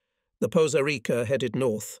 The Poza Rica headed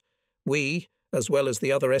north. We, as well as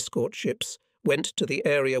the other escort ships, went to the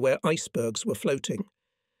area where icebergs were floating.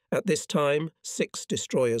 At this time, 6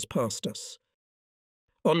 destroyers passed us.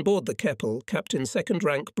 On board the Keppel, Captain Second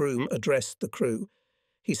Rank Broom addressed the crew.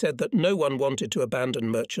 He said that no one wanted to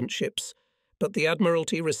abandon merchant ships, but the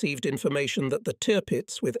Admiralty received information that the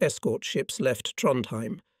Tirpitz with escort ships left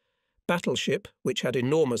Trondheim. Battleship, which had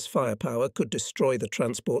enormous firepower, could destroy the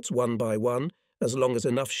transports one by one, as long as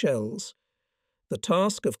enough shells. The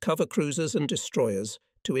task of cover cruisers and destroyers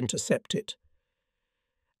to intercept it.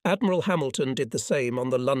 Admiral Hamilton did the same on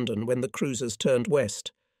the London when the cruisers turned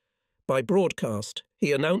west. By broadcast,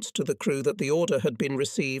 he announced to the crew that the order had been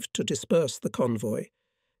received to disperse the convoy.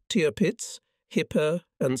 Tirpitz, Hipper,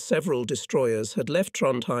 and several destroyers had left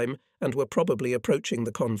Trondheim and were probably approaching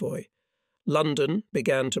the convoy. London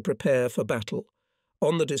began to prepare for battle.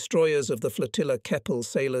 On the destroyers of the flotilla Keppel,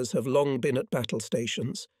 sailors have long been at battle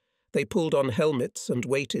stations. They pulled on helmets and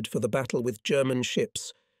waited for the battle with German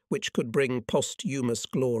ships, which could bring posthumous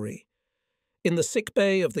glory. In the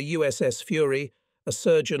sickbay of the USS Fury, a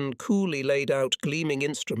surgeon coolly laid out gleaming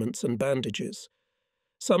instruments and bandages.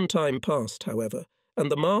 Some time passed, however,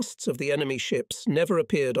 and the masts of the enemy ships never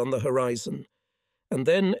appeared on the horizon. And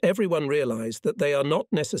then everyone realized that they are not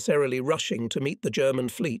necessarily rushing to meet the German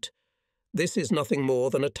fleet. This is nothing more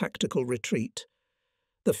than a tactical retreat.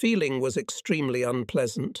 The feeling was extremely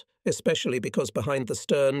unpleasant, especially because behind the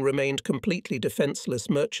stern remained completely defenceless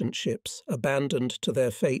merchant ships, abandoned to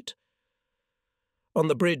their fate. On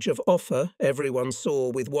the bridge of Offa, everyone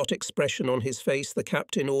saw with what expression on his face the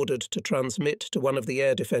captain ordered to transmit to one of the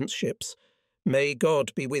air defence ships, "May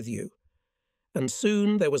God be with you." And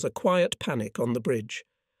soon there was a quiet panic on the bridge.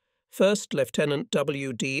 First Lieutenant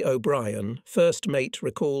W.D. O'Brien, first mate,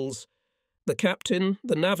 recalls, "The captain,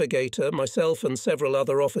 the navigator, myself and several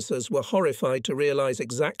other officers were horrified to realize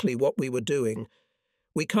exactly what we were doing.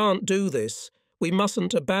 We can't do this. We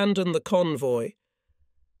mustn't abandon the convoy."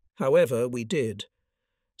 However, we did.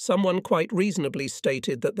 Someone quite reasonably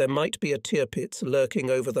stated that there might be a Tirpitz lurking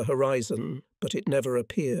over the horizon, but it never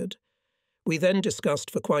appeared. We then discussed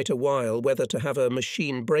for quite a while whether to have a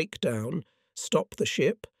machine breakdown, stop the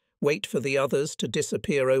ship, wait for the others to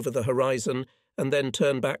disappear over the horizon, and then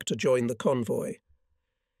turn back to join the convoy.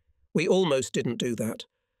 We almost didn't do that.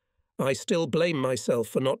 I still blame myself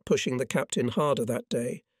for not pushing the captain harder that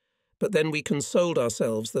day, but then we consoled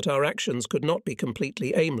ourselves that our actions could not be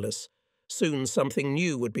completely aimless. Soon something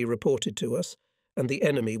new would be reported to us, and the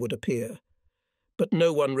enemy would appear. But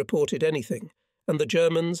no one reported anything, and the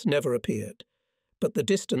Germans never appeared. But the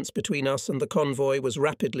distance between us and the convoy was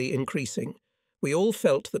rapidly increasing. We all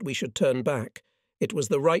felt that we should turn back. It was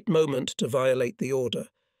the right moment to violate the order,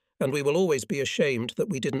 and we will always be ashamed that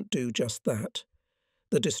we didn't do just that.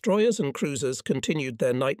 The destroyers and cruisers continued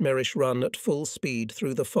their nightmarish run at full speed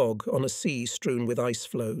through the fog on a sea strewn with ice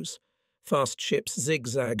floes. Fast ships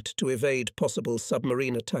zigzagged to evade possible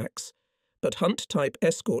submarine attacks. But Hunt-type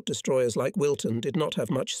escort destroyers like Wilton did not have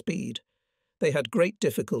much speed. They had great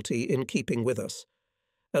difficulty in keeping with us.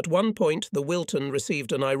 At one point, the Wilton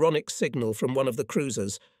received an ironic signal from one of the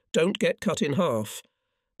cruisers, "Don't get cut in half."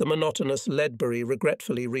 The monotonous Ledbury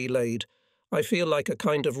regretfully relayed, "I feel like a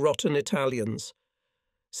kind of rotten Italians."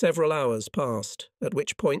 Several hours passed, at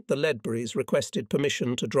which point the Ledburys requested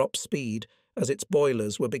permission to drop speed, as its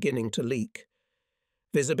boilers were beginning to leak.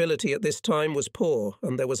 Visibility at this time was poor,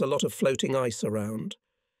 and there was a lot of floating ice around.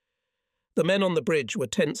 The men on the bridge were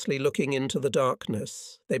tensely looking into the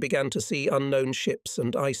darkness. They began to see unknown ships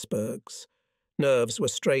and icebergs. Nerves were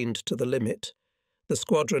strained to the limit. The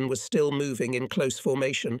squadron was still moving in close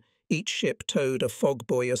formation. Each ship towed a fog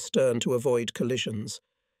buoy astern to avoid collisions.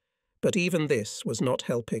 But even this was not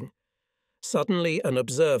helping. Suddenly an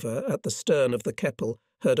observer at the stern of the Keppel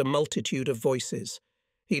heard a multitude of voices.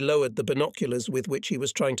 He lowered the binoculars with which he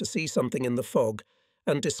was trying to see something in the fog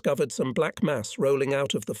and discovered some black mass rolling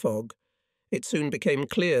out of the fog. It soon became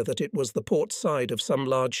clear that it was the port side of some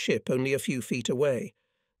large ship only a few feet away.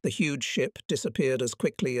 The huge ship disappeared as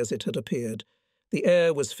quickly as it had appeared. The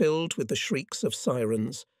air was filled with the shrieks of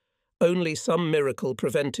sirens. Only some miracle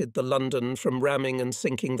prevented the London from ramming and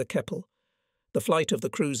sinking the Keppel. The flight of the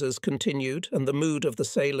cruisers continued, and the mood of the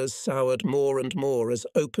sailors soured more and more as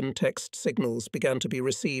open text signals began to be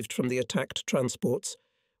received from the attacked transports,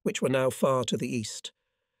 which were now far to the east.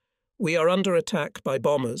 "We are under attack by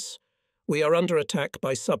bombers. We are under attack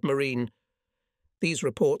by submarine." These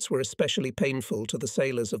reports were especially painful to the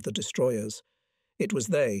sailors of the destroyers. It was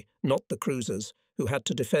they, not the cruisers, who had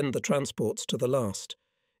to defend the transports to the last.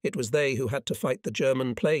 It was they who had to fight the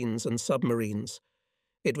German planes and submarines.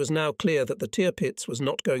 It was now clear that the Tirpitz was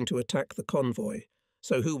not going to attack the convoy.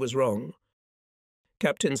 So who was wrong?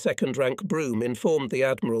 Captain Second Rank Broom informed the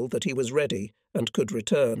Admiral that he was ready and could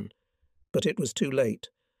return. But it was too late.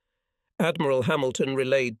 Admiral Hamilton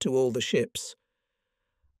relayed to all the ships,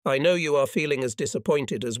 "I know you are feeling as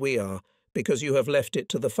disappointed as we are, because you have left it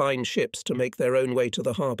to the fine ships to make their own way to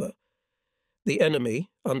the harbour. The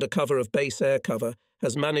enemy, under cover of base air cover,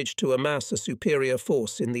 has managed to amass a superior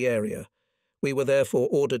force in the area. We were therefore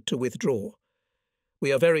ordered to withdraw.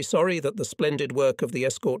 We are very sorry that the splendid work of the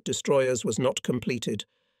escort destroyers was not completed.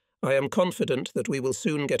 I am confident that we will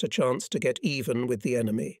soon get a chance to get even with the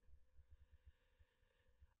enemy."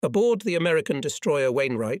 Aboard the American destroyer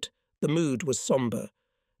Wainwright, the mood was sombre.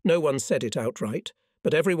 No one said it outright,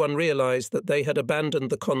 but everyone realized that they had abandoned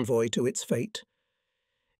the convoy to its fate.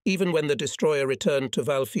 Even when the destroyer returned to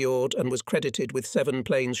Valfiord and was credited with 7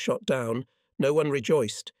 planes shot down, no one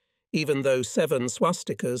rejoiced, even though 7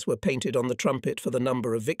 swastikas were painted on the trumpet for the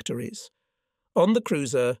number of victories. On the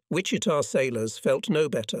cruiser, Wichita sailors felt no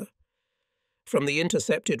better. From the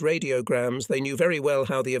intercepted radiograms, they knew very well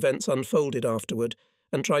how the events unfolded afterward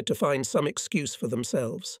and tried to find some excuse for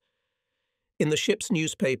themselves. In the ship's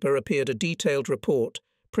newspaper appeared a detailed report,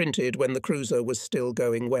 printed when the cruiser was still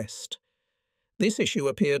going west. This issue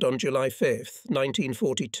appeared on July 5,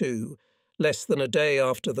 1942, less than a day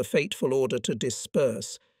after the fateful order to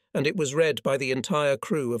disperse, and it was read by the entire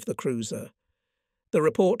crew of the cruiser. The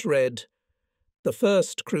report read, "The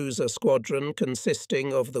 1st Cruiser Squadron,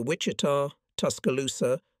 consisting of the Wichita,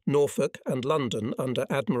 Tuscaloosa, Norfolk and London under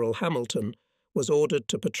Admiral Hamilton, was ordered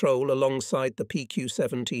to patrol alongside the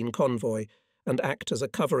PQ-17 convoy and act as a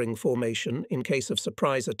covering formation in case of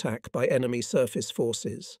surprise attack by enemy surface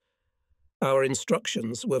forces. Our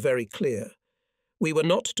instructions were very clear. We were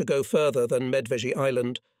not to go further than Medveji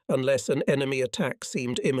Island unless an enemy attack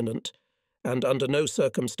seemed imminent, and under no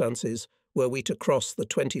circumstances were we to cross the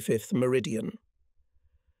 25th meridian."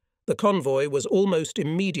 The convoy was almost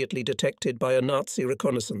immediately detected by a Nazi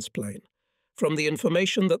reconnaissance plane. From the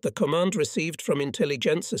information that the command received from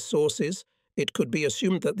intelligence sources, it could be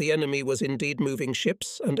assumed that the enemy was indeed moving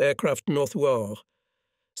ships and aircraft northward.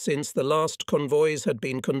 Since the last convoys had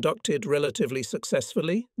been conducted relatively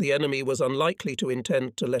successfully, the enemy was unlikely to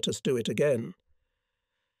intend to let us do it again.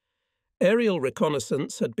 Aerial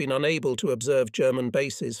reconnaissance had been unable to observe German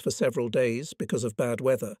bases for several days because of bad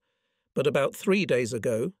weather, but about 3 days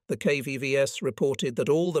ago, the KVVS reported that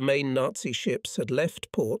all the main Nazi ships had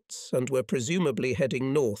left ports and were presumably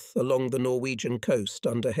heading north along the Norwegian coast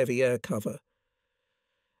under heavy air cover.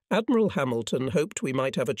 Admiral Hamilton hoped we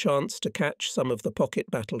might have a chance to catch some of the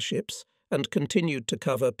pocket battleships and continued to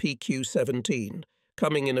cover PQ-17,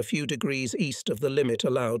 coming in a few degrees east of the limit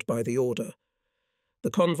allowed by the order.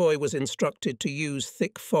 The convoy was instructed to use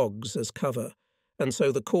thick fogs as cover, and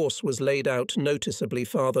so the course was laid out noticeably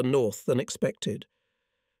farther north than expected.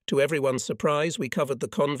 To everyone's surprise, we covered the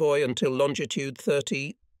convoy until longitude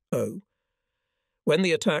 30°. When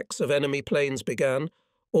the attacks of enemy planes began,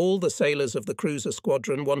 All the sailors of the cruiser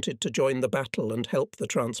squadron wanted to join the battle and help the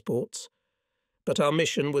transports. But our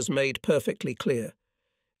mission was made perfectly clear.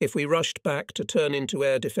 If we rushed back to turn into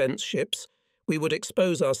air defence ships, we would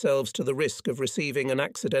expose ourselves to the risk of receiving an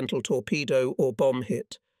accidental torpedo or bomb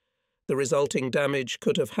hit. The resulting damage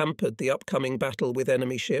could have hampered the upcoming battle with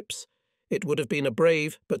enemy ships. It would have been a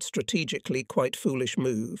brave but strategically quite foolish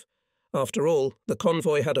move. After all, the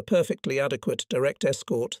convoy had a perfectly adequate direct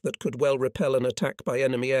escort that could well repel an attack by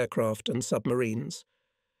enemy aircraft and submarines.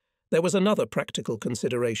 There was another practical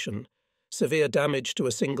consideration. Severe damage to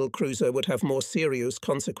a single cruiser would have more serious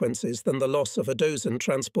consequences than the loss of a dozen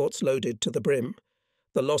transports loaded to the brim.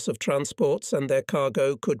 The loss of transports and their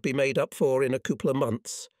cargo could be made up for in a couple of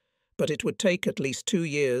months, but it would take at least 2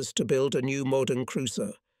 years to build a new modern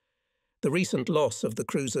cruiser. The recent loss of the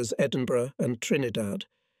cruisers Edinburgh and Trinidad,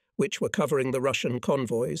 which were covering the Russian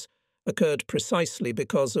convoys, occurred precisely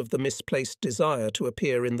because of the misplaced desire to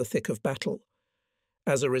appear in the thick of battle.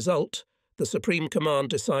 As a result, the Supreme Command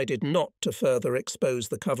decided not to further expose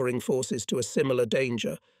the covering forces to a similar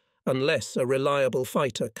danger unless a reliable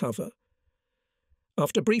fighter cover.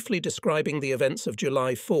 After briefly describing the events of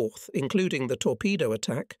July 4th, including the torpedo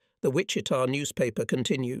attack, the Wichita newspaper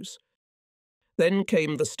continues. Then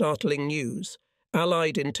came the startling news.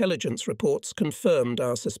 Allied intelligence reports confirmed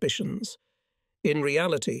our suspicions. In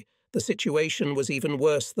reality, the situation was even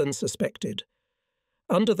worse than suspected.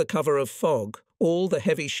 Under the cover of fog, all the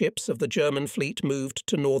heavy ships of the German fleet moved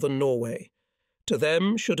to northern Norway. To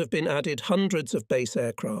them should have been added hundreds of base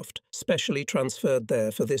aircraft, specially transferred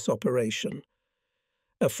there for this operation.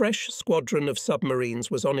 A fresh squadron of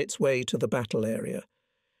submarines was on its way to the battle area.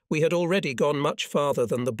 We had already gone much farther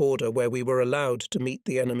than the border where we were allowed to meet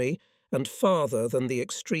the enemy, and farther than the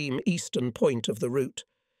extreme eastern point of the route.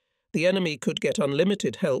 The enemy could get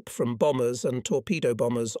unlimited help from bombers and torpedo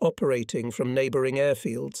bombers operating from neighbouring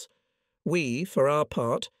airfields. We, for our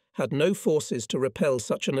part, had no forces to repel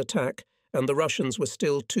such an attack, and the Russians were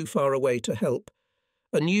still too far away to help.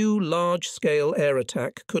 A new large-scale air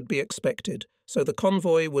attack could be expected, so the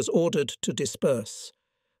convoy was ordered to disperse.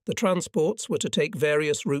 The transports were to take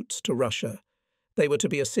various routes to Russia. They were to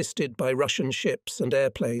be assisted by Russian ships and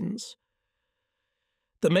airplanes.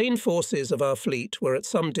 The main forces of our fleet were at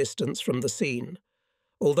some distance from the scene.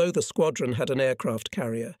 Although the squadron had an aircraft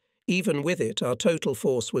carrier, even with it our total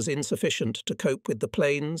force was insufficient to cope with the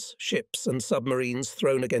planes, ships and submarines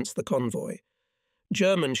thrown against the convoy.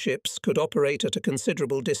 German ships could operate at a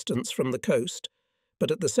considerable distance from the coast,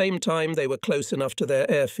 but at the same time they were close enough to their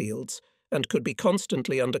airfields and could be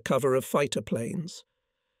constantly under cover of fighter planes.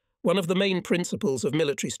 One of the main principles of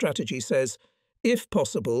military strategy says, if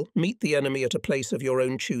possible, meet the enemy at a place of your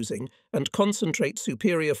own choosing and concentrate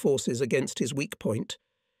superior forces against his weak point.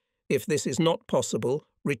 If this is not possible,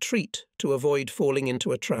 retreat to avoid falling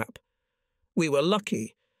into a trap. We were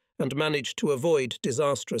lucky and managed to avoid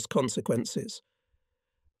disastrous consequences.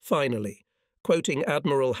 Finally, quoting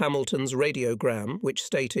Admiral Hamilton's radiogram, which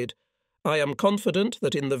stated, "I am confident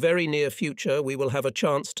that in the very near future we will have a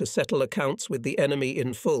chance to settle accounts with the enemy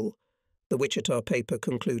in full," the Wichita paper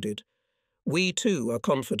concluded. We too are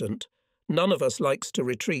confident. None of us likes to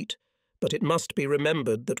retreat, but it must be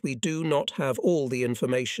remembered that we do not have all the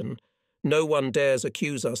information. No one dares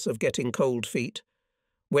accuse us of getting cold feet.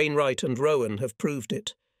 Wainwright and Rowan have proved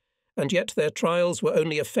it. And yet their trials were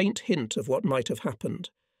only a faint hint of what might have happened.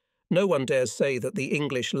 No one dares say that the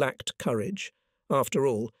English lacked courage. After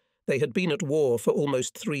all, they had been at war for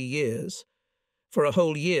almost 3 years. For a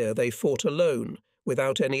whole year they fought alone,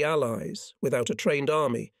 without any allies, without a trained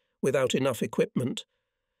army, without enough equipment.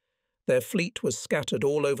 Their fleet was scattered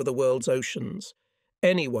all over the world's oceans.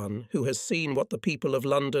 Anyone who has seen what the people of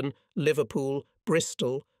London, Liverpool,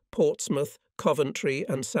 Bristol, Portsmouth, Coventry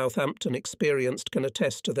and Southampton experienced can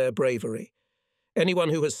attest to their bravery. Anyone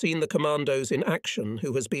who has seen the commandos in action,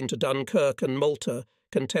 who has been to Dunkirk and Malta,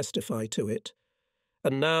 can testify to it.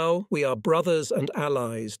 And now we are brothers and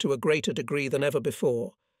allies to a greater degree than ever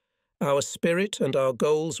before. Our spirit and our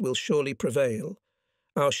goals will surely prevail.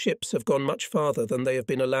 Our ships have gone much farther than they have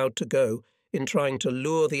been allowed to go in trying to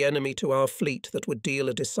lure the enemy to our fleet that would deal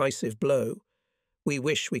a decisive blow. We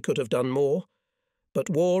wish we could have done more, but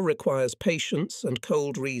war requires patience and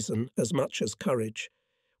cold reason as much as courage.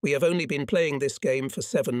 We have only been playing this game for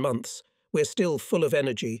 7 months. We're still full of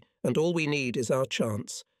energy, and all we need is our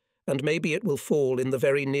chance, and maybe it will fall in the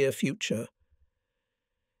very near future.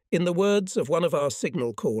 In the words of one of our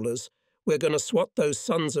signal callers, we're going to swat those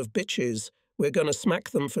sons of bitches. We're going to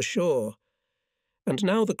smack them for sure. And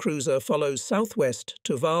now the cruiser follows southwest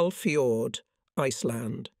to Val Fjord,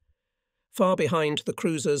 Iceland. Far behind the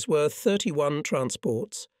cruisers were 31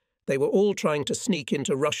 transports. They were all trying to sneak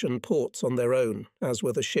into Russian ports on their own, as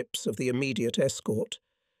were the ships of the immediate escort.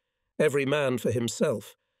 Every man for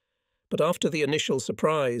himself. But after the initial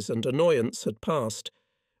surprise and annoyance had passed,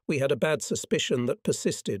 we had a bad suspicion that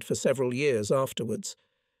persisted for several years afterwards.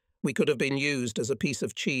 We could have been used as a piece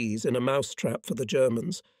of cheese in a mousetrap for the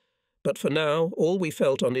Germans, but for now all we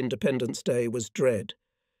felt on Independence Day was dread.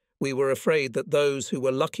 We were afraid that those who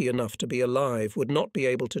were lucky enough to be alive would not be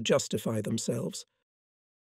able to justify themselves.